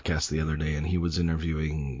Baldwin's podcast the other day, and he was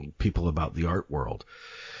interviewing people about the art world.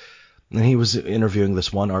 And he was interviewing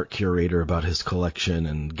this one art curator about his collection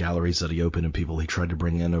and galleries that he opened and people he tried to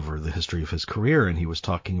bring in over the history of his career. And he was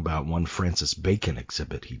talking about one Francis Bacon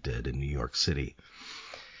exhibit he did in New York City.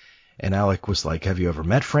 And Alec was like, have you ever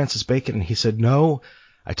met Francis Bacon? And he said, no.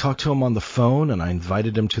 I talked to him on the phone, and I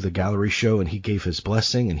invited him to the gallery show, and he gave his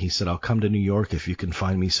blessing, and he said, I'll come to New York if you can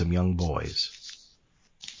find me some young boys.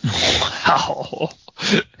 Wow.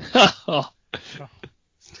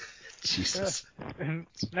 Jesus. And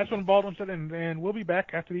that's when Baldwin said, and we'll be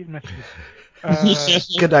back after these messages.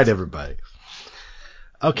 Good night, everybody.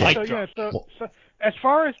 Okay. So as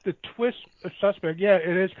far as the twist of Suspect, yeah,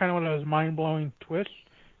 it is kind of one of those mind-blowing twists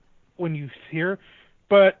when you hear,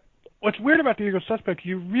 but what's weird about The Usual Suspect,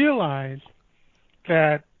 you realize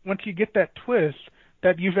that once you get that twist,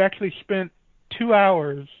 that you've actually spent 2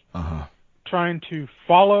 hours trying to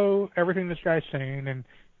follow everything this guy's saying and,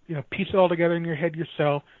 piece it all together in your head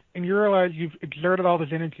yourself, and you realize you've exerted all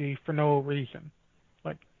this energy for no reason.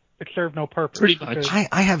 Like, it served no purpose. Pretty much.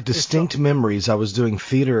 I have distinct memories. I was doing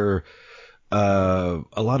theater, a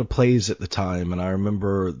lot of plays at the time, and I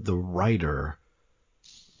remember the writer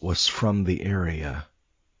was from the area.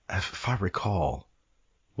 If I recall,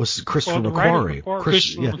 was Christopher McQuarrie.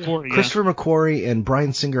 Christopher McQuarrie and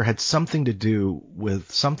Bryan Singer had something to do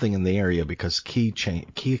with something in the area because Key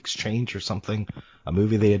Exchange or something, a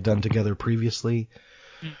movie they had done together previously.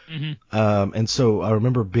 Mm-hmm. And so I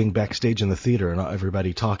remember being backstage in the theater and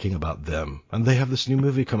everybody talking about them. And they have this new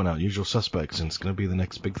movie coming out, Usual Suspects, and it's going to be the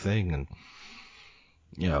next big thing. And,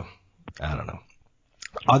 I don't know.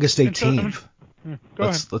 August 18th.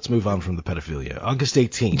 Let's move on from the pedophilia. August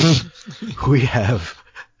 18th,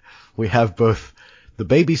 we have both The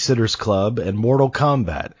Babysitters Club and Mortal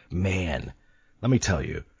Kombat. Man, let me tell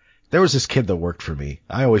you, there was this kid that worked for me.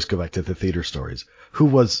 I always go back to the theater stories, who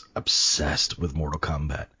was obsessed with Mortal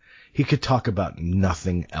Kombat. He could talk about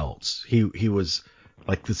nothing else. He was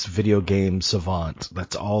like this video game savant.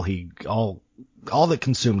 That's all that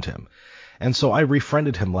consumed him. And so I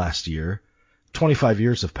refriended him last year. 25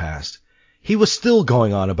 years have passed. He was still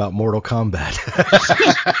going on about Mortal Kombat.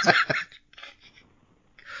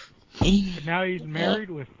 And now he's married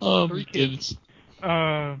with 3 kids.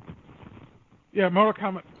 Yeah, Mortal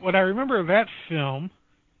Kombat. What I remember of that film,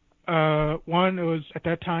 one, it was at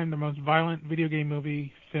that time the most violent video game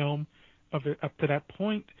movie film of it up to that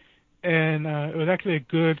point, and it was actually a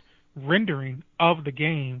good rendering of the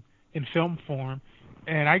game in film form.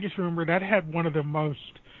 And I just remember that had one of the most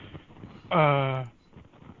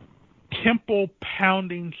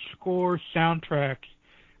temple-pounding score soundtracks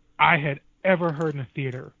I had ever heard in a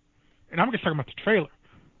theater. And I'm just talking about the trailer,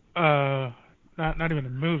 not even the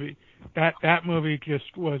movie. That movie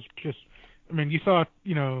was I mean, you thought,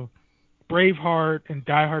 Braveheart and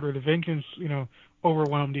Die Hard with a Vengeance,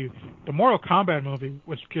 overwhelmed you. The Mortal Kombat movie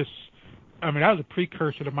was just, that was a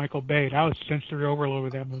precursor to Michael Bay. That was sensory overload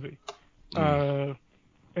with that movie.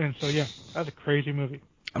 And so, yeah, that was a crazy movie.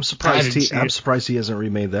 I'm surprised he hasn't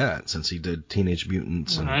remade that since he did Teenage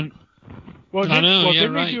Mutants. And...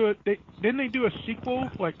 Didn't they do a sequel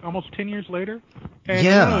like almost 10 years later? And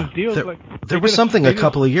yeah, deals, there was something a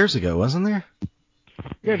couple of years ago, wasn't there?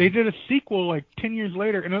 Yeah, they did a sequel like 10 years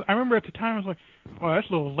later, and I remember at the time I was like, "Well, that's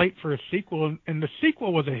a little late for a sequel," and the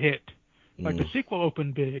sequel was a hit. Like the sequel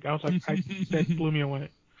opened big. I was like, that blew me away.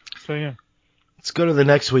 So yeah. Let's go to the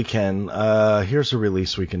next weekend. Here's a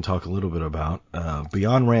release we can talk a little bit about.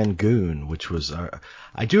 Beyond Rangoon, which was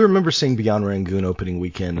I do remember seeing Beyond Rangoon opening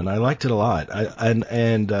weekend, and I liked it a lot.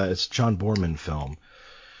 It's a John Boorman film.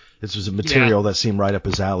 This was a material that seemed right up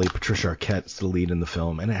his alley. Patricia Arquette's the lead in the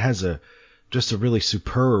film, and it has just a really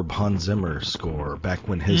superb Hans Zimmer score back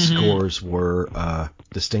when his scores were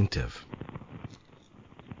distinctive.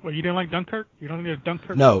 Well, you didn't like Dunkirk? You don't need a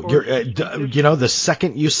Dunkirk? No, the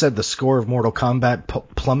second you said the score of Mortal Kombat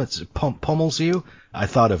pummels you, I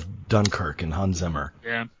thought of Dunkirk and Hans Zimmer.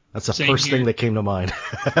 Yeah. That's the first thing that came to mind.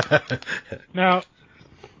 Now,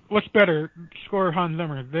 what's better, score of Hans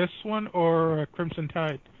Zimmer, this one or Crimson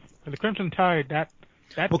Tide? The Crimson Tide, that.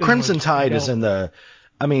 Well, Crimson Tide is in the.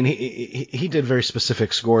 I mean, he did very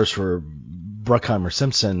specific scores for Bruckheimer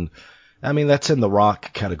Simpson. I mean, that's in the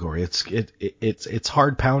rock category. It's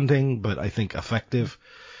hard pounding, but I think effective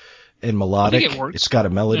and melodic. It's got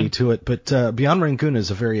a melody to it. But Beyond Rangoon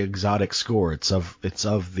is a very exotic score. It's of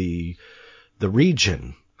the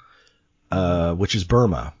region, which is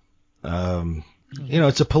Burma.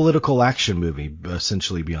 It's a political action movie,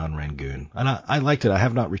 essentially, Beyond Rangoon, and I liked it. I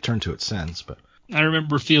have not returned to it since, but I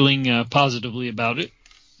remember feeling positively about it.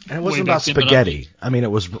 And it wasn't about spaghetti. I mean, it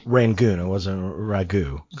was Rangoon. It wasn't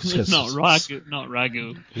ragu. Not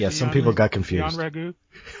ragu. Yeah, some people got confused. Beyond Ragu?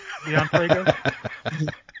 Beyond Prego?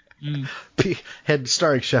 Head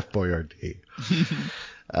starring Chef Boyardee.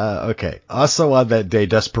 Okay. Also on that day,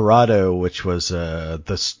 Desperado, which was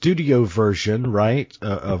the studio version, right,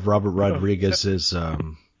 of Robert Rodriguez's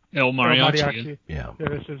El Mariachi. Yeah.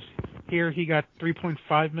 This is here. He got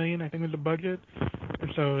 $3.5 million, I think, was the budget.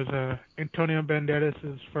 And so it was Antonio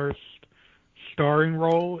Banderas' first starring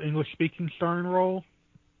role, English-speaking starring role.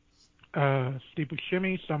 Steve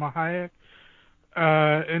Buscemi, Salma Hayek.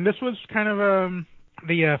 And this was kind of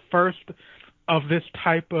the first of this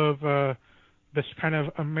type of this kind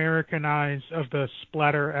of Americanized of the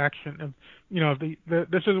splatter action.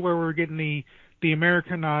 This is where we're getting the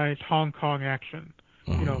Americanized Hong Kong action.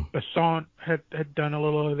 Besant had done a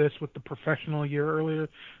little of this with The Professional a year earlier,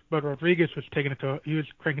 but Rodriguez was cranking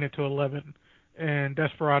it to 11, and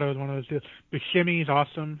Desperado is one of those deals. Buscemi is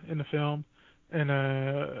awesome in the film, and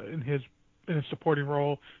in his supporting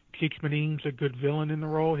role. Keith Medin's a good villain in the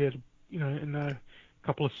role. He has in a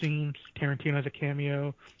couple of scenes. Tarantino has a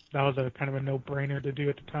cameo. That was a kind of a no-brainer to do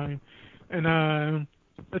at the time, and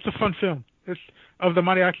it's a fun film. It's of the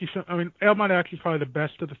mariachi film. I mean, El Mariachi is probably the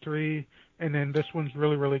best of the three. And then this one's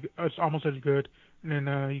really, really good. It's almost as good. And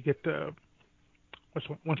then you get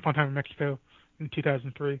Once Upon a Time in Mexico in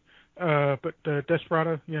 2003. But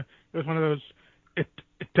Desperado, it was one of those. It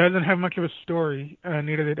doesn't have much of a story.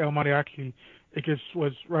 Neither did El Mariachi. It just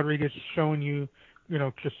was Rodriguez showing you,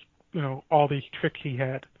 all these tricks he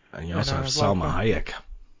had. And you also have Salma Hayek.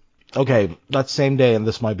 Okay, that same day, and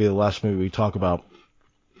this might be the last movie we talk about,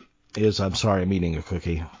 is I'm Sorry, I'm Eating a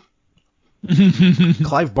Cookie.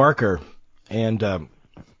 Clive Barker. And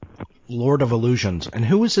Lord of Illusions. And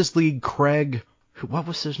who was his lead? Craig. What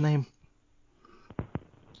was his name?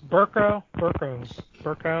 Burko.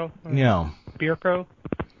 Yeah. Bierko.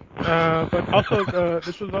 But also,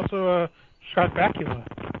 this was also Scott Bakula.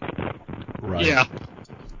 Right. Yeah.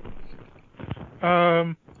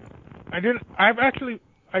 I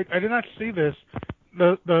did not see this.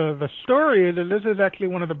 The story is that this is actually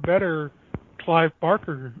one of the better Clive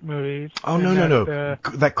Barker movies. Oh, no.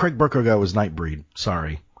 That Craig Barker guy was Nightbreed.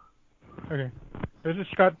 Sorry. Okay. This is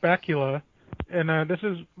Scott Bakula, and this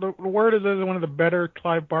is the word is this is one of the better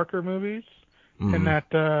Clive Barker movies, and that,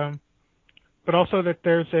 but also that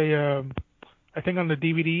there's I think on the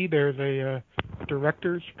DVD there's a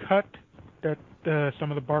director's cut that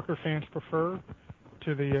some of the Barker fans prefer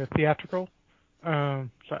to the theatrical. So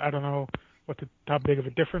I don't know how big of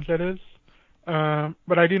a difference that is.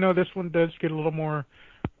 But I do know this one does get a little more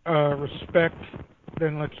respect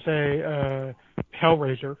than, let's say,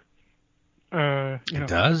 Hellraiser. It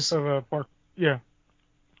does? Yeah.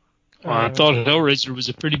 Well, I thought Hellraiser was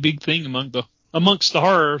a pretty big thing amongst the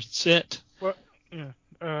horror set. Well,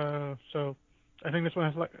 yeah. So I think this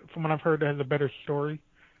one has, from what I've heard, has a better story.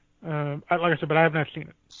 Like I said, but I have not seen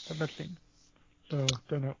it. So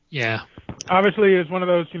don't know. Yeah. Obviously, it's one of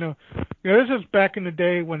those. This is back in the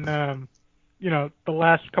day when. The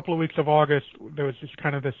last couple of weeks of August, there was just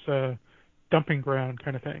kind of this dumping ground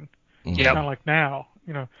kind of thing. Yeah. Not like now.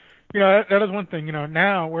 That is one thing.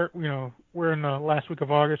 Now we're in the last week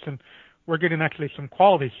of August and we're getting actually some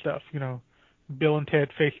quality stuff. Bill and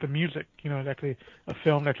Ted Face the Music. It's actually a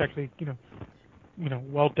film that's actually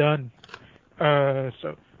well done.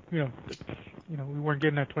 So we weren't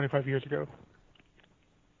getting that 25 years ago.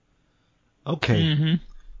 Okay. Mm-hmm.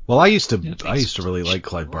 Well, I used to really like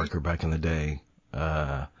Clive Barker back in the day.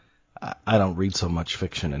 I don't read so much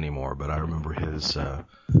fiction anymore, but I remember his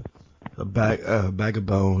Bag of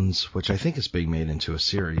Bones, which I think is being made into a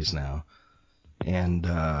series now. And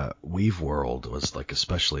Weave World was like,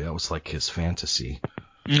 especially, that was like his fantasy.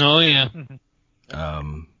 Oh, yeah.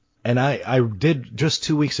 And I did, just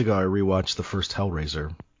 2 weeks ago, I rewatched the first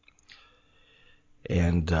Hellraiser.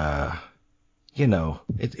 And, you know,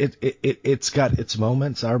 it's got its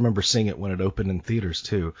moments. I remember seeing it when it opened in theaters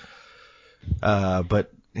too.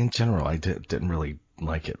 But in general, I didn't really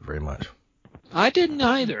like it very much. I didn't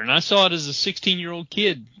either, and I saw it as a 16-year-old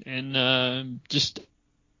kid, and I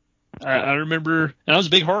remember, and I was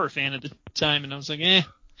a big horror fan at the time, and I was like,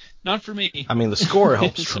 not for me. I mean, the score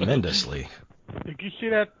helps tremendously. Did you see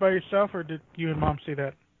that by yourself, or did you and Mom see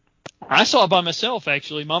that? I saw it by myself,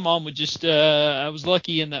 actually. My mom would just, I was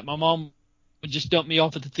lucky in that my mom would just dump me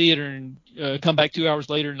off at the theater and come back 2 hours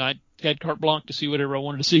later, and I had carte blanche to see whatever I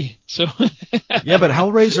wanted to see. So. Yeah, but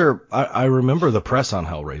Hellraiser, I remember the press on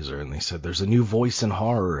Hellraiser, and they said there's a new voice in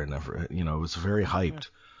horror, and you know, it was very hyped.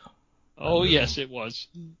 Oh, yes, it was.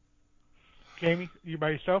 Jamie, you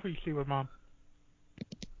by yourself, or you see with Mom?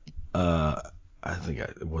 I think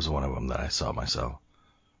it was one of them that I saw myself.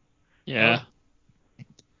 Yeah.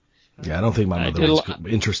 Yeah, I don't think my mother was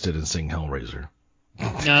interested in seeing Hellraiser.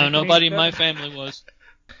 No, nobody in my family was.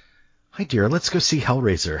 Hi, dear, let's go see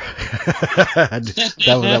Hellraiser.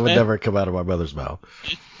 that would never come out of my mother's mouth.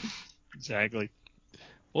 Exactly.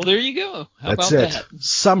 Well, there you go. How That's about it. that?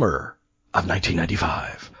 Summer of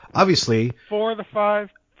 1995. Obviously, 4 of the 5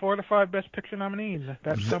 Best Picture nominees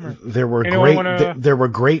that summer. There were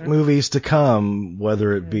great movies to come,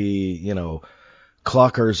 whether it be, you know,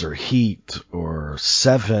 Clockers or Heat or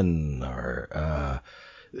Seven or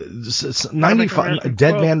 95,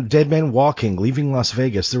 Dead Man Walking, Leaving Las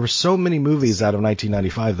Vegas. There were so many movies out of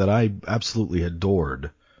 1995 that I absolutely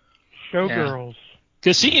adored. Showgirls. Yeah.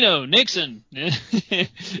 Casino, Nixon.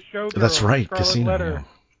 Showgirls. That's right, Scarlet Casino. Letter.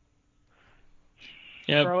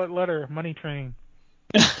 Yeah. Scarlet Letter, Money Train.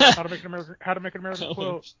 How to Make an American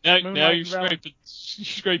Quilt. Now you're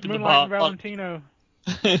scraping the bottom. Valentino.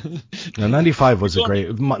 Now, 95 was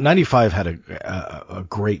 95 had a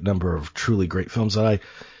great number of truly great films that I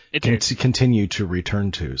continue to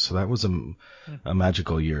return to. So that was a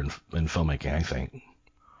magical year in filmmaking, I think.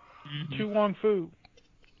 Mm-hmm. Chu Wong Fu.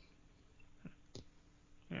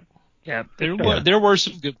 Yeah, there were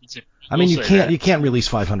some good ones. I mean, you can't release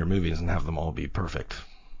 500 movies and have them all be perfect.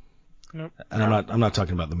 Nope. And I'm not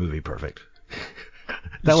talking about the movie Perfect.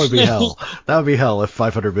 That would be hell. That would be hell if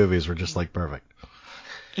 500 movies were just like perfect.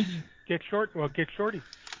 Get Shorty.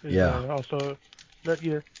 Yeah. Also, that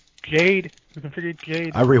year, Jade. We can figure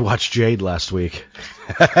Jade. I rewatched Jade last week.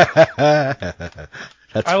 That's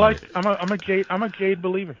funny. I'm a Jade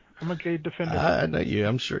believer. I'm a Jade defender. I know you.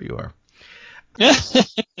 I'm sure you are.